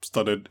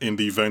started in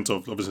the event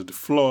of obviously the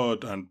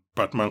flood and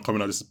Batman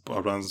coming out.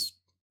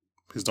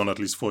 He's done at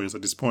least 4 years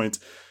at this point.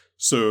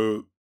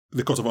 So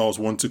the Court of Owls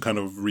want to kind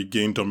of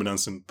regain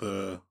dominance in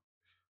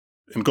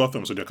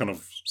Gotham, so they're kind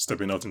of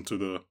stepping out into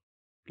the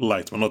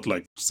light. Well, not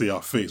like see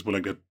our face, but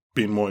like they're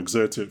being more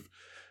exertive.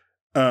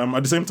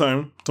 At the same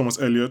time,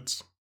 Thomas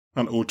Elliot,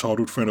 an old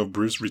childhood friend of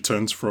Bruce,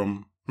 returns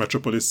from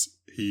Metropolis.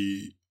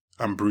 He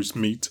and Bruce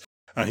meet,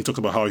 and he talks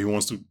about how he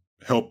wants to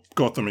help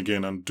Gotham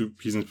again, and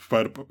he's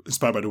inspired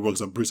by the works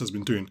that Bruce has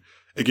been doing.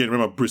 Again,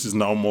 remember, Bruce is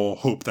now more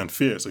hope than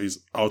fear, so he's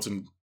out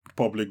in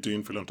public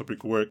doing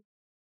philanthropic work.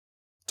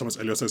 Thomas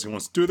Elliot says he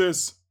wants to do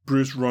this.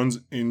 Bruce runs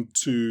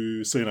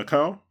into Selina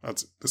Kyle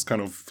at this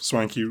kind of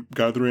swanky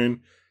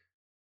gathering.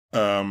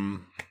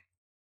 Obviously,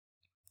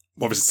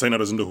 Selina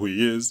doesn't know who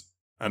he is.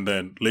 And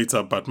then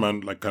later,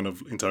 Batman like kind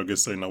of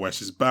interrogates Selina why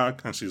she's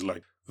back. And she's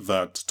like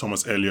that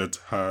Thomas Elliot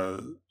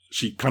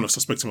she kind of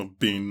suspects him of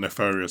being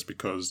nefarious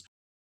because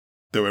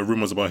there were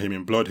rumors about him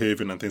in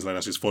Bloodhaven and things like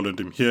that. She's followed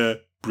him here.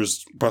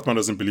 Batman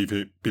doesn't believe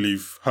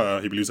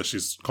her. He believes that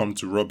she's come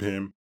to rob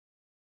him.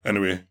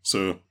 Anyway,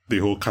 so the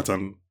whole Bat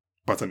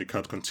and the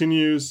Cat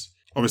continues.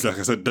 Obviously, like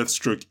I said,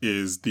 Deathstroke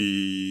is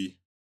the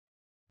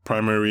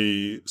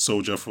primary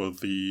soldier for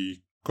the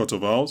Court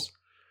of Owls.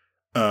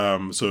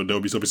 So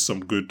there'll be obviously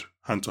some good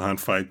hand-to-hand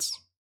fights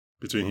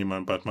between him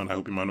and Batman. I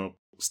hope Emmanuel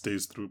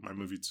stays through my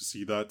movie to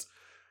see that.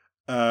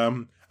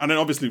 And then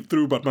obviously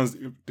through Batman's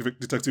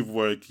detective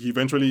work, he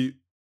eventually,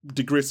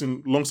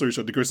 long story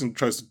short, Dick Grayson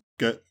tries to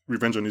get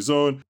revenge on his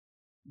own.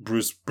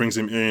 Bruce brings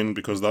him in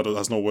because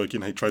that's not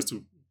working. He tries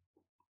to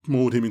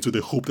mold him into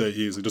the hope that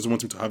he is. He doesn't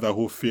want him to have that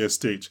whole fear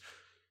stage.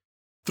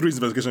 Through his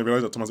investigation, I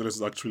realized that Thomas Elliot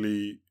is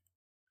actually,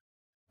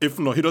 if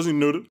not, he doesn't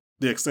know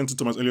the extent to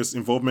Thomas Elliot's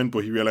involvement,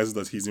 but he realizes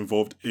that he's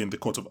involved in the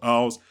Court of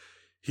Owls.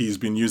 He's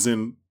been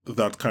using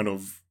that kind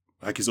of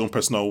like his own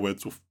personal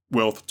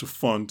wealth to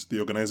fund the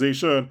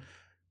organization.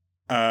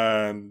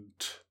 And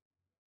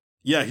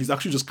yeah, he's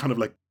actually just kind of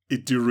like a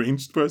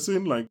deranged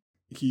person. Like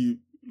he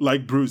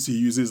like Bruce, he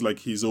uses like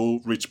his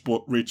old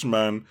rich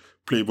man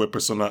playboy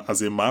persona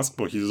as a mask,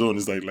 but his own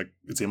is like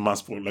it's a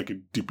mask for like a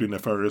deeply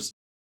nefarious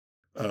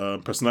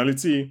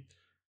personality.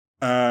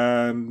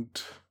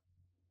 And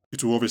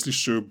it will obviously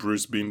show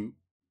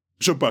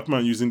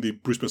Batman using the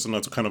Bruce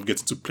persona to kind of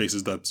get into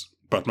places that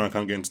Batman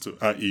can't get into,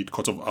 i.e.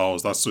 Court of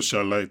Owls, that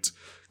socialite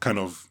kind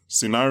of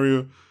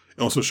scenario.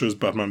 It also shows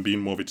Batman being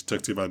more of a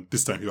detective, and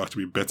this time he'll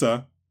actually be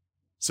better.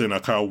 Saying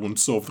Kyle won't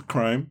solve the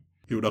crime.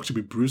 He would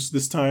actually be Bruce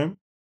this time.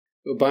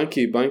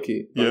 Banky.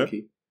 Yeah.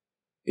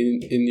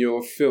 In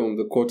your film,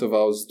 the Court of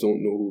Owls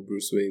don't know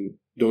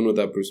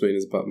that Bruce Wayne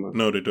is Batman.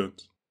 No, they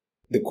don't.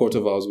 The Court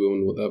of Owls will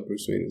know that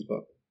Bruce Wayne is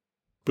Batman.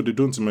 But they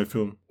don't in my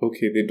film.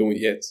 Okay, they don't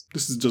yet.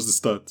 This is just the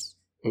start.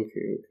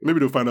 Okay. Maybe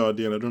they'll find out at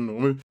the end. I don't know.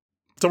 Maybe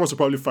Thomas will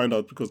probably find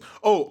out because...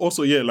 Oh,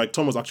 also, yeah, like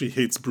Thomas actually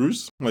hates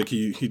Bruce. Like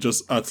he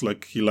just acts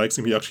like he likes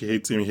him. He actually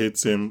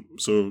hates him.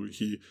 So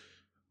he...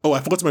 Oh, I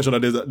forgot to mention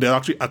that there are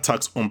actually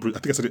attacks on Bruce. I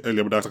think I said it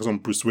earlier, but there are attacks on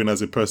Bruce Wayne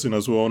as a person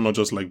as well, not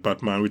just like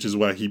Batman, which is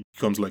why he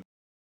becomes like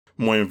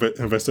more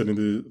invested in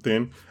the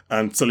thing.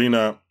 And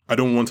Selina, I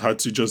don't want her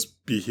to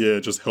just be here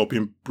just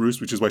helping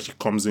Bruce, which is why she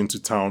comes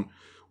into town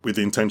with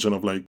the intention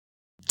of like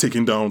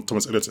taking down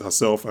Thomas Elliot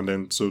herself. And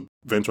then so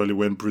eventually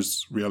when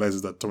Bruce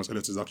realizes that Thomas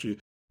Elliot is actually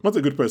not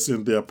a good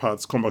person, their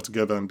paths come back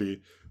together and they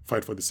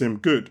fight for the same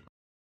good.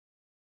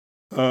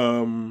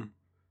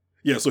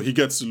 Yeah, so he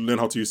gets to learn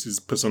how to use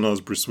his persona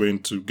as Bruce Wayne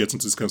to get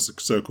into these kinds of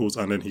circles,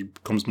 and then he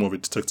becomes more of a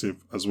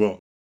detective as well.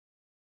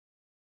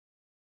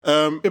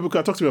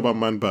 Ebuka, talk to me about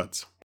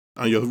Man-Bat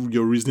and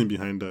your reasoning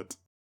behind that.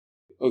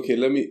 Okay,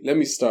 let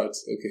me start.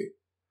 Okay.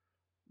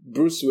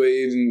 Bruce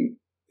Wayne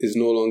is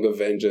no longer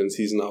vengeance,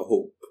 he's now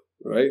hope,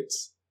 right?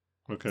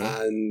 Okay.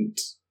 And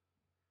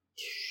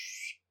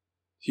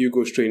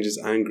Hugo Strange is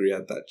angry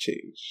at that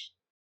change.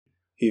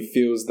 He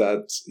feels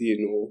that,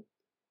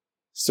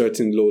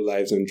 certain low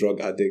lives and drug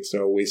addicts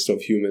are a waste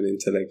of human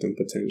intellect and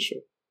potential.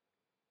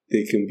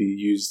 They can be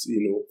used,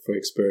 for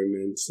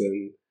experiments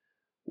and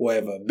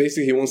whatever.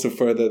 Basically, he wants to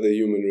further the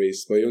human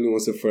race, but he only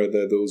wants to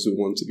further those who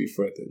want to be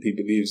furthered. He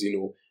believes,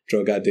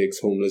 drug addicts,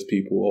 homeless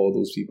people, all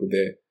those people,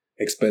 they're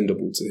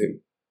expendable to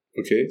him.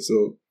 Okay,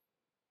 so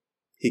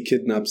he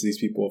kidnaps these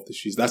people off the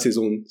streets. That's his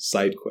own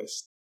side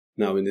quest.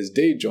 Now, in his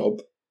day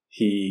job,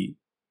 he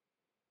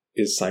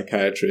is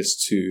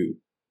psychiatrist to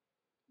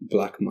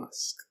Black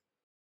Mask.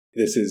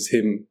 This is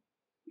him,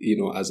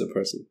 as a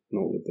person,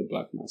 not with the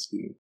black mask,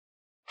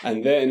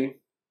 And then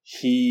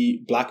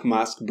Black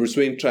Mask, Bruce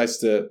Wayne tries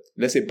to,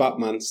 let's say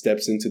Batman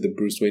steps into the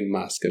Bruce Wayne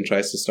mask and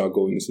tries to start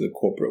going into the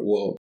corporate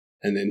world.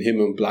 And then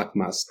him and Black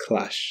Mask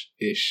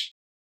clash-ish.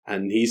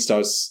 And he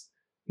starts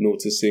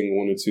noticing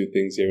one or two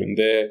things here and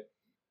there.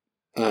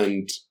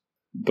 And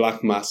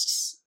Black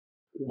Mask's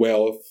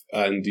wealth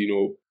and,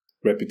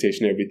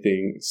 reputation,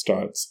 everything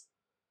starts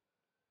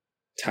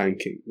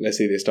tanking. Let's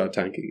say they start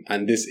tanking.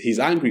 And he's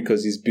angry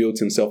because he's built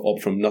himself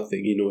up from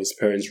nothing. His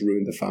parents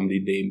ruined the family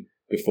name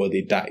before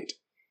they died.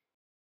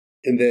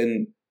 And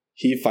then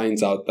he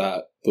finds out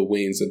that the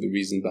Waynes are the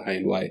reason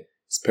behind why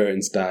his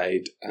parents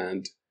died.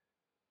 And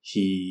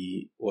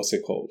he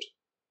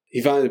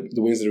found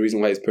the Waynes are the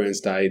reason why his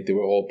parents died. They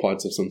were all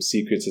parts of some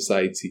secret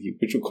society,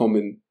 which will come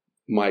in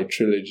my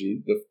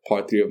trilogy, the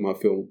part 3 of my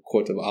film,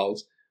 Court of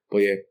Owls.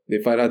 But yeah, they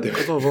find out that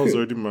Court of Owls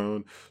already my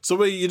own. So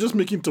wait, you're just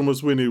making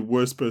Thomas Wayne a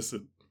worse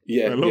person.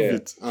 Yeah, I love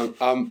it.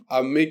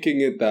 I'm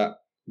making it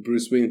that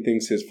Bruce Wayne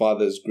thinks his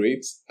father is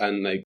great,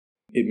 and like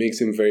it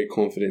makes him very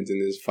confident in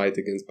his fight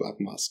against Black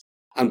Mask.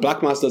 And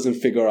Black Mask doesn't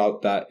figure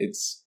out that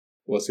it's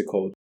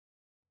the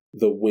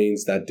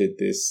Waynes that did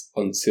this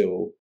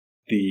until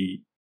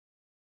the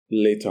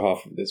later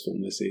half of this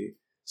film, let's say.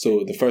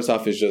 So the first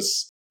half is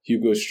just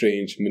Hugo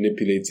Strange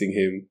manipulating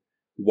him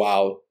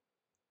while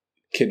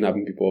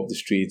kidnapping people off the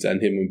streets,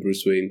 and him and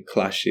Bruce Wayne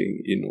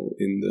clashing, in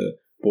the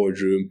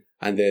boardroom.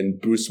 And then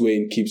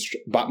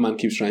Batman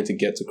keeps trying to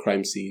get to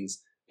crime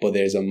scenes, but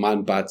there's a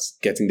Man-Bat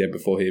getting there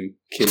before him,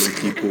 killing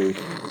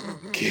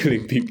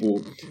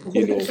people,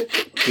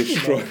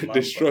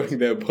 destroying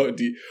their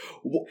body.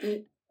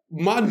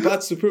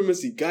 Man-Bat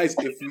supremacy, guys.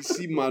 If we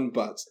see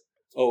Man-Bat,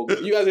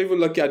 you guys are even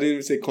lucky I didn't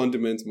even say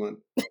Condiment Man.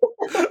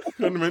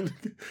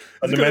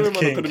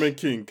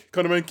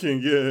 Condiment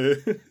King, yeah.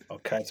 Oh,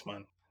 Kite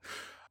Man.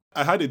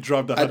 I had a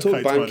draft that I had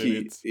told Kite Man in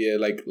Banky, it.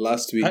 like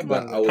last week, Kite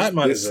that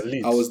Man,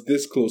 I was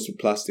this close to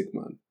Plastic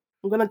Man.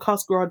 I'm going to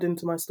cast Grodd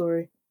into my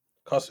story.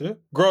 Cast who?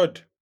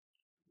 Grodd.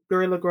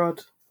 Gorilla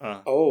Grodd.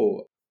 Ah.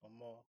 Oh.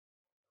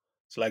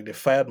 It's like they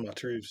fired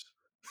Matt Reeves.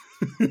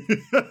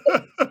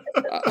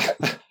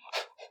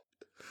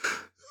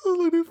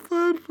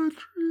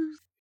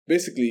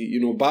 Basically,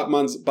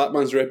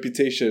 Batman's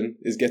reputation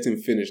is getting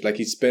finished. Like,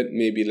 he spent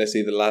maybe, let's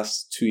say, the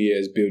last 2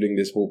 years building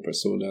this whole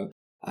persona,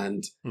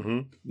 and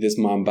this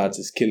Man-Bat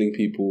is killing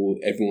people.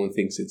 Everyone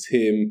thinks it's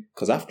him,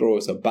 because after all,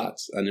 it's a bat,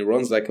 and it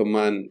runs like a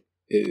man.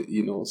 It,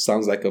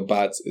 sounds like a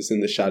bat. It's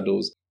in the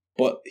shadows,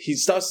 but he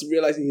starts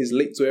realizing he's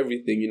late to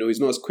everything. He's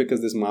not as quick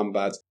as this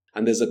Man-Bat.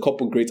 And there's a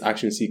couple great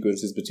action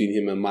sequences between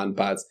him and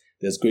Man-Bat.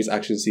 There's great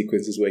action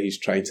sequences where he's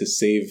trying to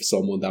save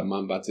someone that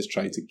Man-Bat is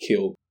trying to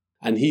kill.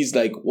 And he's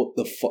like, what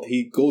the fuck?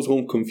 He goes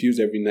home confused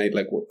every night,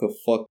 like, what the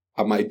fuck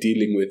am I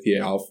dealing with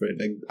here, Alfred?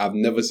 Like, I've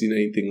never seen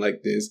anything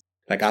like this.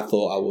 Like, I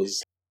thought I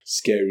was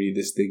scary.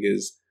 This thing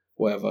is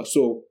whatever.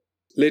 So,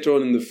 later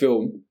on in the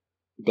film,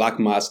 Black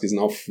Mask is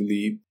now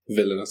fully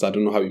villainous. I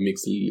don't know how he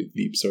makes the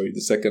leap. Sorry,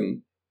 the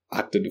second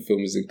act of the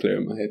film isn't clear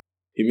in my head.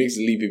 He makes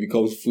the leap. He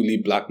becomes fully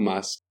Black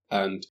Mask.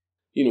 And,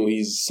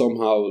 he's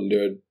somehow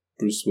lured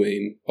Bruce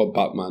Wayne or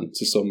Batman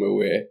to somewhere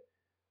where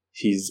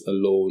he's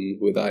alone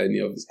without any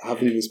of his... I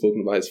haven't even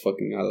spoken about his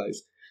fucking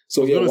allies.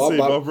 So, I was going to say,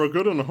 Barbara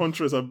Gordon and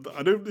Huntress, I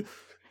don't...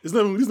 It's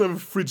not even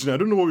frigid. I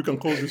don't know what we can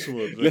call this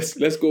word. Like.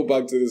 Let's go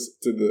back to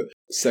the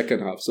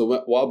second half.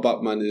 So while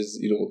Batman is,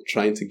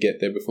 trying to get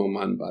there before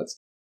Man-Bat,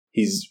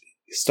 he's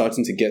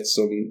starting to get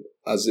some,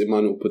 as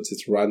Emmanuel puts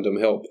it, random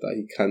help that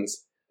he can't,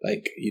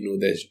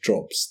 there's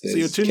drops, there's so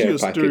you're changing care your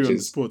story packages. on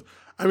the spot.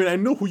 I mean, I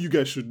know who you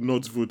guys should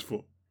not vote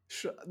for.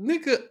 Sure.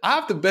 Nigga, I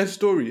have the best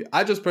story.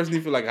 I just personally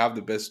feel like I have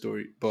the best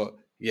story. But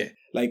yeah,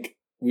 like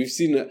we've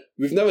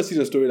never seen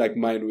a story like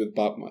mine with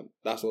Batman.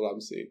 That's what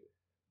I'm saying.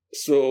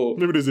 So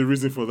maybe there's a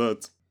reason for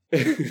that.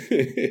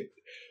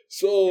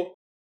 So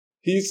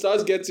he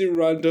starts getting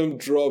random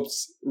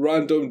drops,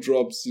 random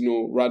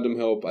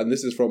help. And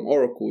this is from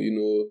Oracle,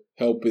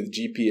 help with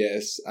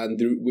GPS. And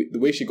the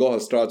way she got her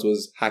start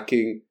was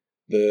hacking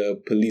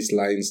the police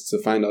lines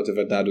to find out if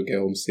her dad would get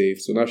home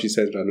safe. So now she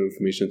sends random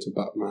information to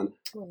Batman,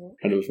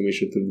 random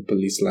information through the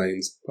police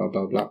lines, blah,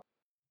 blah, blah.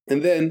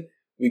 And then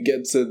we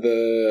get to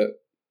the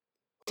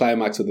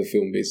climax of the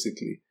film,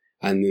 basically.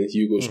 And then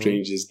Hugo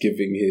Strange is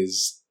giving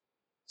his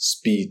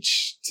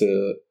speech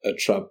to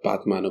attract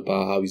Batman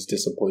about how he's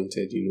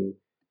disappointed,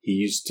 He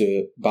used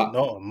to...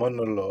 Not a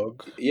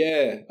monologue.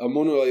 Yeah, a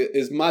monologue.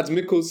 It's Mads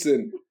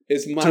Mikkelsen.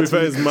 It's Mads To be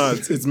fair,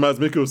 it's Mads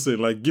Mikkelsen.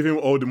 Like, give him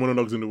all the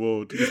monologues in the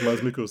world. It's Mads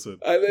Mikkelsen.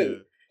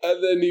 And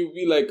then he'll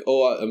be like,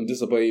 oh, I'm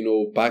disappointed,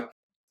 back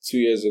 2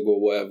 years ago,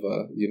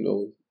 whatever,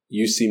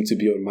 you seem to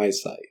be on my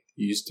side.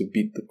 You used to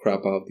beat the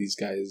crap out of these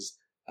guys,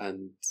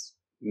 and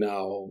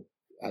now,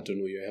 I don't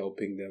know, you're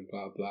helping them,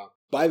 blah, blah.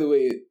 By the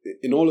way,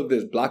 in all of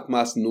this, Black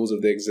Mask knows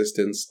of the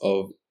existence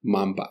of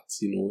Man-Bat.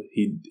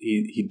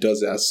 He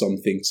does it as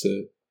something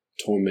to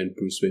torment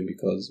Bruce Wayne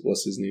because,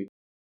 what's his name?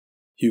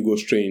 Hugo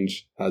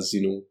Strange has,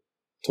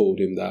 told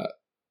him that,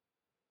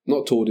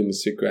 not told him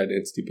his secret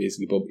identity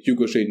basically, but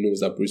Hugo Strange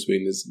knows that Bruce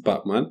Wayne is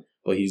Batman,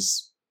 but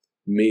he's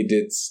made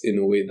it in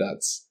a way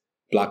that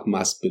Black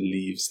Mask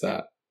believes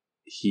that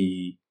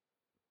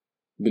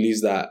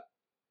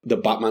the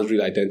Batman's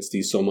real identity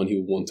is someone he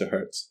would want to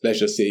hurt. Let's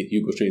just say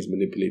Hugo Strange is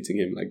manipulating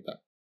him like that.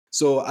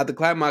 So at the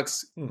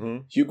climax,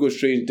 Hugo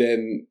Strange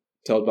then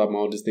tells Batman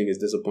all this thing is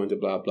disappointed,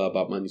 blah, blah,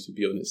 Batman needs to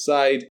be on his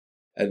side.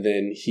 And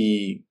then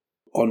he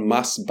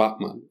unmasks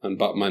Batman, and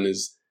Batman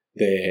is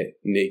there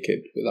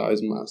naked without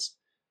his mask.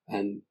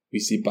 And we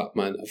see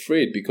Batman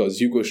afraid because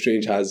Hugo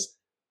Strange has,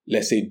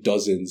 let's say,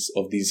 dozens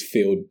of these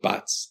failed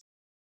bats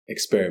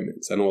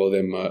experiments, and all of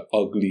them are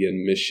ugly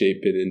and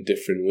misshapen in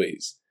different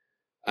ways.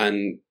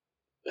 And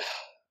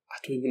I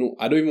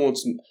don't even want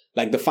to,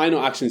 like, the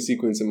final action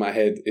sequence in my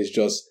head is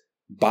just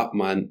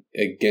Batman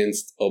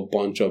against a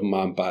bunch of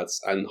Man-Bats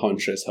and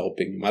Huntress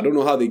helping him. I don't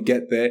know how they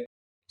get there.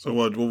 So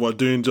what we're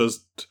doing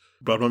just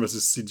Batman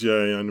versus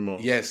CGI animal?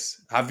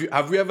 Yes.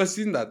 Have we ever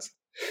seen that?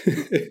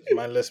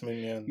 Mindless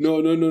minions.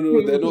 No.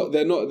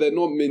 They're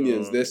not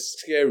minions. They're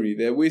scary.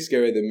 They're way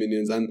scarier than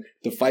minions, and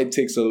the fight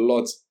takes a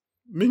lot.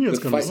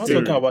 Minions I'm not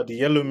talking about the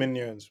yellow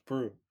minions,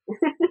 bro.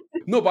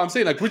 No, but I'm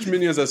saying, like, which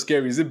minions are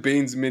scary? Is it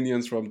Bane's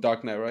minions from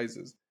Dark Knight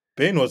Rises?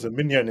 Bane was a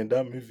minion in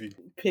that movie.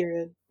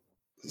 Period.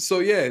 So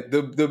yeah,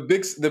 the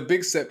big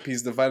set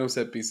piece, the final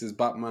set piece is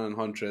Batman and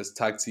Huntress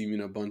tag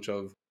teaming a bunch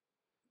of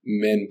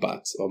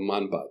Men-Bats or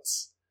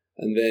Man-Bats.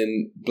 And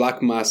then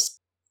Black Mask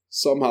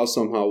somehow,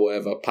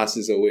 whatever,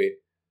 passes away.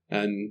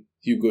 And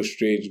Hugo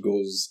Strange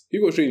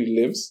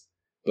lives,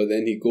 but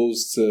then he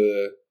goes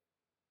to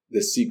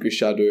the Secret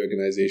Shadow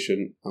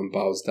organization and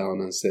bows down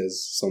and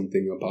says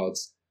something about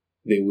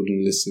they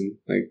wouldn't listen.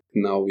 Like,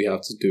 now we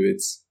have to do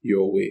it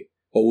your way.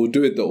 Or we'll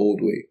do it the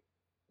old way.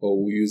 Or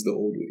we'll use the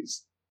old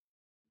ways.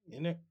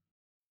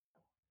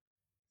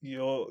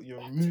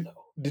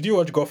 Did you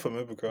watch Gotham,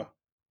 Ibuka?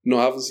 No,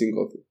 I haven't seen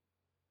Gotham.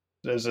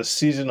 There's a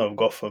season of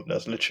Gotham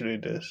that's literally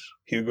this.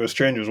 Hugo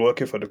Strange was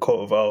working for the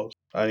Court of Owls,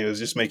 and he was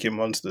just making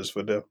monsters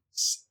for them.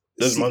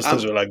 Those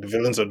monsters were like the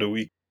villains of the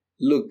week.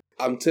 Look,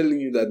 I'm telling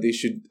you that they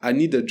should... I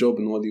need a job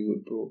in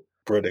Hollywood, bro.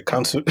 Bro, they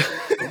cancelled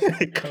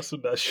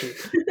that shit.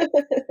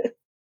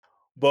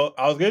 But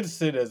I was going to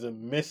say there's a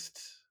missed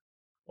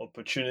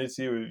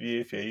opportunity with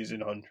you if you're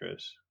using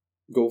Huntress.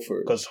 Go for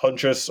it. Because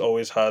Huntress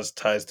always has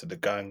ties to the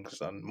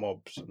gangs and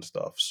mobs and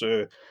stuff.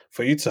 So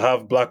for you to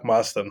have Black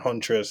Mask and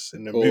Huntress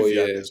in the movie,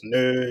 and there's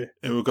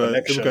no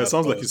connection. It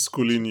sounds like he's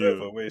schooling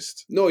you.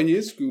 No, he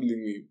is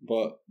schooling me,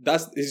 but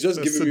he's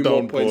just giving me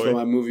more points for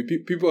my movie.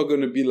 People are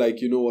going to be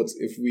like, you know what?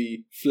 If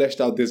we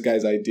fleshed out this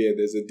guy's idea,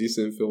 there's a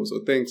decent film.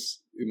 So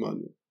thanks,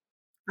 Emmanuel.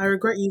 I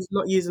regret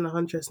not using a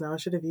Huntress now. I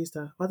should have used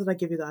her. Why did I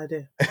give you that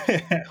idea?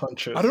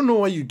 Huntress. I don't know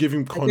why you give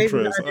him I gave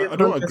you Huntress. the idea I of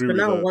don't Huntress, agree but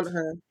with now I that. want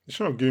her. You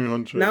should have given him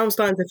Huntress. Now I'm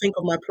starting to think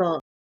of my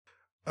plot.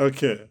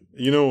 Okay,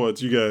 you know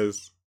what, you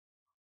guys?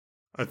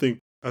 I think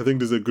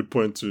this is a good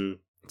point to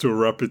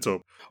wrap it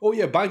up. Oh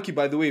yeah, Banky,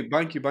 by the way,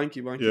 Banky.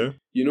 Yeah.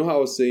 You know how I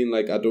was saying,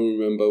 like, I don't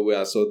remember where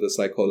I saw the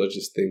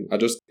psychologist thing.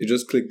 It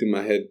just clicked in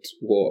my head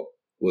what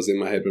was in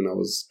my head when I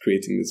was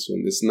creating this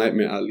one. It's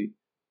Nightmare Alley.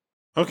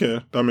 Okay,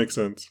 that makes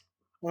sense.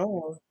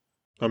 Oh,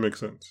 That makes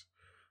sense.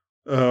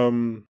 I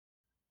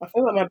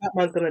feel like my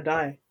Batman's gonna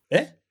die.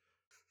 Eh?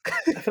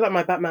 I feel like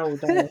my Batman will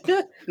die.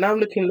 Now I'm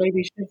looking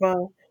Lady Shiva,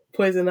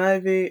 Poison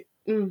Ivy.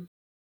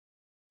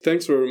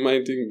 Thanks for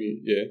reminding me,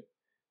 yeah.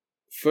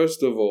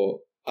 First of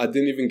all, I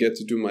didn't even get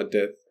to do my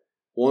death.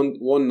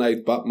 One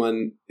night,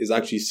 Batman is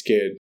actually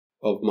scared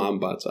of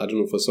Man-Bat. I don't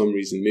know, for some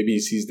reason. Maybe he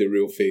sees the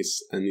real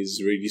face and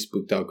he's really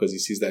spooked out because he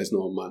sees that it's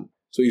not a man.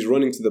 So he's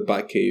running to the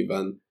Batcave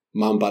and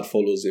Man-Bat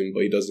follows him,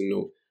 but he doesn't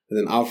know. And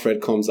then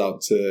Alfred comes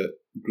out to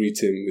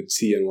greet him with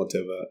tea and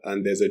whatever,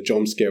 and there's a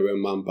jump scare where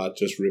Man-Bat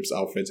just rips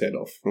Alfred's head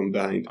off from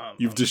behind.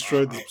 You've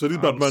destroyed him. So this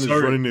Batman is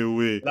sorry. running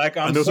away. Like,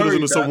 I'm and also sorry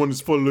doesn't know that- someone is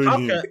following How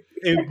him.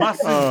 can a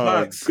massive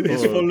bat is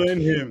God.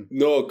 following him?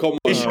 No, come on.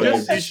 He should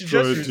guys.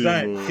 just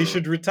resign. He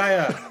should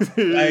retire.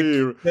 Like,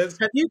 there's-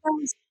 Have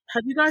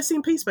you guys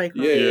seen Peacemaker?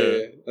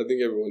 Yeah. I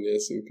think everyone here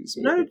has seen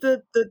Peacemaker.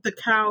 No, the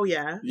cow.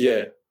 Yeah.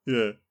 Yeah.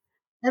 Yeah.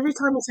 Every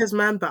time it says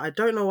man, but I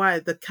don't know why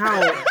the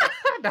cow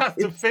that's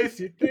the face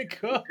you think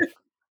of.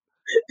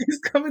 is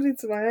coming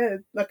into my head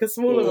like a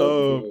smaller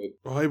one.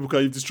 Oh,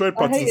 Ibuka, you've destroyed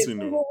I hate it Pattinson.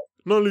 so No. much.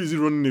 Not only is he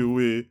running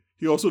away,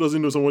 he also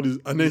doesn't know someone is.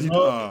 And then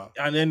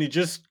And then he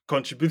just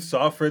contributes to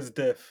Alfred's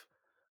death.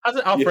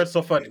 Hasn't Alfred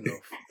suffered enough?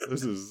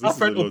 this is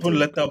Alfred a lot open of-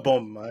 letter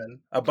bomb, man.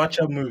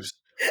 Abacha moves.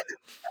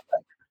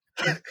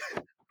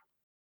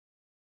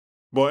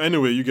 But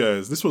anyway, you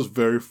guys, this was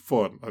very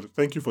fun.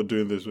 Thank you for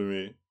doing this with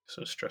me.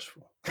 So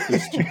stressful.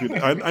 It's stupid.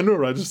 I know,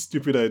 right? Just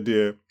stupid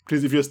idea.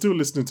 Please, if you're still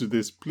listening to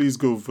this, please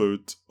go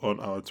vote on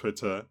our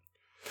Twitter.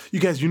 You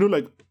guys, you know,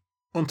 like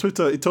on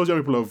Twitter, it tells you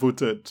how people have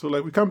voted. So,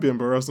 like, we can't be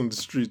embarrassed on the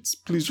streets.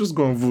 Please, just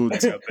go and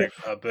vote.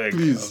 I beg.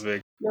 Please.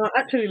 No, I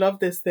actually love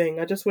this thing.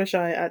 I just wish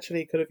I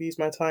actually could have used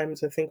my time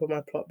to think of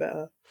my plot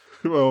better.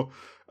 Well,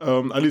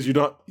 at least you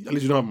don't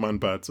have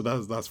Man-Bat, so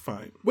that's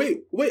fine.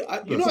 Wait, I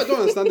don't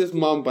understand this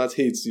Man-Bat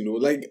hates,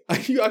 Like, are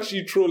you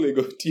actually trolling,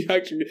 or do you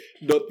actually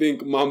not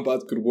think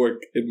Man-Bat could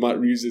work in Matt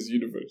Reeves'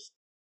 universe?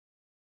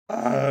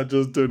 I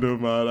just don't know,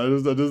 man. I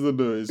just don't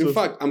know. In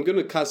fact, I'm going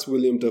to cast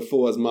William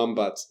Dafoe as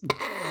Man-Bat.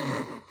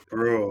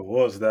 Bro,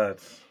 what was that?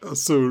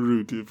 That's so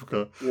rude,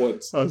 Ibuka.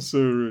 What? That's so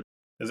rude.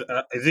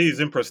 Is he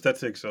using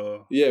prosthetics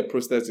or? Yeah,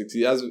 prosthetics.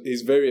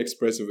 He's very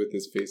expressive with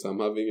his face. I'm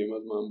having him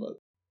as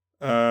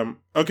Man-Bat.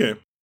 Okay,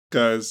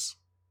 guys,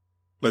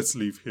 let's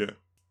leave here.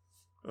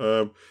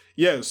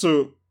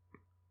 So,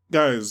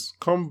 guys,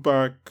 come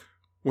back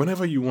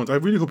whenever you want. I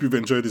really hope you've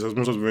enjoyed this as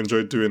much as we've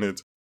enjoyed doing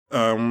it.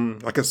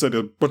 Like I said,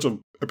 a bunch of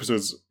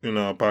episodes in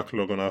our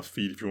backlog on our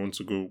feed if you want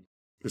to go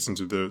listen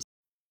to those.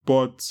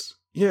 But,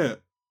 yeah,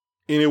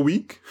 in a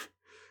week,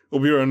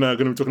 Obira and I are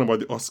going to be talking about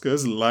the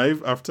Oscars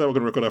live after. We're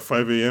going to record at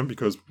 5 a.m.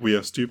 because we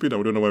are stupid and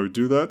we don't know why we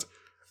do that.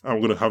 And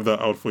we're going to have that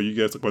out for you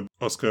guys, talk about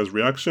Oscars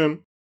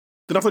reaction.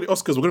 Then after the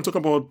Oscars, we're going to talk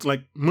about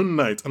like Moon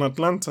Knight and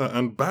Atlanta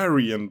and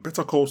Barry and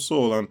Better Call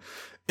Saul and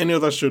any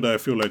other show that I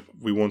feel like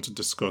we want to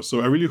discuss.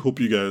 So I really hope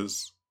you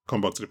guys come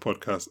back to the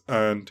podcast.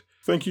 And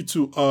thank you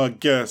to our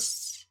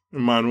guests,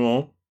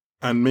 Emmanuel,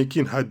 and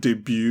making her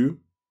debut,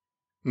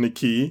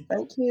 Nikki.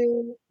 Thank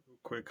you.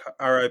 Quick,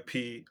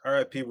 R.I.P.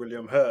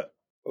 William Hurt.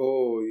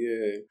 Oh,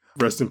 yeah.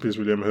 Rest in peace,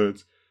 William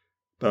Hurt.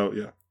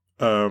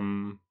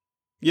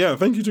 Yeah,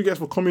 thank you to you guys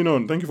for coming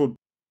on. Thank you for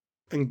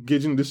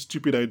engaging this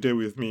stupid idea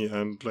with me.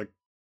 And like,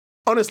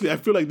 honestly, I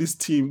feel like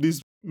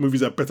these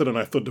movies are better than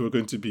I thought they were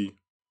going to be.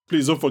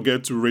 Please don't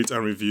forget to rate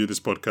and review this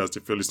podcast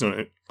if you're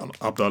listening on an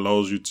app that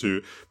allows you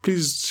to.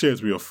 Please share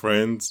it with your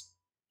friends.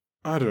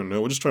 I don't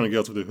know. We're just trying to get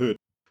out of the hood.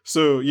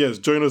 So yes,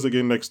 join us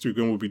again next week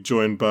when we'll be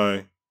joined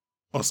by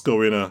Oscar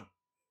winner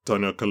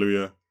Daniel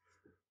Kaluuya.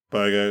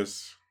 Bye,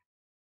 guys.